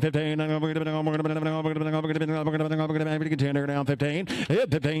 15, 15. $10 down, 15.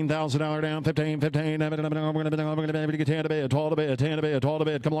 $15,000 down, 15, 15. Get 10 to bed, 12 to bed, 10 to bed, 12 to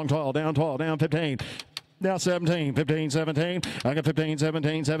bed. Come along, 12, down 15. Now 17, 15, 17. I got 15,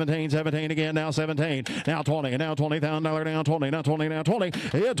 17, 17, 17 again. Now 17. Now 20. And now $20,000 down 20. Now 20. Now 20.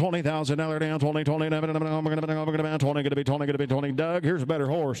 Yeah, $20,000 down 20. 20. 20. Going to be 20. Going to be 20. Doug, here's a better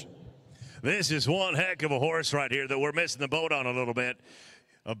horse. This is one heck of a horse right here that we're missing the boat on a little bit.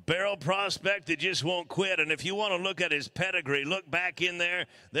 A barrel prospect that just won't quit. And if you want to look at his pedigree, look back in there.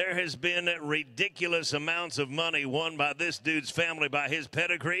 There has been ridiculous amounts of money won by this dude's family by his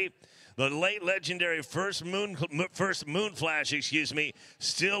pedigree. The late legendary first moon flash,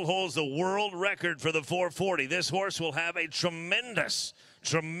 still holds the world record for the 440. This horse will have a tremendous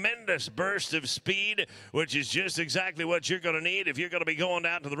burst of speed, which is just exactly what you're going to need if you're going to be going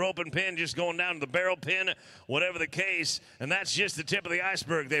down to the roping pin, just going down to the barrel pin, whatever the case. And that's just the tip of the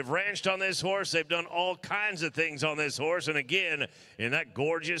iceberg. They've ranched on this horse. They've done all kinds of things on this horse. And again, in that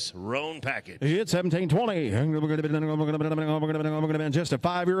gorgeous roan package. It's 1720. Just a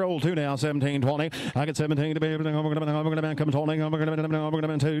 5-year-old too now. 1720. I get 17 to be able to come 20.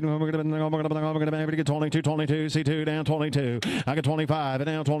 22, 22. C2 down 22. I get 25. And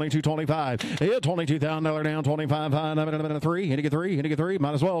down 22, 25. Yeah, $22,000 down 25. 3. Hit it 3. Hit it 3.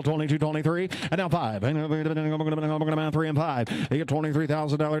 Might as well. 22, 23. And down 5. And 3 and 5. You get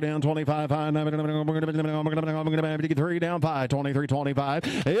 $23,000 down 25. 3 down 5. 23, 25.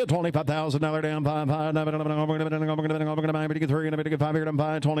 Yeah, $25,000 down 5. 3 and 5 here down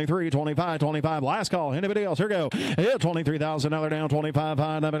 5. 23, 25, 25. Last call. Anybody else? Here we go. Yeah, $23,000 down 25.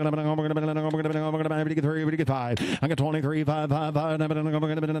 5. I got 23, 5, 5, 5.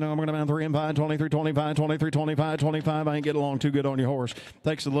 3 and 5, 23, 25, 23, 25, 25. I ain't getting along too good on your horse.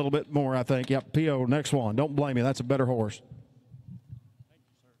 Takes a little bit more, I think. Yep, P.O., next one. Don't blame me. That's a better horse. Thank you,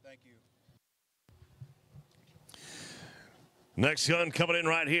 sir. Thank you. Next gun coming in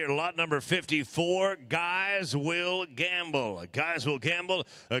right here, lot number 54, Guys Will Gamble. Guys Will Gamble,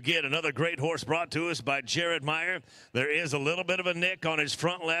 again, another great horse brought to us by Jared Meyer. There is a little bit of a nick on his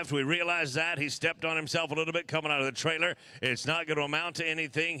front left. We realize that. He stepped on himself a little bit coming out of the trailer. It's not going to amount to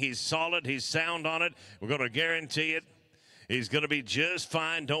anything. He's solid. He's sound on it. We're going to guarantee it. He's going to be just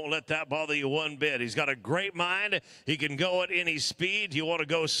fine. Don't let that bother you one bit. He's got a great mind. He can go at any speed. You want to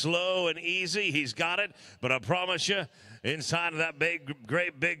go slow and easy, he's got it. But I promise you, inside of that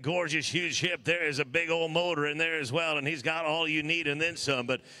great, big, gorgeous, huge hip, there is a big old motor in there as well, and he's got all you need and then some.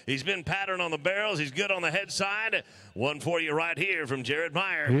 But he's been patterned on the barrels. He's good on the head side. One for you right here from Jared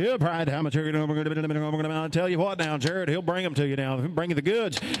Meyer. Yeah, Pride, how much are you going to tell you what now, Jared? He'll bring them to you now. He'll bring you the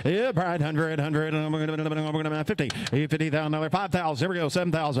goods. Yeah, Pride, 100, 50, $50,000, 5,000. Here we go,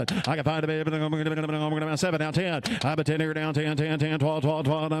 7,000. I can find a baby. 7 down 10. I bet 10 here down 10, 10, 10, 12, 12,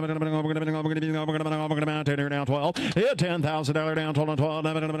 12. 10 here down 12. Yeah, $10,000 down 12, 12.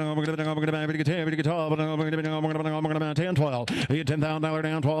 10, 12. Yeah, $10,000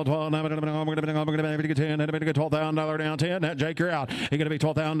 down 12, 12. 12,000 down 10. That Jake, you're out. You're going to be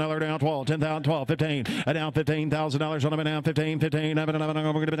 $12,000 down 12. 10,000, 12, 15. Down $15,000 on him down 15, 15.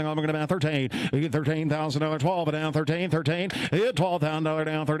 13. You get $13,000, 12 down 13, 13. Yeah, $12,000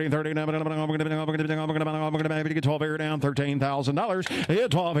 down 13, 30. You get 12 here down $13,000. Yeah,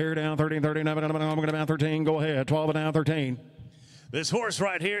 12 here down 13, 30. 13. Go ahead. 12 down 13. This horse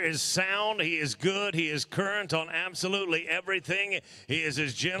right here is sound. He is good. He is current on absolutely everything. He is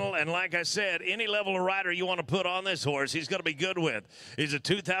as gentle. And like I said, any level of rider you want to put on this horse, he's going to be good with. He's a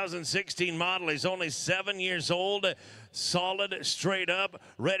 2016 model. He's only 7 years old. Solid, straight up,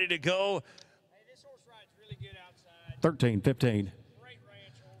 ready to go. Hey, this horse rides really good outside. 13, 15. Great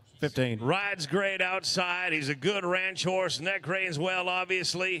ranch horse. 15. Rides great outside. He's a good ranch horse. Neck reins well,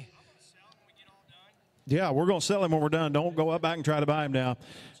 obviously. Yeah, we're going to sell him when we're done. Don't go up back and try to buy him now.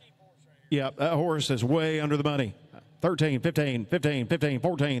 Yeah, that horse is way under the money. 13, 15, 15, 15,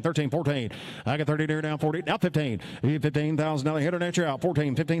 14, 13, 14. I got 30 there down 40. Now 15. $15,000 hitter net, you're out.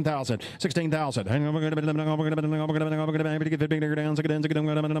 14, 15,000, 16,000. Hang on, we're going to get 15 there down.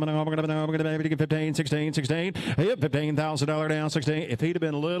 15, 16, 16. Yep, $15,000 down 16. If he'd have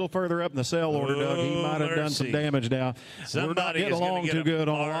been a little further up in the sell order, Doug, he might have done some damage now. We're not getting along too good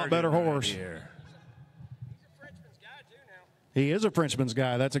on a lot better horse. He is a Frenchman's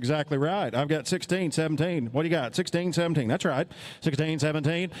guy. That's exactly right. I've got 16, 17. What do you got? 16, 17. That's right. 16,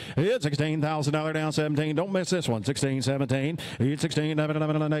 17. It's $16,000 down 17. Don't miss this one. 16, 17. It's 16,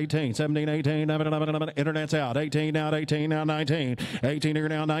 18. 17, 18. Internet's out. 18 down, 18 down, 19. 18 here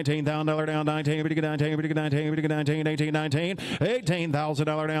down, $19,000 down 19. 19, 19, 19, 18, 19.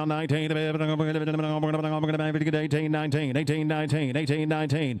 $18,000 down 19. 18, 19, 18, 19, 18,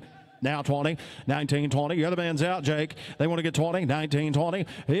 19. Now 20, 19, 20. The other man's out, Jake. They want to get 20, 19, 20.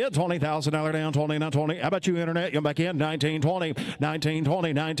 Hit $20,000 down, 20, now 20. How about you, Internet? You're back in, 19, 20, 19,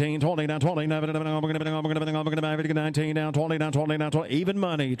 20, 19, 20, now 20. 19 down, 20, now 20, now 20. Even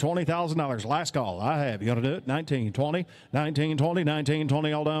money, $20,000. Last call. I have. You want to do it? 19, 20, 19, 20, 19,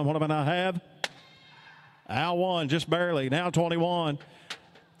 20. All done. What about I have? Al won, just barely. Now 21,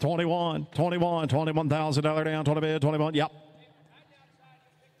 21, 21, $21,000 down, 20 bid, 21. Yep.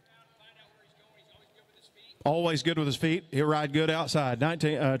 Always good with his feet. He'll ride good outside.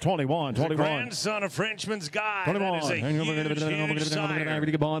 21, 21. Grandson of Frenchman's guy. 21. That is a huge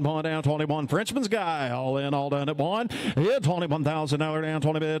sire. Pawn down 21. Frenchman's guy. All in, all done at one. Yeah, $21,000 down.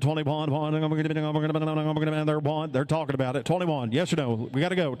 20 bid. 21. They're one. They're talking about it. 21. Yes or no? We got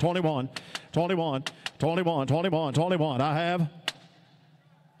to go. 21. 21. 21. 21. 21. I have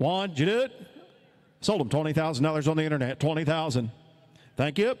one. Did you do it? Sold him $20,000 on the internet. 20,000.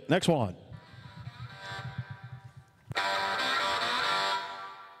 Thank you. Next one.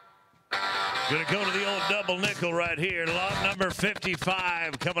 Going to go to the old double nickel right here. Lot number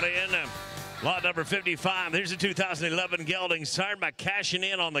 55 coming in. Lot number 55. There's a 2011 gelding sired by cashing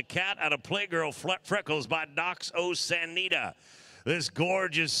in on the cat out of Playgirl Freckles by Docs O. Sanita. This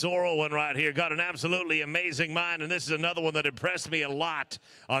gorgeous sorrel one right here got an absolutely amazing mind, and this is another one that impressed me a lot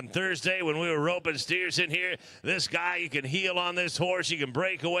on Thursday when we were roping steers in here. This guy, you can heel on this horse, you can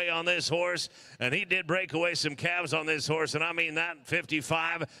break away on this horse, and he did break away some calves on this horse, and I mean that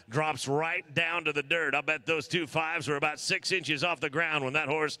 55 drops right down to the dirt. I bet those 2 5s were about 6 inches off the ground when that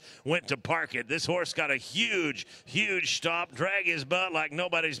horse went to park it. This horse got a huge, huge stop, drag his butt like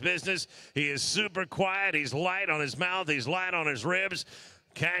nobody's business. He is super quiet, he's light on his mouth, he's light on his ribs.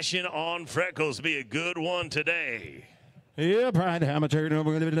 Cashing on Freckles be a good one today. Yeah, Pride Amateur.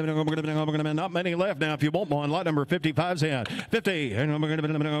 Not many left now. If you want one, lot number 55's in. 50.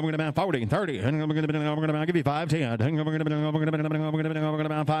 40. 30. I'll give you 5, 10.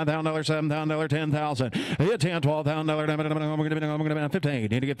 $5,000, $7,000, $10,000. Yeah, $10,000, $12,000. 15.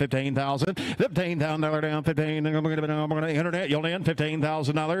 Need to get $15,000. $15,000 down. 15. Internet, you'll in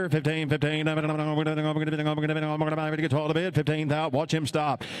 $15,000. 15. Get 12 to bid. 15,000. Watch him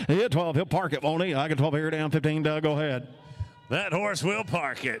stop. Yeah, 12. He'll park it, won't he? I get 12 here down. 15. Doug, go ahead. That horse will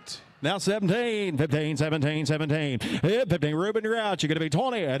park it. Now 17, 15, 17, 17. Yeah, 15. Ruben, you're out. You're going to be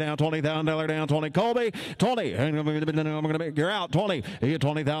 20. Down $20,000 down 20. Colby, 20. You're out 20. You get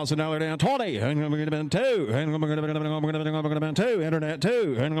 $20,000 down 20. 2. Internet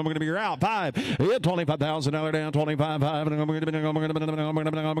 2. You're out 5. You get $25,000 down 25. 5. I'm going to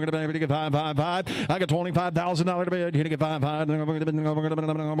get 5. I got $25,000 to bid. You get 5. I'm going to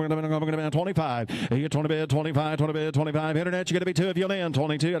bid 25. You get 20 bid, 25, 20 bid, 25. Internet, you're going to be 2 if you'll in.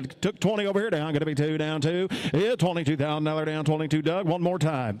 22. Took 20 over here down. Going to be 2 down 2. Yeah, $22,000 down 22. Doug, one more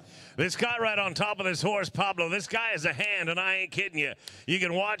time. This guy right on top of this horse, Pablo, this guy is a hand, and I ain't kidding you. You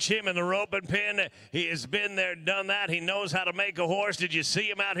can watch him in the roping pen. He has been there, done that. He knows how to make a horse. Did you see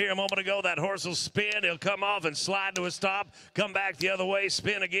him out here a moment ago? That horse will spin. He'll come off and slide to a stop, come back the other way,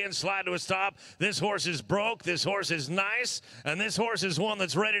 spin again, slide to a stop. This horse is broke. This horse is nice, and this horse is one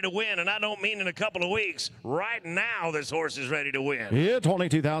that's ready to win, and I don't mean in a couple of weeks. Right now, this horse is ready to win. Yeah,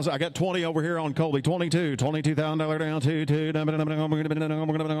 $22,000. I got 20 over here on Colby. $22,000 down 2. I'm going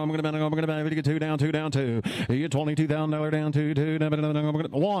to get 2 down 2 down 2. You get $22,000 down 2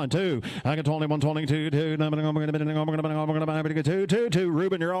 1 2. I got 21 22 2. I'm going to get 2.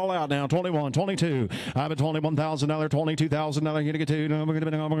 Ruben, you're all out now. 21 22. I have a $21,000 $22,000. You get 2. I'm going to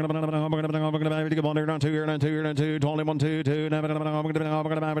get 1 here down 2 here down 2 here down 2. 21 2 2. I'm going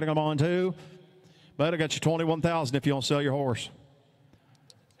to get on 2. But I got you 21,000 if you don't sell your horse.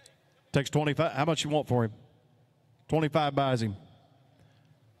 Takes 25. How much you want for him? 25 buys him.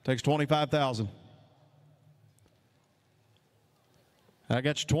 Takes 25,000. I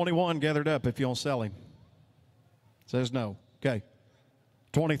got you 21 gathered up if you don't sell him. Says no. Okay.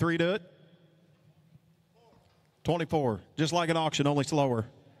 23 do it. 24. Just like an auction, only slower.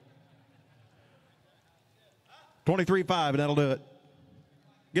 23.5 and that'll do it.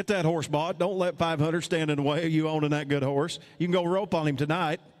 Get that horse bought. Don't let 500 stand in the way of you owning that good horse. You can go rope on him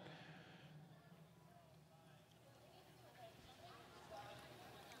tonight.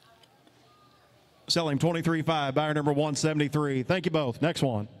 Sell him 23.5. Buyer number 173. Thank you both. Next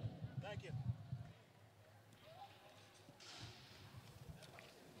one. Thank you.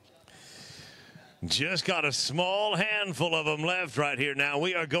 Just got a small handful of them left right here. Now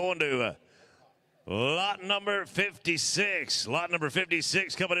we are going to lot number 56. Lot number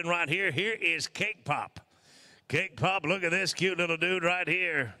 56 coming in right here. Here is Cake Pop. Cake Pop, look at this cute little dude right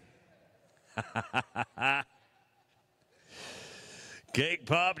here. Cake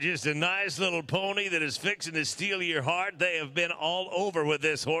Pop, just a nice little pony that is fixing to steal your heart. They have been all over with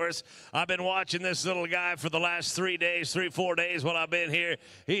this horse. I've been watching this little guy for the last 4 days while I've been here.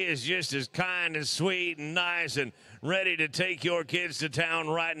 He is just as kind and sweet and nice and ready to take your kids to town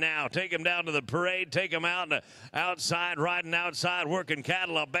right now. Take them down to the parade. Take them out outside, riding outside, working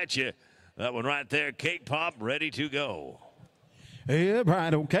cattle. I'll bet you that one right there, Cake Pop, ready to go. Yeah,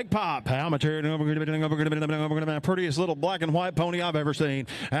 right. Cake Pop. How much are you prettiest little black and white pony I've ever seen.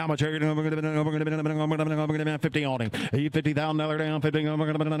 How much are you 50 on him. $50,000 down,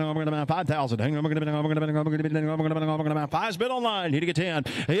 5,000. Five's bid online. Need to get 10.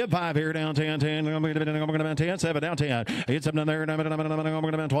 Hit 5 here down 10, 10, 7 down 10. Hit 7 there,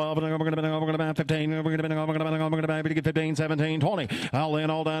 12, 15, 15, 17, 20. All in,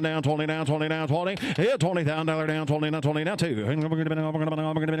 all down, 20 down, 20 down, 20. Hit $20,000 down, 20 down, 20 down 2. 20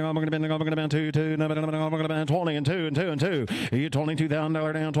 and 2 and 2 and 2. You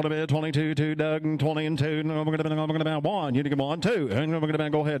 $22,000 down, 20 bid, 22, 2, Doug, 20 and 2. 1. You need to get 1, 2.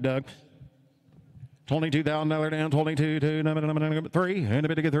 Go ahead, Doug. $22,000 down, 22, 2, 3, and a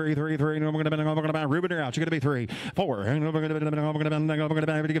bit to get 3, 3, 3. Ruben, you're out. You're going to be 3, 4. And we're going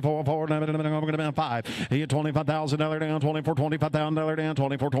to get 4, 4, 5. He had $25,000 down, 24, $25,000 down,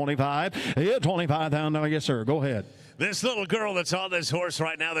 24, 25. He had $25,000. Yes, sir. Go ahead. This little girl that's on this horse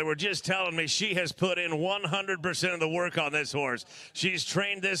right now, they were just telling me she has put in 100% of the work on this horse. She's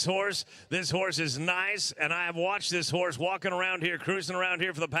trained this horse. This horse is nice, and I have watched this horse walking around here, cruising around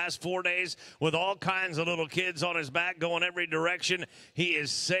here for the past 4 days with all kinds of little kids on his back going every direction. He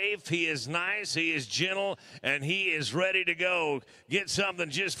is safe, he is nice, he is gentle, and he is ready to go. Get something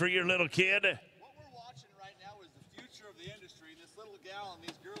just for your little kid. What we're watching right now is the future of the industry. This little gal and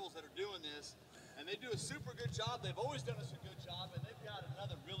these girls that are doing this, and they do a super good job. They've always done us a good job, and they've got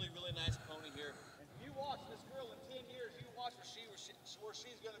another really, really nice pony here. And if you watch this girl in 10 years, you watch where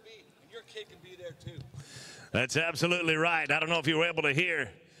she's going to be, and your kid can be there too. That's absolutely right. I don't know if you were able to hear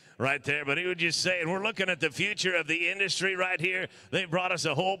right there, but he would just say, and we're looking at the future of the industry right here. They brought us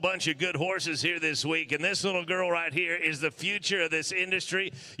a whole bunch of good horses here this week, and this little girl right here is the future of this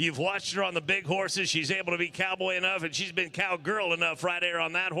industry. You've watched her on the big horses. She's able to be cowboy enough, and she's been cowgirl enough right there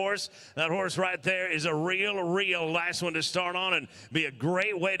on that horse. That horse right there is a real nice one to start on and be a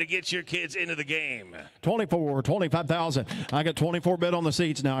great way to get your kids into the game. 24, 25,000. I got 24 bid on the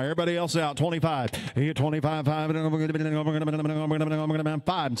seats now. Everybody else out. 25. He had 25, 5,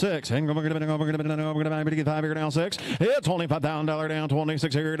 5, 6. And we're going to get 5 here down 6. It's $25,000 down,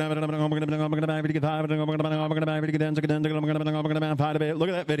 26 here. Look at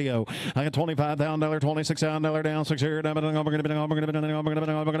that video. I got $25,000, $26,000 down, 6 here. Get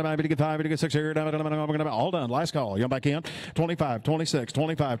 5, get 6 here. All done. Last call. You back in. 25, 26,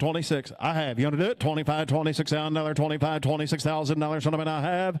 25, 26. I have. You want to do it? 25, $26,000, 25, $26,000. Something I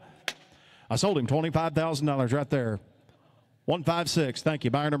have. I sold him $25,000 right there. 156. Thank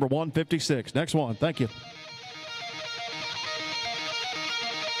you. Buyer number 156. Next one. Thank you.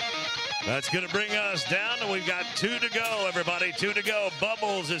 That's going to bring us down, and we've got 2 to go, everybody. 2 to go.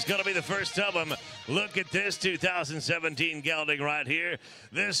 Bubbles is going to be the first of them. Look at this 2017 gelding right here.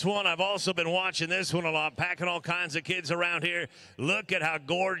 This one, I've also been watching this one a lot, packing all kinds of kids around here. Look at how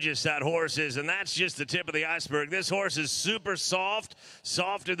gorgeous that horse is, and that's just the tip of the iceberg. This horse is super soft,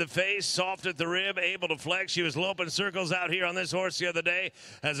 soft at the face, soft at the rib, able to flex. She was loping circles out here on this horse the other day.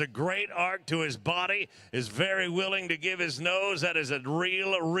 Has a great arc to his body, is very willing to give his nose. That is a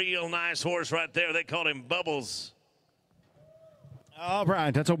real nice horse right there. They call him Bubbles. All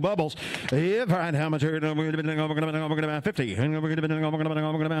right, that's old Bubbles. Yeah, right. How much are we going to be 50? And we're going to be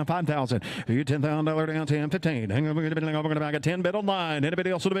 5,000. You $10,000 down, 10, 15. And we're going to be 10 bid online. Anybody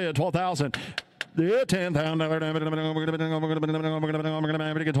else to bid? 12,000. Yeah, $10,000 down. We're going to get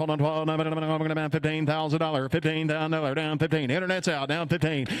 $15,000. $15,000 down, 15. Internet's out, down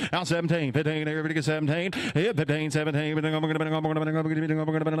 15. Out 17. 15. Everybody get 17. Yeah, 15, 17. We're going to get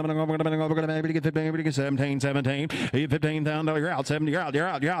 15. Everybody get 17, 17. Yeah, $15,000. You're out. 70. You're out. You're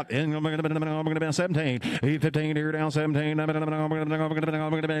out. You're out. And we're going to be 17. Yeah, 15. You're down 17. We're going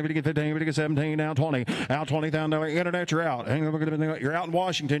to get 15. We're going to get 17. Down 20. Out $20,000. Internet. You're out. You're out in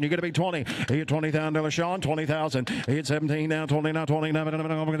Washington. You're going to be 20. Yeah, 20. $20,000 Sean, 20,000. Hit 17 now, 20 now, 20 now.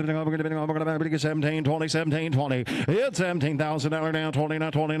 17, 20, 17, 20. Hit $17,000 now, 20 now,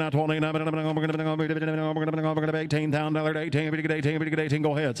 20 now, 20 now. $18,000, 18, 18.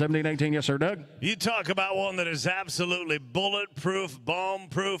 Go ahead, 17, 18. Yes, sir, Doug. You talk about one that is absolutely bulletproof,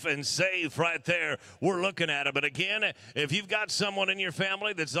 bomb-proof, and safe right there. We're looking at it. But again, if you've got someone in your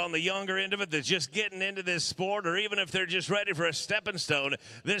family that's on the younger end of it, that's just getting into this sport, or even if they're just ready for a stepping stone,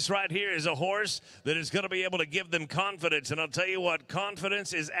 this right here is a horse that is going to be able to give them confidence. And I'll tell you what,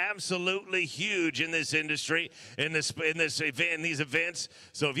 confidence is absolutely huge in this industry, in these events.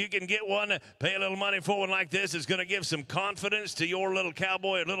 So if you can get one, pay a little money for one like this, it's going to give some confidence to your little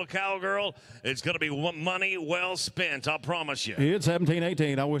cowboy or little cowgirl. It's going to be money well spent, I promise you. It's 17,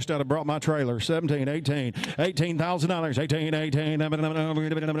 18. I wished I'd have brought my trailer. 17, 18. $18,000. 18, 18. 18,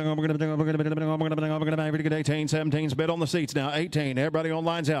 17's bid on the seats now. 18. Everybody on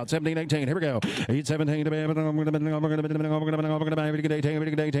lines out. 17, 18. Here we go. 8, 17.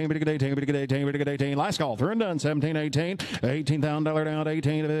 18. Last call. Through and done. 17, 18. $18,000 down.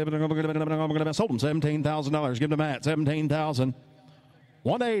 18. Sold them. $17,000. Give them to Matt. 17,000.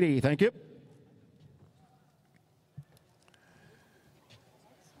 180. Thank you.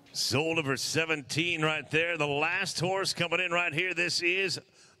 Sold over 17 right there. The last horse coming in right here. This is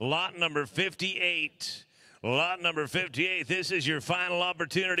lot number 58. Lot number 58. This is your final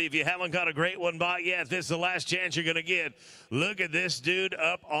opportunity. If you haven't got a great one bought yet, this is the last chance you're going to get. Look at this dude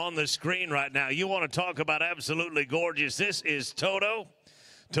up on the screen right now. You want to talk about absolutely gorgeous. This is Toto.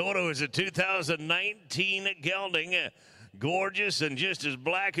 Toto is a 2019 gelding. Gorgeous and just as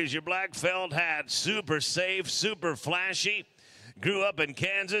black as your black felt hat. Super safe, super flashy. Grew up in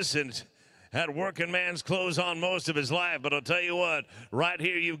Kansas and had working man's clothes on most of his life. But I'll tell you what, right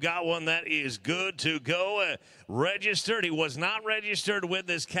here you've got one that is good to go. Registered. He was not registered with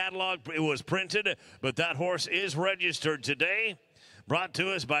this catalog. It was printed, but that horse is registered today. Brought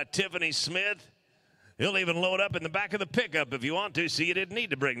to us by Tiffany Smith. He'll even load up in the back of the pickup if you want to, so you didn't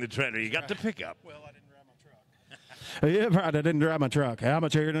need to bring the trailer. You got the pickup. Well, I didn't drive my truck. Yeah, right. I didn't drive my truck. How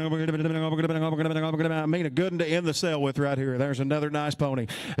much here? I mean, a good one to end the sale with right here. There's another nice pony.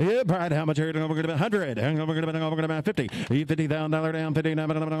 Yeah, right. How much here? 100. 50. $50,000 down. 50.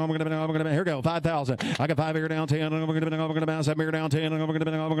 Here we go. 5,000. I got 5 here down. 10. 7 here down. 10.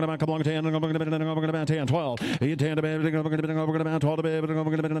 Come along. 10. 10. 12. 10 to bed. 12 to bed.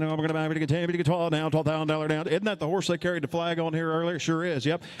 12 now. $12,000 down. Isn't that the horse they carried the flag on here earlier? Sure is.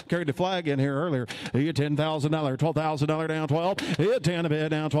 Yep. Carried the flag in here earlier. $10,000. $12,000 down. 12. 10 to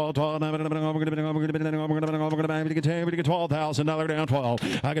bed down. 12. 12. $12,000 down.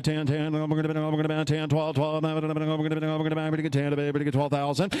 12. I got 10. 10. 10. 12. 12. 10 to bed.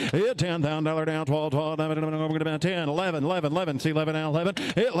 12,000. $10,000 down. 12. 12. 10. 11. 11. 11. See 11 now. 11.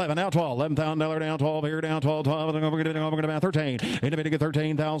 11 now. 12. $11,000 down. 12 here down. 12. 12. 13. In the bid to get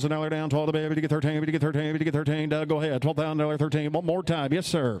 $13,000 down. 12 to bed. To get 13. To get 13. To get 13. Doug, go ahead. $12,000. 13. One more time. Yes,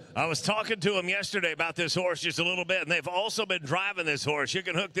 sir. I was talking to him yesterday about this horse just a little bit, and they've also been driving this horse. You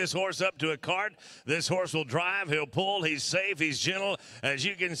can hook this horse up to a cart. This horse will drive. He'll pull. He's safe. He's gentle. As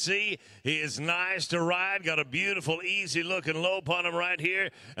you can see, he is nice to ride. Got a beautiful, easy-looking lope on him right here,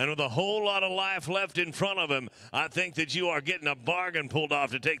 and with a whole lot of life left in front of him, I think that you are getting a bargain pulled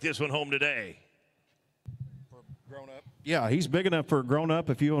off to take this one home today. Grown up. Yeah, he's big enough for a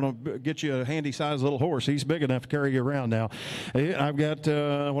grown-up. If you want to get you a handy-sized little horse, he's big enough to carry you around now. I've got,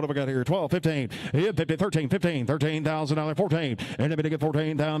 what have I got here? 12, 15, 13, 15, $13,000, 14. And to get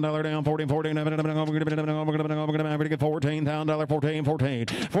 $14,000 down, 14, 14. I'm going to get $14,000, 14, 14.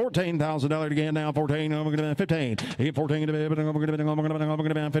 $14,000 again now, 14. I'm going to get 15. 14 to bed, I'm going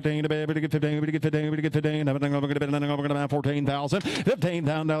to get 15 to bed, to get 15, to get 15, to get 15. I'm going to get $14,000,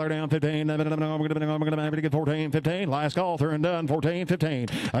 $15,000 down, 15. I'm going to get 14, 15. Last call, through and done. 14, 15.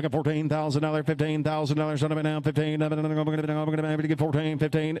 I got $14,000, $15,000 on it now. 15. I'm going to get 14,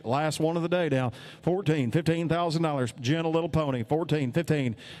 15. Last one of the day now. 14, $15,000. Gentle little pony. 14,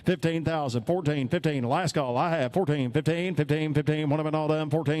 15, 15,000. 14, 15. Last call. I have 14, 15, 15, 15. One of it all done.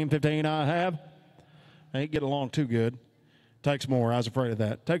 14, 15. I have. I ain't get along too good. Takes more. I was afraid of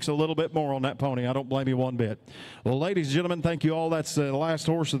that. Takes a little bit more on that pony. I don't blame you one bit. Well, ladies and gentlemen, thank you all. That's the last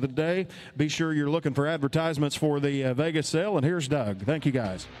horse of the day. Be sure you're looking for advertisements for the Vegas sale. And here's Doug. Thank you,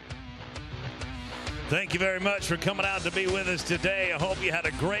 guys. Thank you very much for coming out to be with us today. I hope you had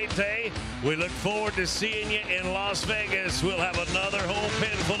a great day. We look forward to seeing you in Las Vegas. We'll have another whole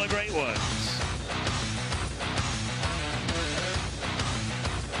pen full of great ones.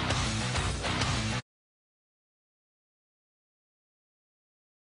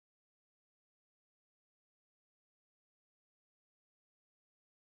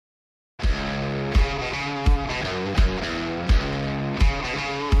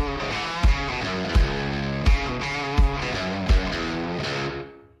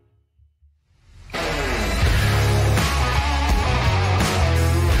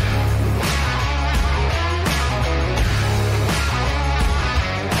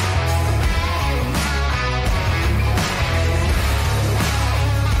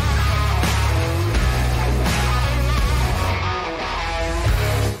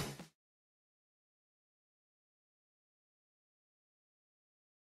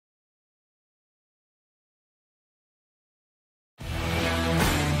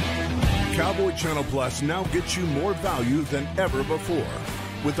 Cowboy Channel Plus now gets you more value than ever before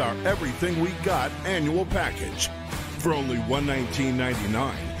with our Everything We Got annual package. For only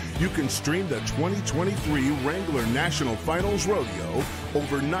 $119.99, you can stream the 2023 Wrangler National Finals Rodeo,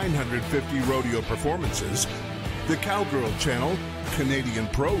 over 950 rodeo performances, the Cowgirl Channel, Canadian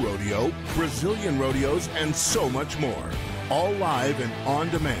Pro Rodeo, Brazilian rodeos, and so much more. All live and on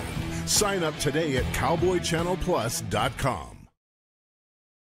demand. Sign up today at cowboychannelplus.com.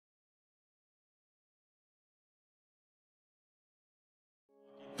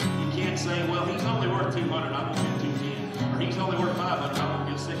 You can't say, well, he's only worth 200, I'm going to get 210. Or he's only worth 500, I'm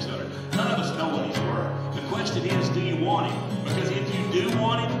going to get 600. None of us know what he's worth. The question is, do you want him? Because if you do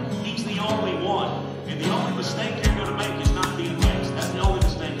want him, he's the only one. And the only mistake you're going to make is not being laced. That's the only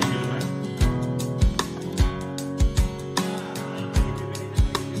mistake you're going to make.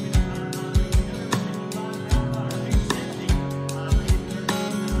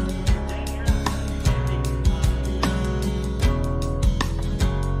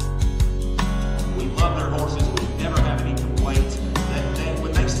 We love their horses. We never have any complaints.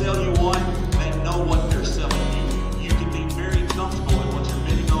 When they sell you one, they know what they're selling you. You can be very comfortable in what you're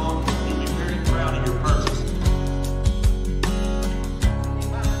bidding on. You can be very proud of your purchase.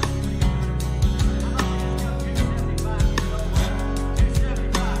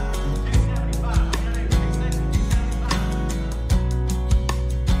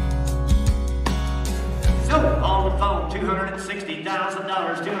 So, on the phone, $260,000,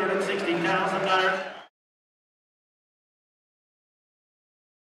 $260,000.